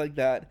perks like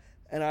that.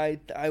 And I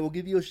will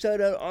give you a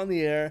shout out on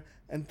the air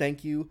and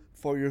thank you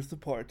for your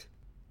support.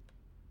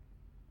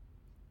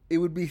 It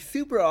would be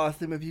super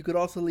awesome if you could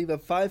also leave a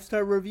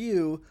 5-star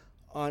review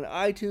on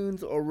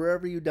iTunes or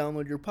wherever you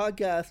download your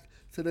podcast,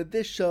 so that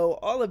this show,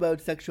 all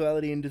about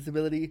sexuality and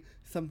disability,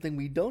 something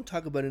we don't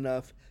talk about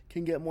enough,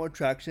 can get more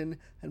traction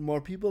and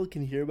more people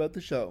can hear about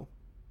the show.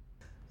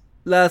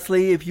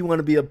 Lastly, if you want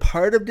to be a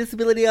part of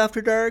Disability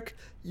After Dark,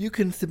 you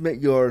can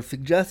submit your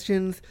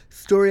suggestions,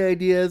 story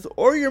ideas,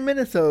 or your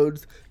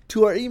minisodes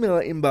to our email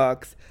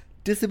inbox,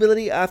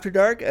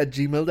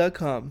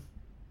 disabilityafterdark@gmail.com.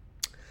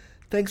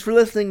 Thanks for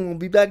listening. We'll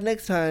be back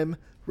next time,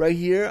 right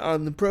here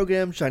on the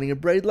program shining a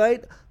bright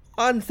light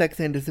on sex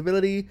and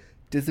disability,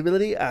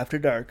 Disability After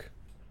Dark.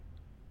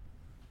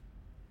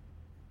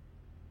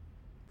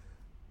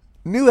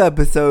 New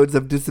episodes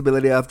of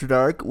Disability After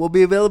Dark will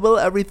be available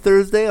every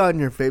Thursday on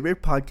your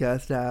favorite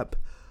podcast app.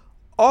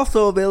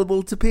 Also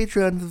available to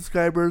Patreon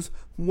subscribers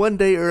one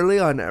day early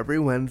on every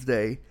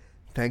Wednesday.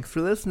 Thanks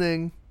for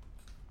listening.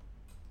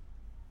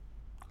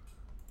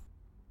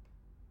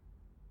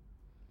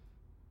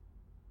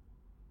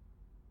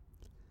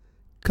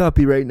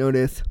 Copyright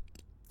notice.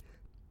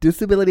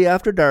 Disability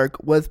After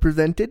Dark was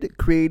presented,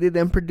 created,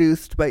 and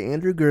produced by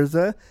Andrew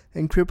Gurza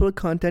and Crippled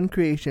Content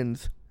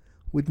Creations,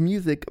 with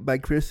music by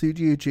Chris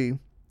Ujiuchi.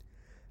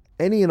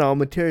 Any and all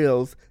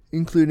materials,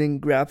 including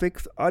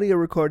graphics, audio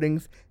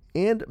recordings,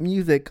 and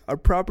music, are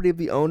property of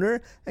the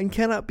owner and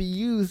cannot be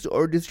used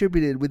or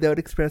distributed without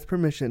express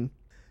permission.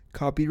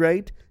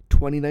 Copyright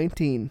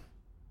 2019.